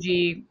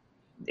RNG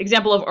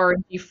example of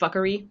RNG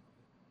fuckery,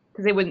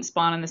 because they wouldn't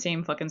spawn in the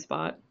same fucking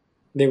spot.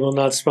 They will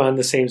not spawn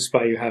the same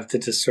spot. You have to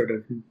just sort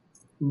of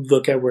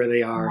look at where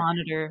they are.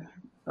 Monitor.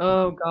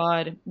 Oh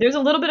god. There's a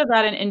little bit of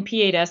that in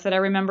P8S that I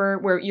remember,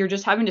 where you're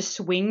just having to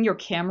swing your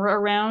camera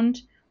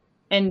around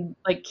and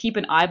like keep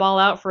an eyeball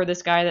out for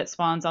this guy that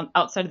spawns on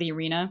outside of the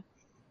arena.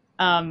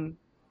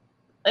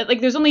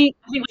 Like there's only,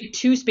 I think, like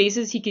two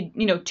spaces he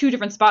could, two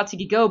different spots he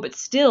could go, but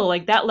still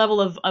like that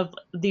level of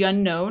the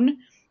unknown,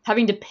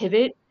 having to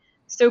pivot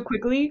so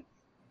quickly,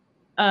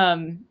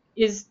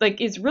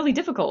 is really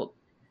difficult.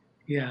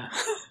 Yeah.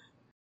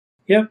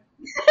 Yep.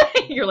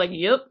 You're like,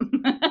 yep.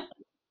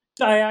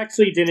 I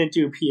actually didn't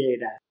do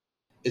P8S.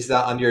 Is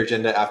that on your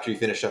agenda after you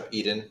finish up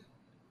Eden?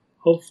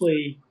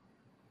 Hopefully,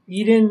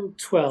 Eden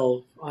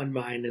 12 on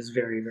mine is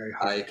very, very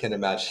hard. I can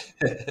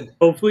imagine.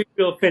 Hopefully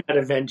we'll fit that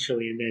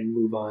eventually and then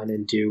move on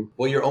and do.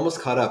 Well, you're almost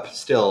caught up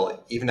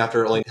still, even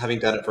after only having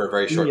done it for a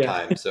very short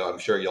time. So I'm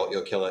sure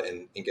you'll kill it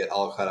and get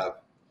all caught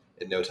up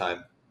in no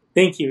time.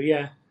 Thank you,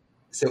 yeah.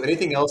 So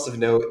anything else of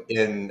note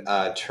in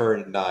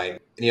turn 9?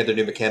 Any other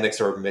new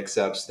mechanics or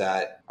mix-ups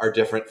that are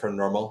different from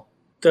normal?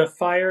 The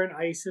fire and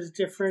ice is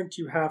different.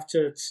 You have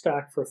to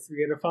stack for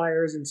 3 of the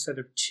fires instead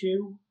of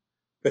 2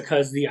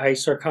 because the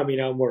ice are coming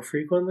out more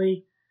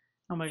frequently.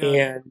 Oh my god.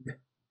 And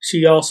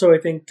she also, I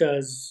think,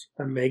 does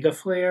a mega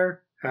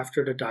flare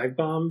after the dive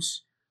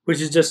bombs,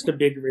 which is just a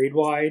big raid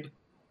wide.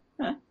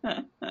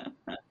 God,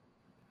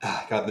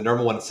 the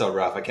normal one is so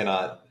rough. I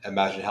cannot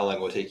imagine how long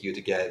it will take you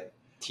to get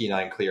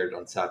T9 cleared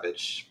on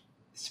Savage.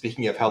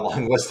 Speaking of, how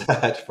long was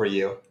that for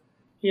you?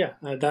 Yeah,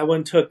 that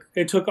one took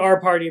our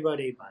party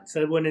about 8 months.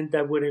 That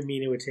wouldn't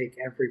mean it would take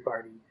every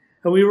party,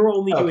 and we were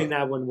only doing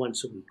that one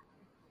once a week.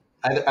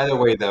 Either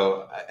way,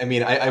 though, I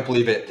mean, I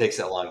believe it takes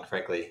that long,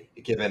 frankly,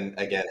 given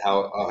again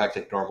how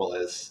hectic normal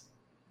is.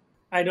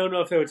 I don't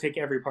know if it would take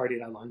every party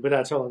that long, but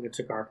that's how long it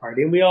took our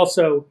party. And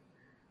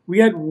we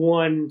had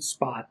one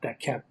spot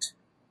that kept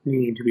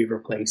needing to be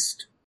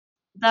replaced.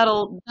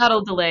 That'll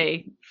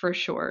delay for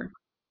sure.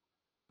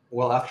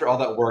 Well, after all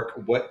that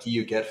work, what do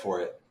you get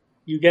for it?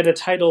 You get a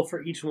title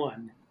for each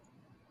one.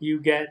 You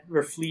get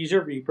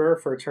Rafflesia Reaper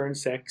for turn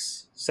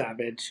 6,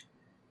 Savage.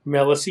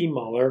 Melisy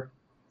Mauler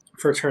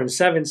for turn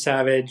 7,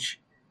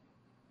 Savage.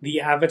 The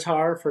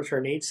Avatar for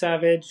turn 8,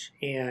 Savage.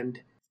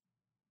 And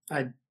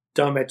a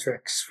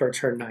Dominatrix for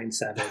turn 9,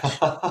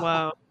 Savage.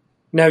 Wow.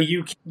 Now,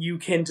 you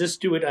can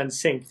just do it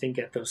unsynced and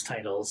get those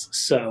titles.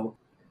 So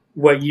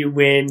what you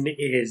win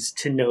is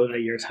to know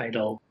that your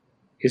title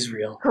is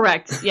real.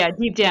 Correct. Yeah,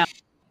 deep down.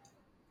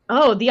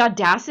 Oh, the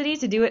audacity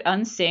to do it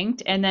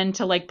unsynced and then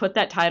to like put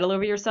that title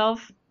over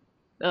yourself.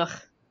 Ugh.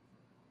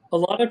 A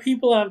lot of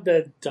people have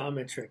the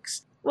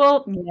Dominatrix.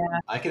 Well, yeah.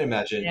 I can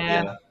imagine.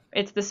 Yeah.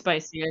 It's the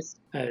spiciest.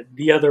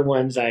 The other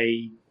ones,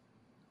 the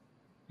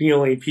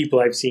only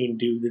people I've seen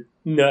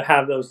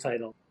have those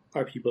titles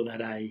are people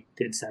that I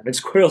did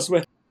Savage Coils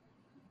with.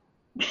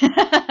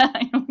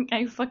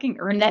 I fucking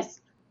earned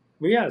this.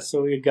 But yeah,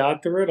 so we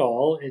got through it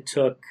all. It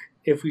took,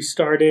 if we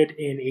started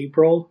in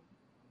April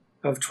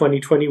of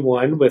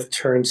 2021 with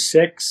turn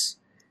 6,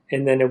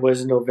 and then it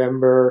was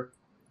November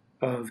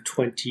of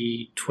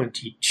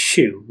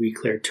 2022 we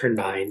cleared turn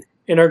 9,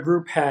 and our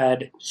group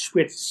had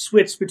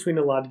switched between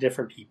a lot of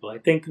different people. I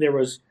think there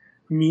was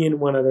me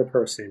and one other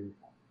person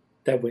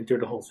that went through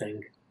the whole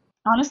thing.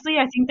 Honestly,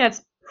 I think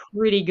that's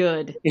pretty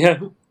good.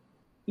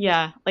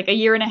 Yeah, like a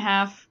year and a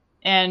half,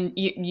 and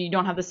you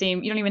don't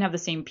even have the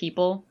same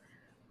people,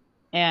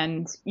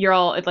 and you're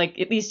all like,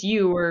 at least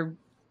you were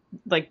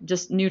like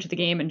just new to the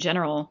game in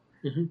general.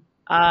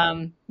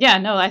 Mm-hmm. Yeah,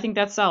 no, I think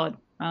that's solid.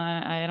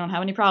 I don't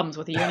have any problems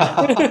with a year and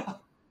a half.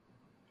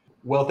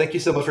 Well, thank you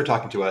so much for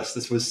talking to us.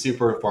 This was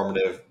super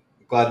informative.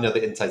 Glad to know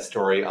the inside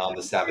story on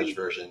the Savage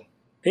version.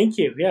 Thank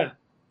you. Yeah.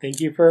 Thank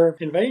you for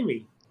inviting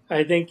me.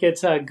 I think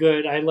it's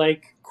good. I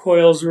like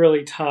Coils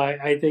really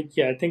I think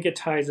it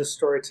ties the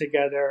story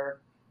together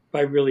by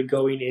really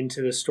going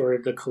into the story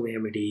of the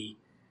calamity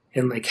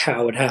and like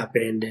how it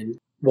happened and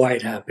why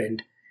it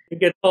happened. I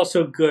think it's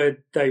also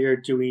good that you're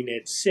doing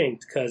it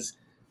synced because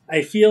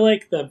I feel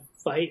like the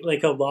fight,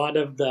 like a lot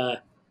of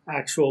the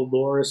actual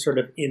lore is sort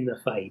of in the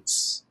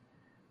fights.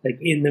 Like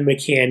in the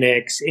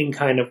mechanics, in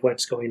kind of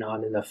what's going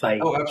on in the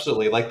fight. Oh,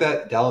 absolutely. Like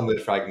that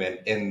Dalamud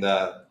fragment in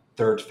the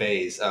third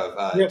phase of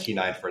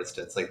T9, for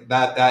instance. Like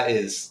that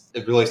is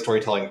really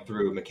storytelling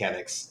through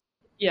mechanics.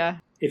 Yeah.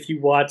 If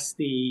you watch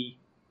the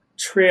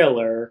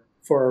trailer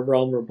for A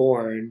Realm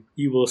Reborn,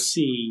 you will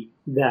see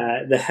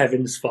that the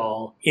heavens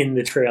fall in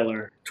the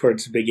trailer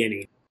towards the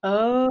beginning.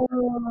 Oh.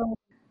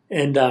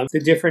 And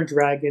the different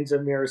dragons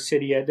of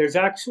Miracidia. There's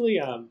actually,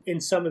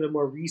 in some of the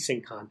more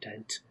recent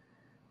content,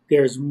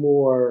 there's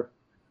more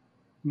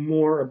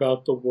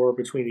about the war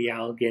between the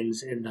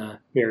Allagans and the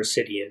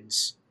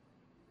Miracidians.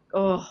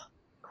 Oh,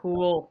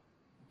 cool.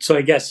 So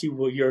I guess you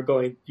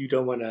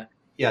don't want to...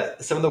 Yeah,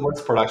 some of the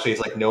worst part actually is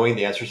like knowing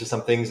the answers to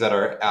some things that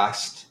are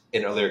asked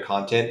in earlier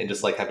content and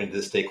just like having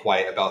to stay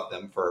quiet about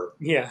them for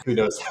who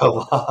knows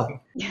how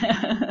long.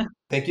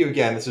 Thank you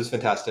again. This was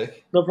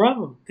fantastic. No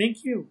problem.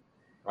 Thank you.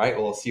 All right.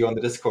 Well, we'll see you on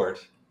the Discord.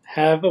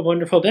 Have a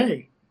wonderful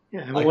day.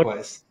 Yeah,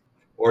 Likewise.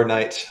 Or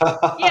night.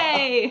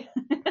 Yay!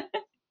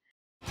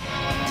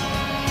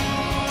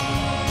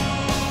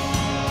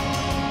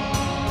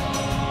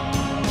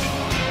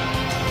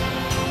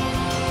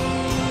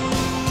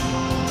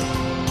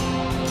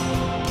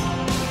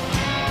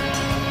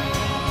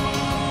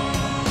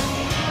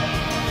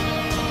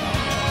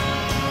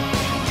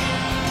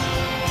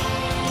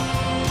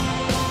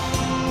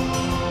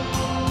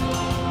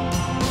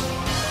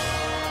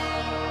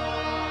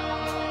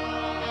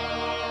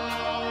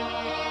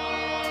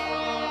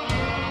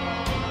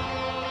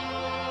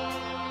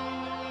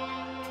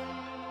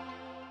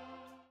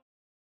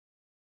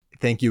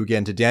 Thank you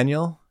again to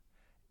Daniel.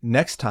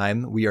 Next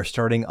time, we are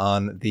starting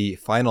on the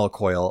final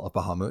coil of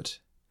Bahamut.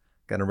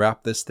 Gonna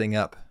wrap this thing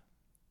up.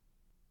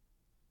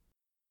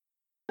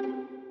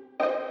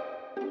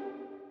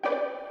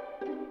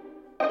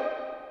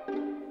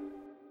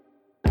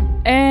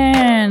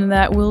 And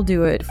that will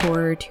do it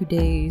for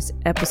today's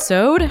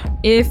episode.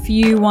 If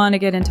you want to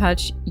get in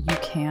touch, you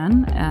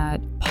can at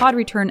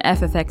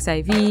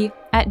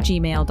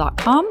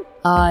podreturnffxiv@gmail.com.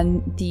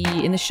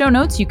 In the show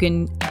notes, you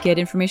can get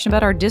information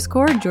about our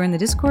Discord, join the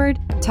Discord,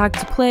 talk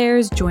to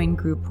players, join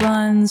group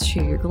runs,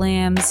 share your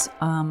glams,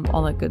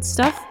 all that good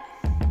stuff.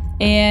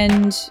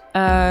 And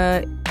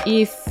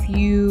if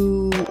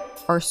you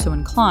are so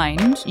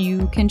inclined,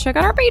 you can check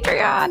out our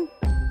Patreon.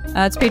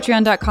 It's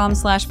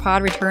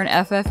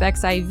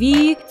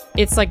patreon.com/podreturnffxiv.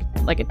 It's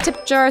like a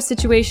tip jar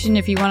situation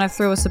if you want to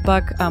throw us a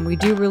buck. We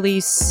do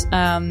release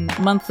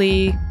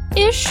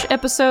monthly-ish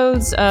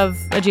episodes of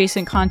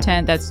adjacent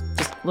content that's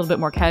just a little bit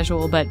more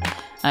casual, but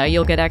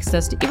you'll get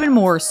access to even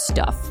more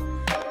stuff.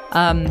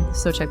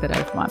 So check that out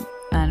if you want.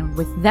 And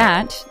with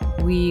that,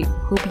 we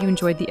hope you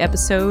enjoyed the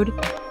episode.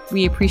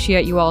 We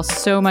appreciate you all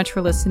so much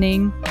for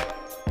listening.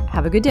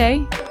 Have a good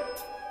day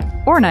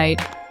or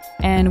night,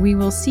 and we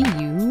will see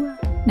you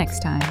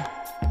next time.